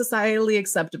 okay, it was societally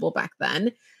acceptable back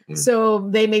then. So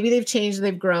they've changed,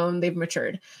 they've grown, they've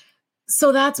matured.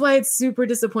 So that's why it's super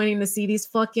disappointing to see these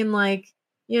fucking like,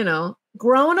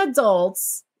 grown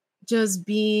adults just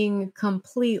being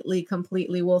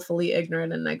completely woefully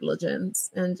ignorant and negligent.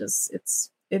 And just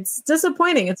it's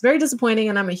disappointing. It's very disappointing.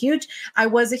 And I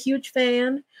was a huge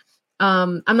fan.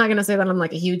 I'm not going to say that I'm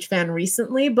like a huge fan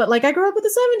recently, but like I grew up with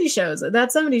the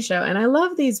 70s show, and I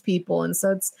love these people. And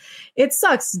so it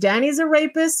sucks. Danny's a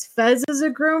rapist, Fez is a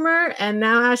groomer, and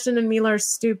now Ashton and Mila are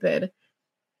stupid.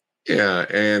 Yeah.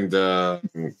 And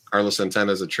Carlos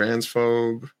Santana is a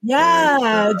transphobe.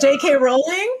 Yeah. And, J.K.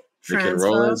 Rowling. J.K.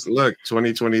 Rowling. Look,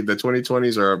 2020, the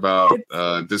 2020s are about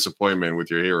disappointment with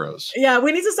your heroes. Yeah.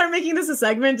 We need to start making this a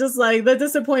segment, just like the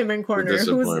disappointment corner.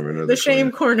 The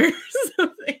shame corner.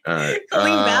 All right.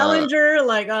 Colleen Ballinger,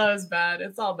 like, oh, it's bad.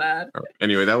 It's all bad.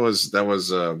 Anyway, that was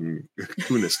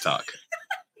Kunis talk.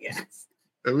 Yes.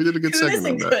 We did a good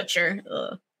segment on that. Kutcher.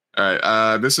 Ugh. All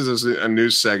right. This is a new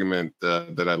segment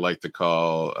that I'd like to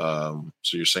call.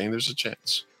 So you're saying there's a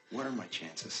chance. What are my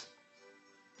chances?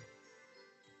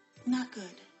 Not good.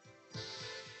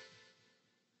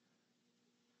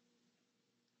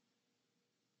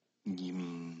 You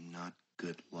mean not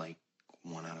good like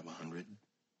 1 out of 100?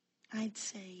 I'd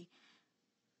say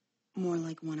more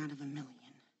like 1 out of 1,000,000.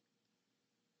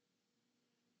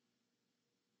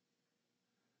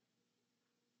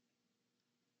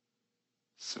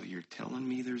 So you're telling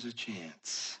me there's a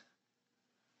chance?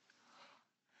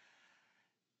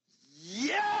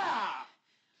 Yeah!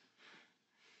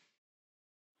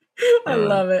 I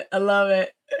love it. All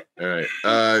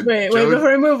right. Wait,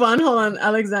 before we move on, hold on.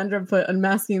 Alexandra put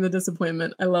unmasking the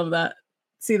disappointment. I love that.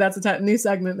 See, that's a new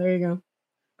segment. There you go.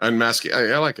 Unmasking.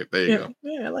 I like it. There you go.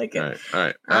 Yeah, I like it.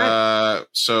 All right.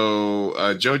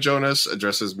 So Joe Jonas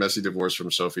addresses messy divorce from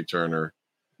Sophie Turner.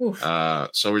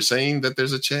 So we're saying that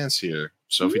there's a chance here.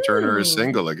 Sophie Turner is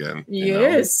single again.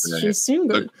 Yes, she's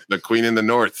single. The Queen in the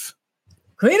North.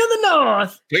 Queen of the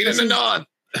North. Queen in the North.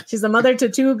 She's the mother to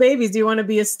 2 babies. Do you want to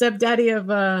be a stepdaddy of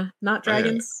not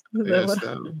dragons?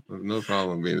 No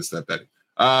problem being a stepdaddy.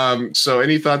 So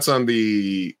any thoughts on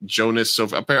the Jonas? So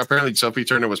apparently Sophie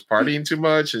Turner was partying too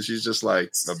much, and she's just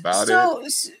like about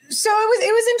it. So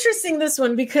it was interesting, this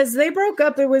one, because they broke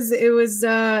up. It was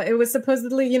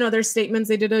supposedly, you know, their statements.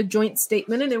 They did a joint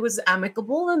statement, and it was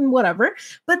amicable and whatever.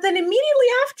 But then immediately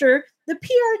after, the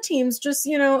PR teams just,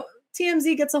 you know,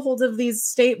 TMZ gets a hold of these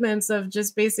statements of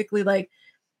just basically like,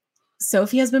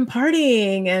 Sophie has been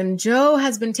partying and Joe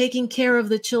has been taking care of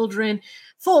the children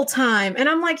full time. And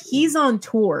I'm like, he's on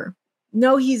tour.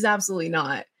 No, he's absolutely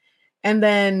not. And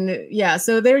then, yeah,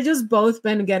 so they're just both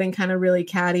been getting kind of really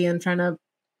catty and trying to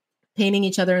painting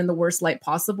each other in the worst light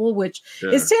possible, which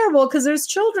is terrible because there's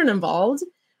children involved.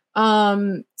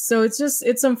 So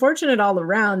it's unfortunate all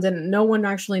around, and no one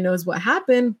actually knows what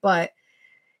happened. But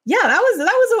yeah,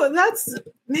 that's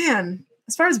man,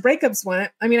 as far as breakups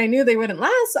went, I mean, I knew they wouldn't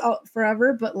last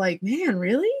forever, but like, man,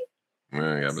 really?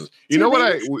 Yeah, you know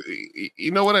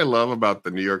what I love about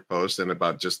the New York Post and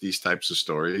about just these types of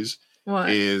stories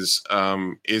is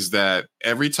that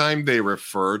every time they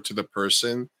refer to the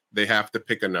person, they have to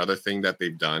pick another thing that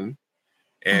they've done.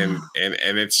 And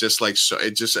it's just like, so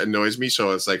it just annoys me.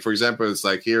 So it's like, for example, it's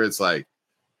like here, it's like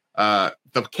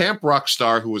the Camp Rock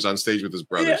star who was on stage with his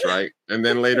brothers, right? And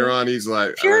then later on, he's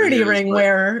like purity ring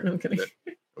wearer. No, I'm kidding.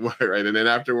 Right, and then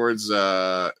afterwards,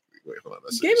 wait, hold on.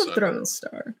 Game of Thrones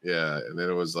star. Yeah, and then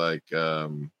it was like,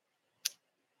 God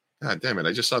damn it!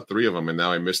 I just saw 3 of them, and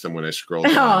now I missed them when I scrolled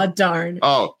down. Oh darn!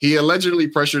 Oh, he allegedly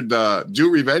pressured the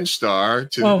Do Revenge star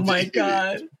to. Oh my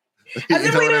god! As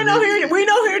if we don't know we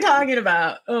know who you're talking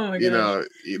about. Oh my god!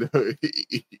 You know.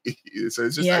 So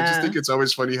it's just, I just think it's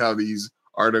always funny how these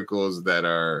articles that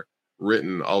are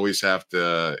written always have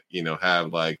to, you know,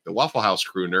 have like the Waffle House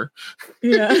crooner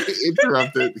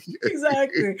interrupted.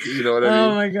 Exactly. You know what I mean?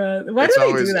 Oh my god! Why do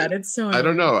they do that? It's so I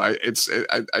don't know.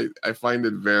 I find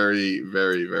it very,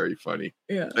 very, very funny.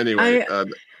 Yeah. Anyway, go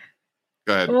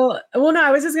ahead. Well, no,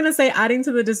 I was just gonna say, adding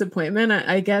to the disappointment,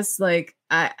 I guess, like,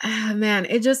 man,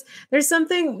 it just, there's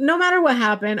something. No matter what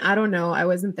happened, I don't know. I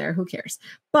wasn't there. Who cares?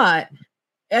 But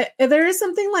there is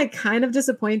something like kind of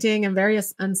disappointing and very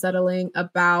unsettling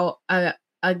about a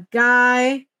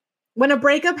guy when a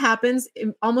breakup happens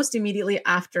almost immediately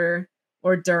after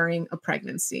or during a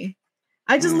pregnancy.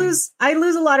 I lose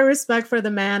a lot of respect for the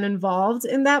man involved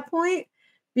in that point,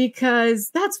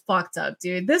 because that's fucked up,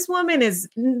 dude. This woman is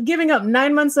giving up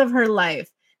 9 months of her life,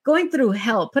 going through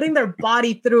hell, putting their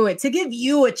body through it to give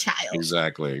you a child.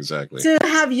 Exactly. To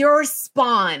have your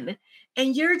spawn,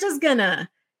 and you're just gonna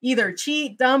either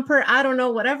cheat, dump her, I don't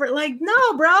know, whatever. Like,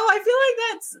 no, bro. I feel like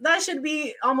that should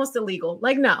be almost illegal.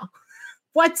 Like, no.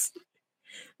 What?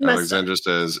 Alexandra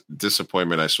says,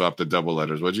 disappointment. I swapped the double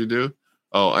letters. What'd you do?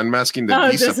 Oh, unmasking the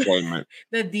disappointment.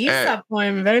 The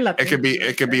disappointment. Very lucky.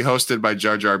 It could be hosted by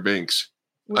Jar Jar Binks.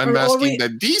 Unmasking the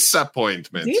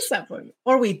disappointment. Disappointment.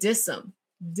 Or we diss them.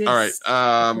 All right.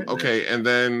 Okay. And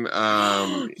then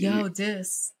yo,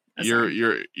 diss.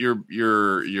 You're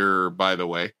by the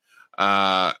way.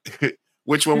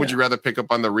 Which one would you rather pick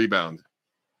up on the rebound?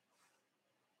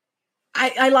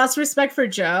 I lost respect for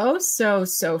Joe, so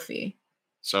Sophie.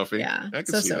 Yeah, I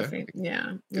can see Sophie. That.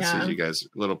 Yeah, I see you guys.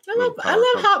 I love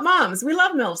hot moms. We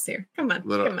love MILFs here. Come on.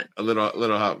 A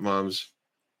little hot moms.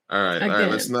 All right.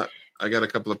 Let's not. I got a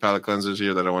couple of palate cleansers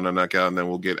here that I want to knock out, and then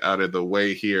we'll get out of the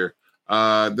way here.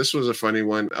 This was a funny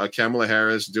one. Kamala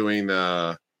Harris doing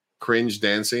cringe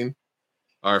dancing.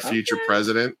 Our future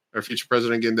president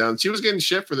getting down. She was getting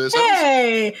shit for this.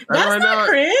 Hey, that's not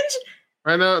cringe.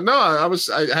 Right now, no,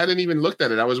 I hadn't even looked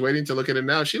at it. I was waiting to look at it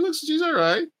now. She's all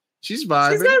right. She's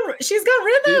vibing. She's got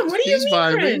rhythm. What do you mean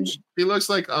vibing. cringe? She looks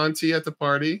like auntie at the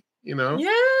party, you know?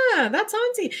 Yeah, that's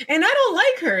auntie. And I don't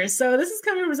like her. So this is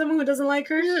coming from someone who doesn't like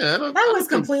her. Yeah, that was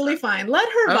completely fine. Let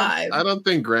her vibe. I don't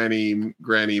think granny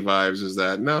vibes is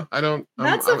that. No, I don't.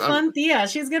 That's a fun Thea.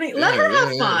 She's gonna let her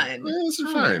have fun. Yeah, this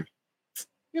is fine.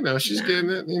 You know, she's getting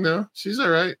it, you know, she's all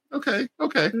right. Okay.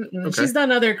 She's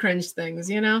done other cringe things,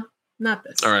 you know, not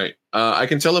this. All right. I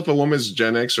can tell if a woman's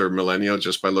Gen X or millennial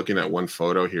just by looking at one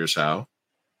photo. Here's how.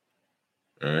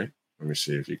 All right. Let me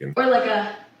see if you can. Or like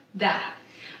that.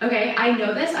 Okay. I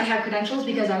know this. I have credentials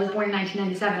because I was born in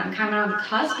 1997. I'm kind of on the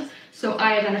cusp. So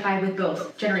I identify with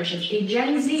both generations. A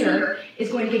Gen Zer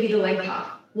is going to give you the leg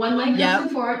pop. One leg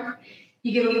comes forward.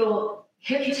 You give a little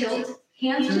hip tilt,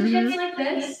 hands to hips like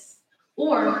this.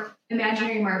 Or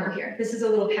imaginary marble here. This is a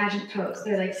little pageant pose.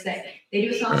 They like to say. They do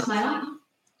a soft smile.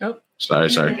 Oh, sorry.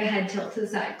 Like a head tilt to the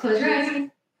side. Close your eyes.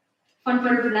 Fun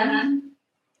photo for them.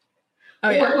 Oh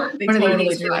yeah, they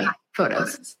totally do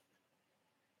photos.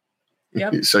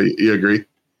 Yep. So you agree?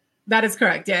 That is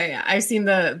correct. Yeah. I've seen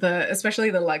the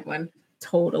especially the leg one.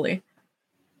 Totally.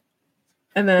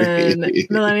 And then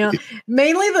millennial,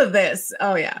 mainly the this.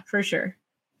 Oh yeah, for sure.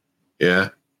 Yeah.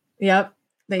 Yep.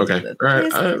 They Okay. do the All right.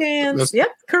 this dance. Yep.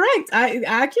 Correct.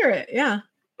 Accurate. Yeah.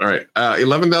 All right.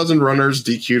 11,000 runners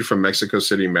DQ'd from Mexico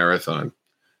City Marathon.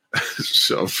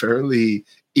 So apparently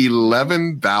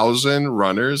 11,000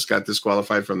 runners got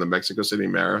disqualified from the Mexico City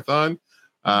Marathon.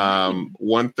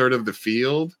 1/3 of the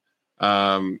field.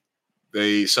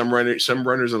 Some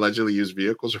runners allegedly used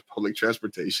vehicles or public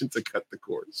transportation to cut the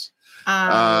course.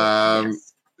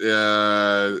 Yes.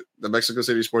 The Mexico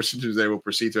City Sports Tuesday will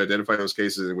proceed to identify those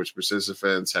cases in which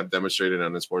participants have demonstrated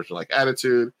an unsportsmanlike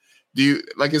attitude.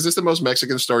 Is this the most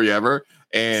Mexican story ever?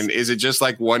 And is it just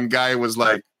like one guy was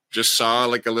like, just saw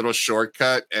like a little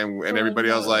shortcut and everybody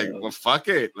else like, well, fuck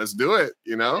it, let's do it,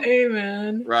 you know? Hey,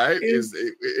 man. Right?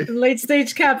 Late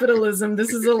stage capitalism.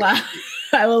 This is allowed.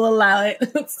 I will allow it.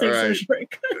 Let's take some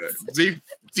shortcuts.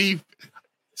 Deep.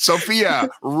 Sophia,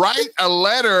 write a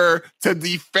letter to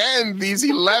defend these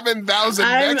 11,000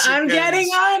 Mexicans. I'm getting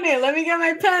on it. Let me get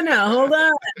my pen out. Hold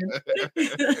on.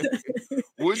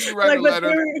 Would you write a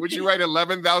letter? Would you write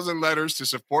 11,000 letters to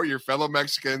support your fellow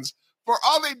Mexicans? For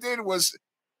all they did was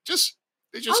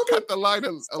they cut the line a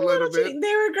little bit.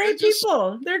 They were great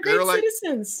people. They're great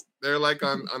citizens. They're like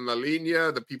on La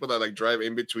Linea, the people that like drive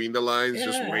in between the lines,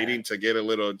 just waiting to get to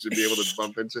be able to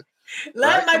bump into.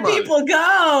 Let my people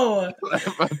go.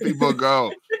 Let my people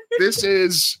go. This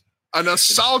is an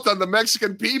assault on the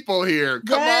Mexican people here.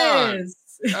 Come on.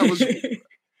 That was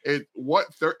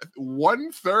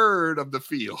 1/3 of the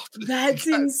field. That's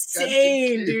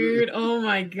insane, dude. Oh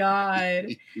my God.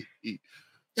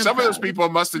 Some of those people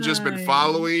must have just been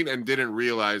following and didn't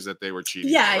realize that they were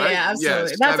cheating. Yeah, right? yeah,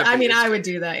 absolutely. Yes, I would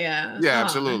do that. Yeah. Yeah,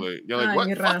 absolutely. You're like,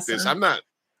 what? Fuck this. I'm not.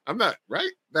 Right.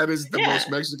 That is the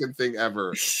most Mexican thing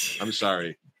ever. I'm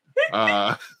sorry.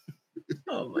 Oh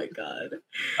my God.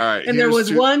 All right. And there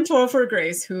was one Topher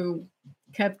Grace who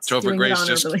kept Topher Grace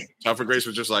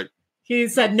was just like, he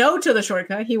said no to the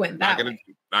shortcut. He went that way.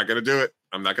 Not gonna do it.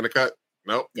 I'm not gonna cut.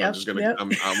 Nope. I'm just gonna.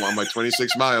 I'm on my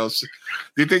 26 miles.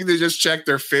 Do you think they just checked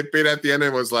their Fitbit at the end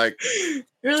and was like,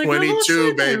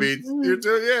 22, baby? You're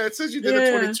doing. Yeah, it says you did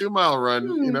a 22-mile run.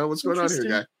 You know what's going on here,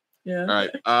 guy? Yeah. All right.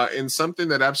 In something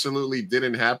that absolutely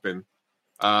didn't happen,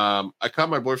 I caught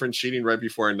my boyfriend cheating right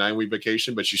before a 9-week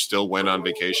vacation, but she still went on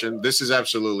vacation. This is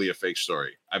absolutely a fake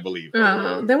story, I believe.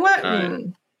 Then what? All right.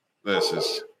 This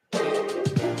is.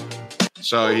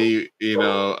 So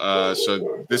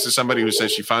so this is somebody who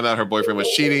says she found out her boyfriend was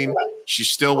cheating. She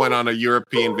still went on a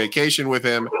European vacation with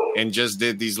him and just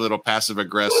did these little passive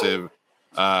aggressive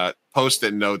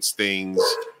post-it notes things.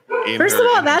 First of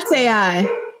all, that's AI.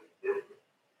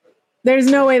 There's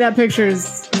no way that picture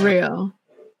is real.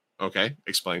 Okay,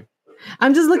 explain.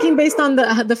 I'm just looking based on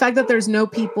the fact that there's no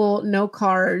people, no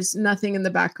cars, nothing in the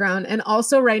background. And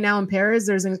also right now in Paris,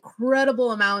 there's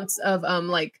incredible amounts of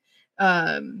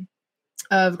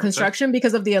construction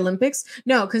because of the Olympics.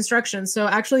 No, construction. So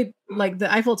actually, like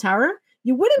the Eiffel Tower,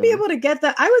 you wouldn't be able to get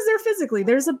that. I was there physically.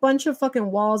 There's a bunch of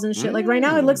fucking walls and shit. Like right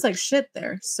now, it looks like shit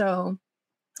there. So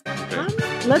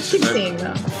let's keep seeing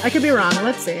though. I could be wrong.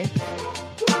 Let's see.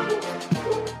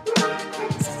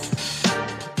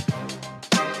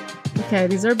 Okay,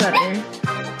 these are better.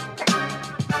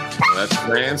 That's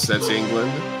France. That's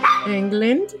England.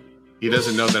 England. He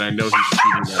doesn't know that I know he's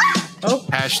cheating on me. Oh.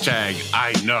 Hashtag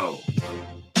I know.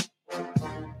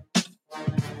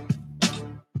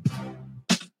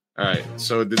 All right.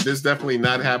 So did this definitely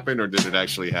not happen, or did it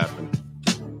actually happen?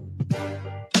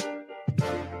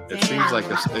 It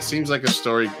seems like a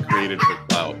story created for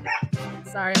clout.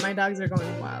 Sorry, my dogs are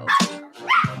going wild.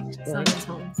 Someone's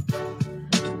home.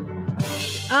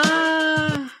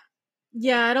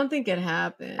 Yeah, I don't think it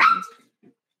happened.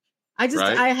 I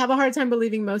have a hard time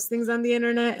believing most things on the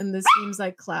internet, and this seems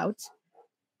like clout.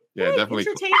 Yeah, definitely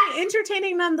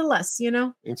entertaining nonetheless. You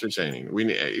know, entertaining.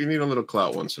 You need a little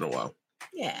clout once in a while.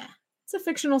 Yeah, it's a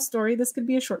fictional story. This could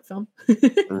be a short film.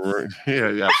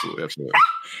 Yeah, absolutely.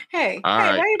 Hey, all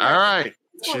right.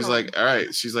 She's like, all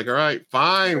right,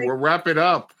 fine. We'll wrap it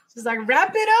up. She's like,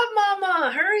 wrap it up,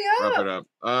 mama. Hurry up. Wrap it up.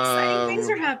 Exciting things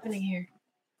are happening here.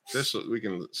 We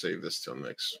can save this till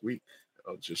next week.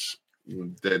 I'll just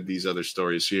dead these other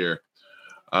stories here.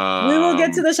 We will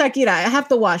get to the Shakira. I have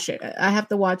to watch it.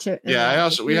 Yeah,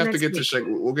 we have to get to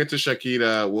we'll get to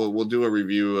Shakira. We'll do a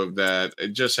review of that. It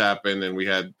just happened, and we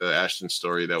had the Ashton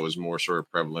story that was more sort of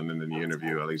prevalent in the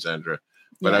interview, Alexandra.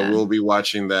 But I will be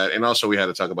watching that, and also we had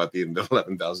to talk about the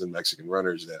 11,000 Mexican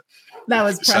runners that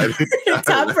was top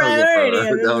priority.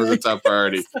 That was a top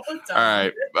priority. All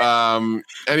right.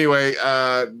 Anyway,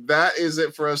 that is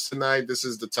it for us tonight. This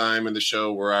is the time in the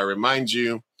show where I remind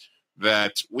you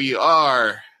that we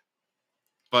are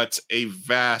but a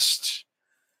vast,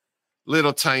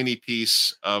 little tiny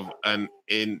piece of an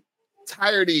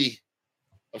entirety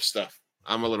of stuff.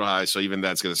 I'm a little high, so even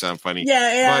that's going to sound funny.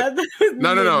 Yeah. But,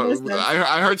 no.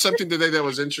 I heard something today that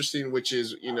was interesting, which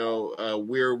is,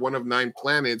 we're one of 9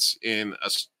 planets in a.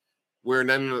 We're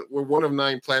one of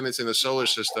 9 planets in the solar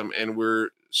system, and we're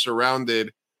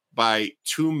surrounded by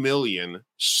 2 million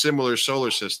similar solar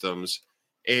systems,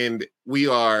 and we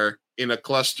are in a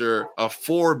cluster of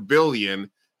 4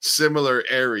 billion similar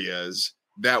areas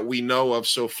that we know of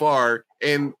so far.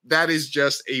 And that is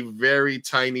just a very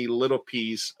tiny little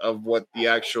piece of what the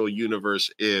actual universe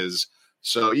is.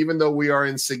 So even though we are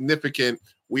insignificant,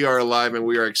 we are alive and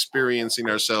we are experiencing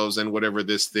ourselves and whatever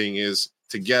this thing is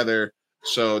together.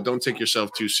 So don't take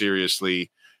yourself too seriously.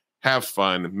 Have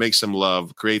fun, make some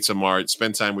love, create some art,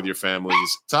 spend time with your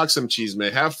families, talk some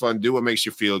chisme, have fun, do what makes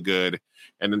you feel good.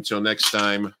 And until next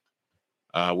time,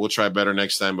 we'll try better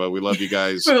next time, but we love you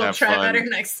guys. We'll try better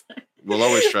next time. We'll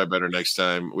always try better next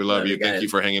time. We love you. Thank you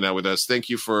for hanging out with us. Thank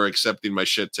you for accepting my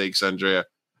shit takes,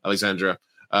 Alexandra.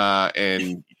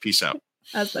 And peace out.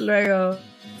 Hasta luego.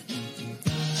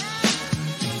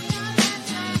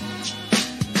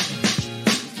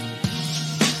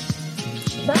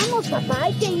 Vamos, papá,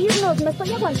 hay que irnos. Me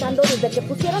estoy aguantando desde que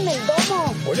pusieron el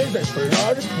domo. Puedes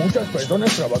esperar. Muchas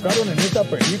personas trabajaron en esta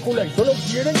película y solo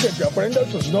quieren que te aprendas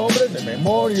sus nombres de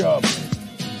memoria.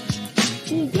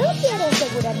 Y yo quiero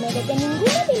asegurarme de que ningún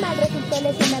animal resultó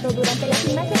lesionado durante la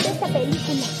filmación de esta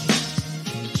película.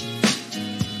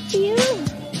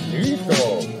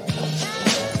 ¡Listo!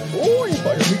 ¡Uy,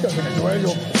 palomitas en el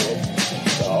suelo!